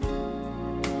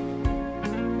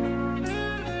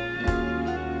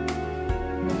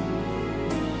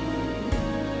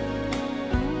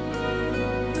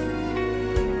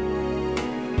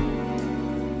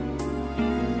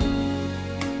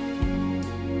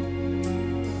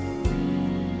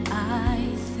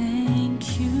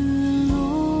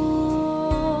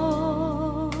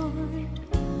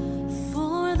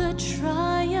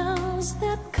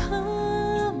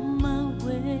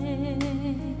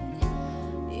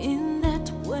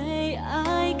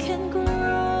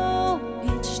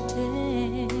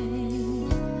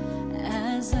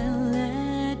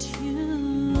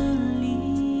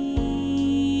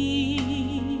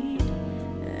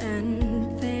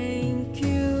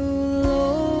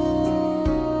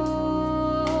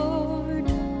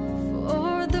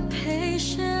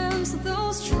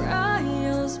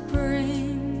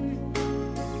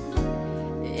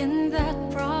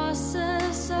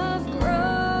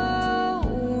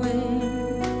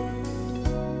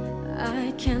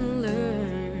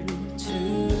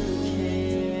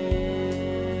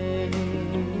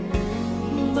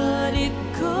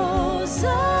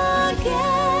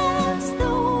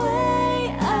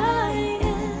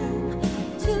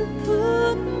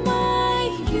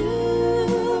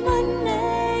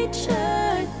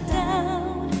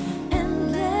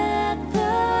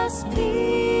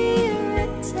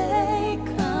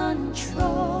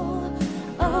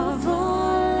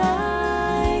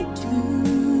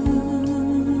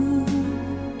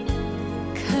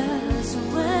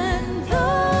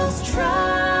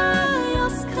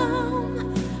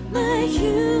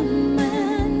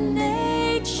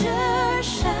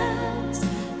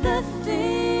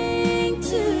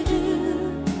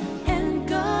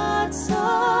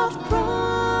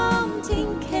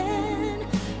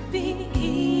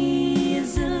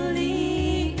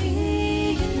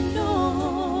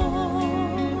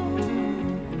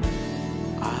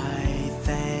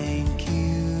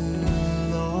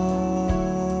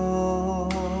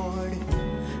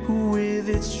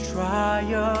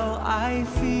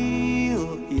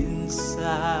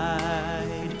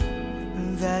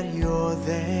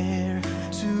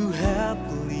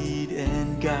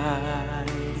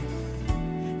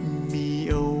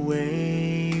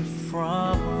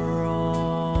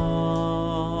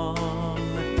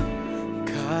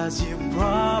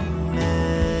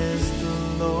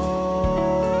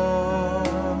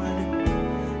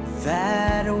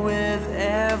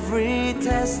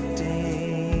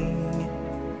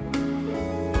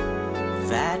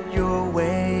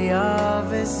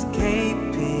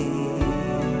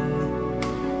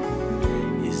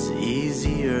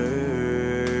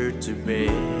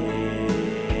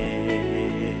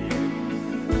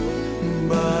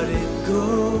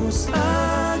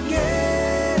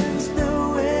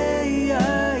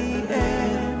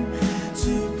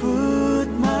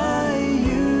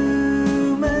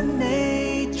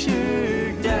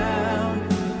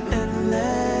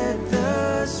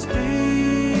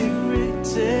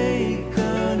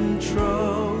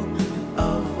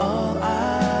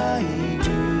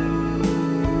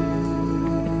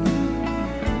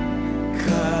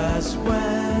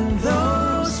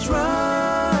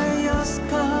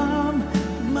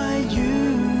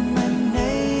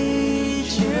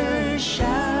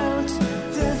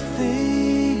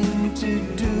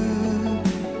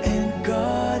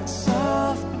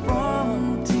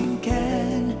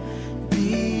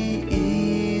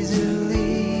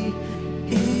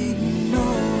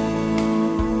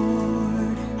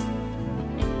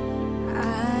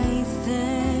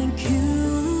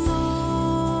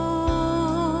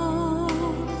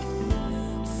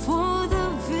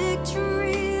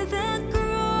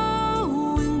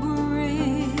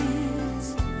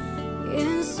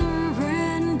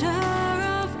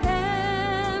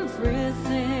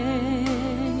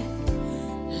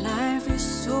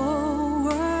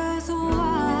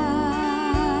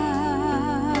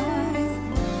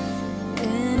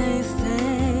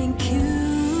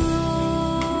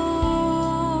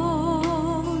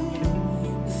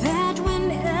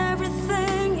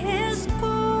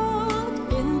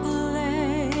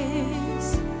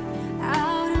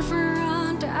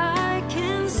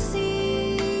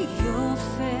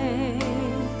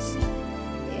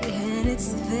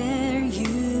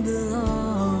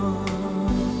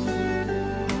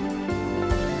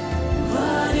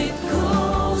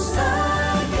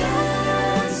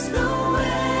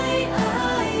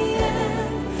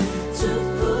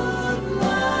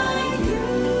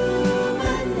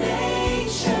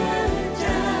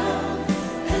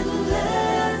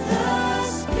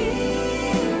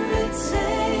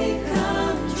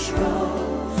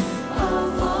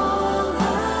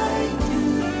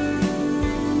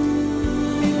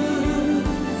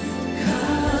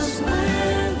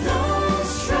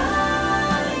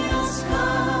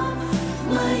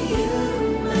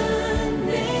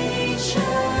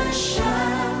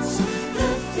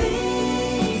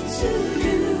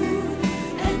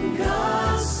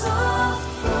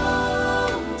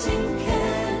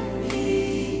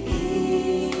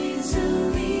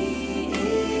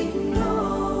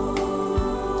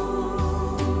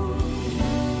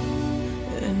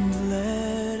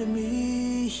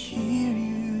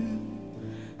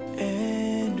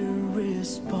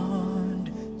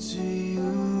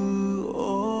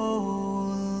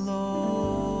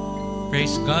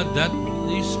 Praise God, that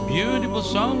is beautiful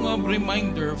song of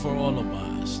reminder for all of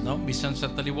us. No? Bisan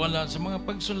sa taliwala sa mga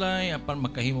pagsulay, apan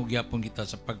makahimog yapon kita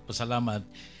sa pagpasalamat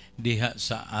diha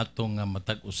sa atong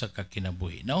matag usa ka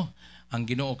kinabuhi. No? Ang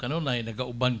Ginoo kanunay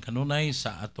nagauban kanunay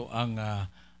sa ato ang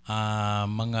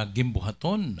mga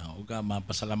gimbuhaton. Ug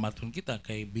mapasalamaton kita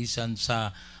kay bisan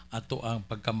sa ato ang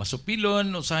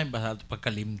pagkamasupilon usahay ba sa ato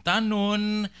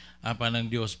pagkalimtanon apan ang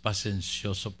Dios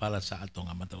pasensyoso para sa ato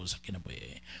nga matao sa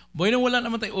kinabuhi. Boy wala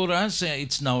naman tay oras.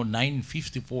 It's now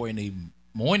 9:54 in the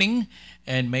morning,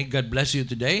 and may God bless you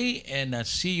today, and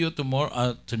see you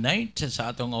tomorrow tonight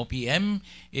sa atong OPM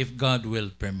if God will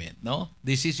permit. No,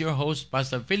 this is your host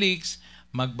Pastor Felix.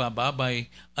 Magbababay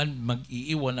at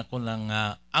mag-iiwan ako ng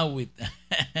awit.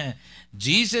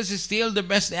 Jesus is still the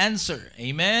best answer.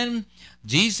 Amen.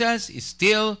 Jesus is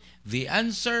still the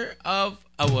answer of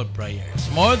our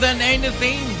prayers. More than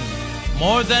anything,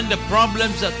 more than the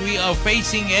problems that we are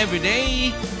facing every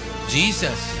day,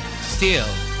 Jesus still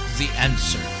the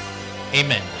answer.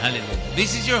 Amen. Hallelujah.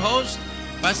 This is your host,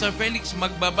 Pastor Felix.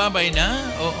 Magbababay na.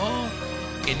 Oo.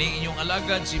 Kini inyong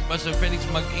alagad si Pastor Felix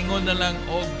mag-ingon na lang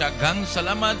og daghang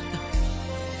salamat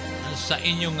sa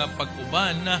inyong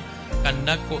pag-uban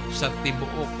kanako sa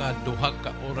tibuok ka duha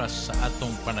ka oras sa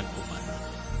atong panag-uban.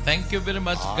 Thank you very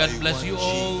much. God bless you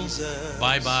all.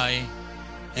 Bye-bye.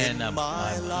 And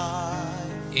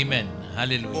bye-bye. Amen.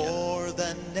 Hallelujah. More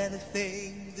than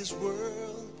anything this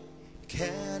world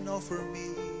can offer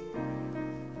me,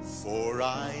 for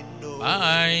I know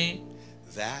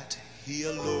that He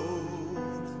alone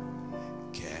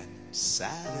can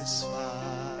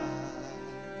satisfy.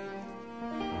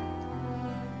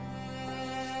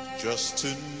 Just to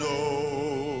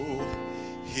know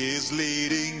He's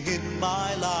leading in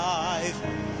my life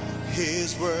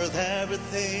is worth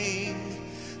everything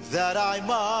that I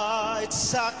might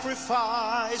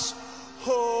sacrifice.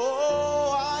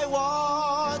 Oh, I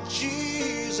want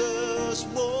Jesus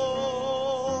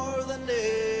more than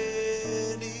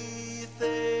anything.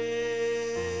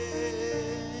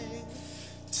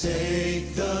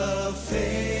 Take the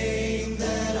fame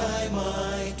that I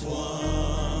might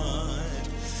want,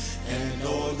 and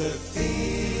all the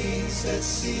things that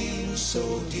seem so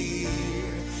dear.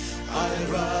 I'd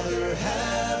rather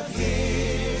have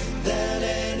Him than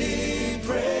any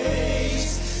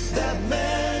praise that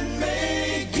man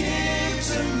may give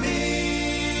to me.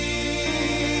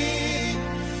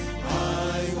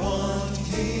 I want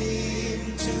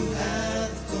Him to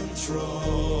have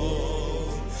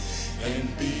control and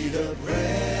be the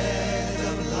bread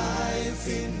of life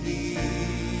in me.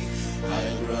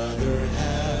 I'd rather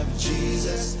have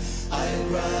Jesus, I'd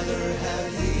rather have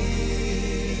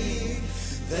Him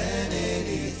than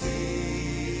anything.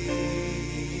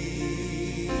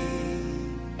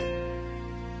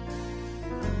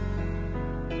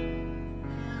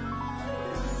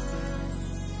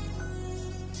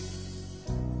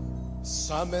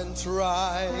 Some men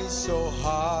try so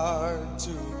hard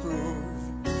to prove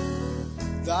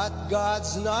that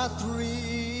God's not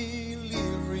really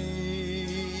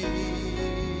real,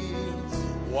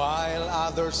 while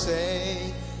others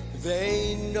say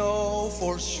they know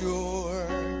for sure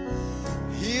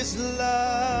His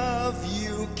love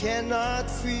you cannot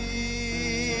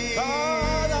feel.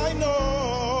 But I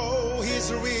know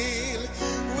He's real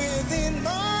within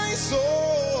my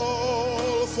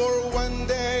soul, for one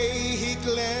day He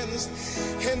cleansed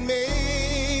and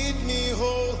made me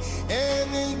whole,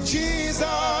 and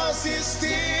Jesus is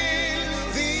still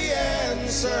the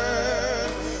answer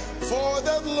for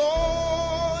the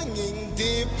longing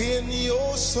deep in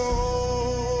your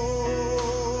soul.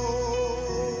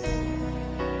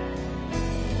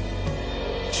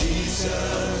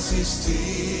 Jesus is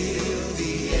still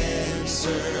the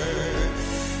answer,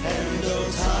 and though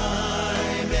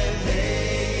time and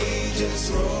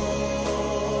ages roll,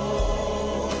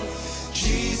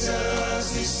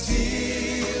 Jesus is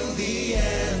still the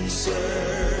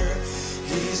answer.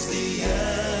 He's the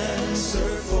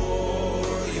answer for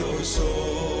your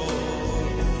soul.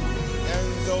 And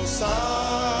though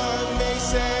some may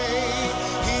say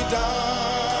He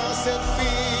doesn't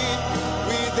fit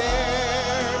with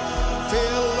their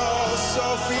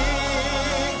philosophy,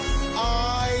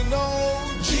 I know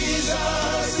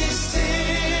Jesus is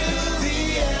still the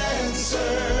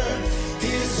answer.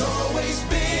 He's always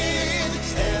been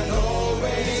and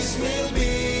always will be.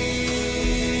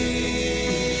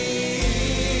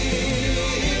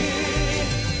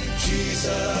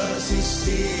 Jesus is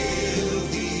still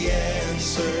the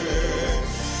answer,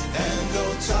 and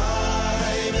though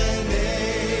time and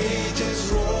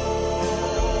ages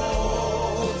roll,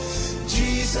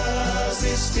 Jesus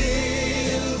is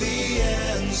still the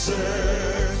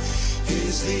answer.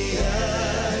 the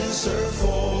answer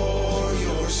for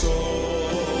your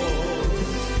soul.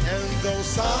 And though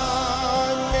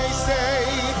some may say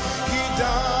he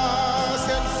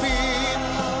doesn't fit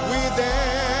with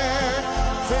their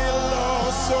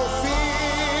philosophy,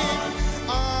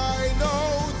 I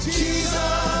know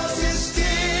Jesus is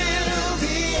still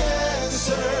the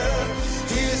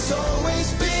answer. He's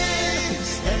always been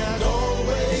and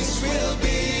always will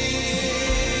be.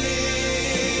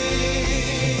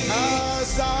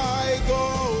 as I go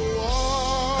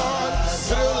on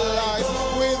through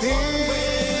life with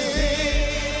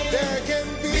him, there can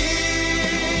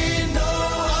be No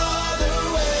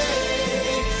other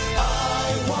way.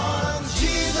 I want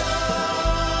Jesus.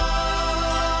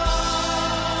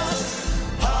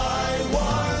 I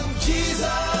want Jesus.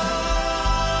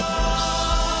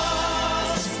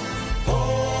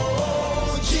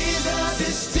 Oh, Jesus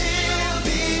is still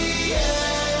the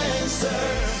answer.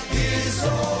 He's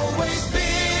always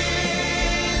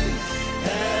been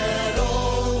and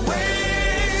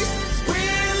always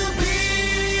will be.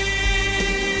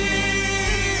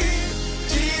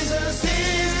 Jesus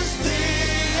is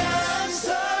the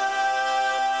answer.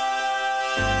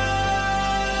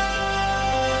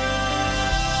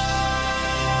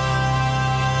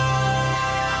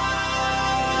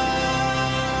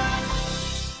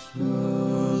 The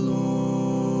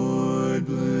Lord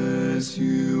bless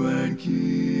you and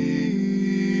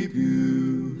keep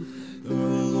you. The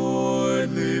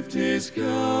Lord lift his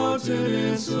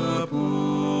countenance upon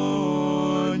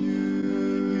you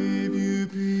and give you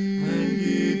peace, and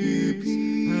give you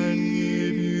peace, and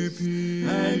give you peace,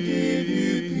 and give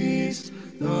you peace.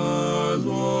 The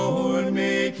Lord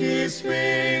make his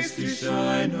face to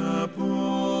shine upon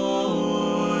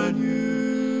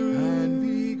you and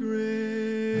be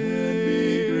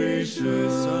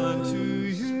gracious unto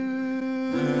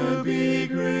you, and be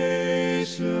gracious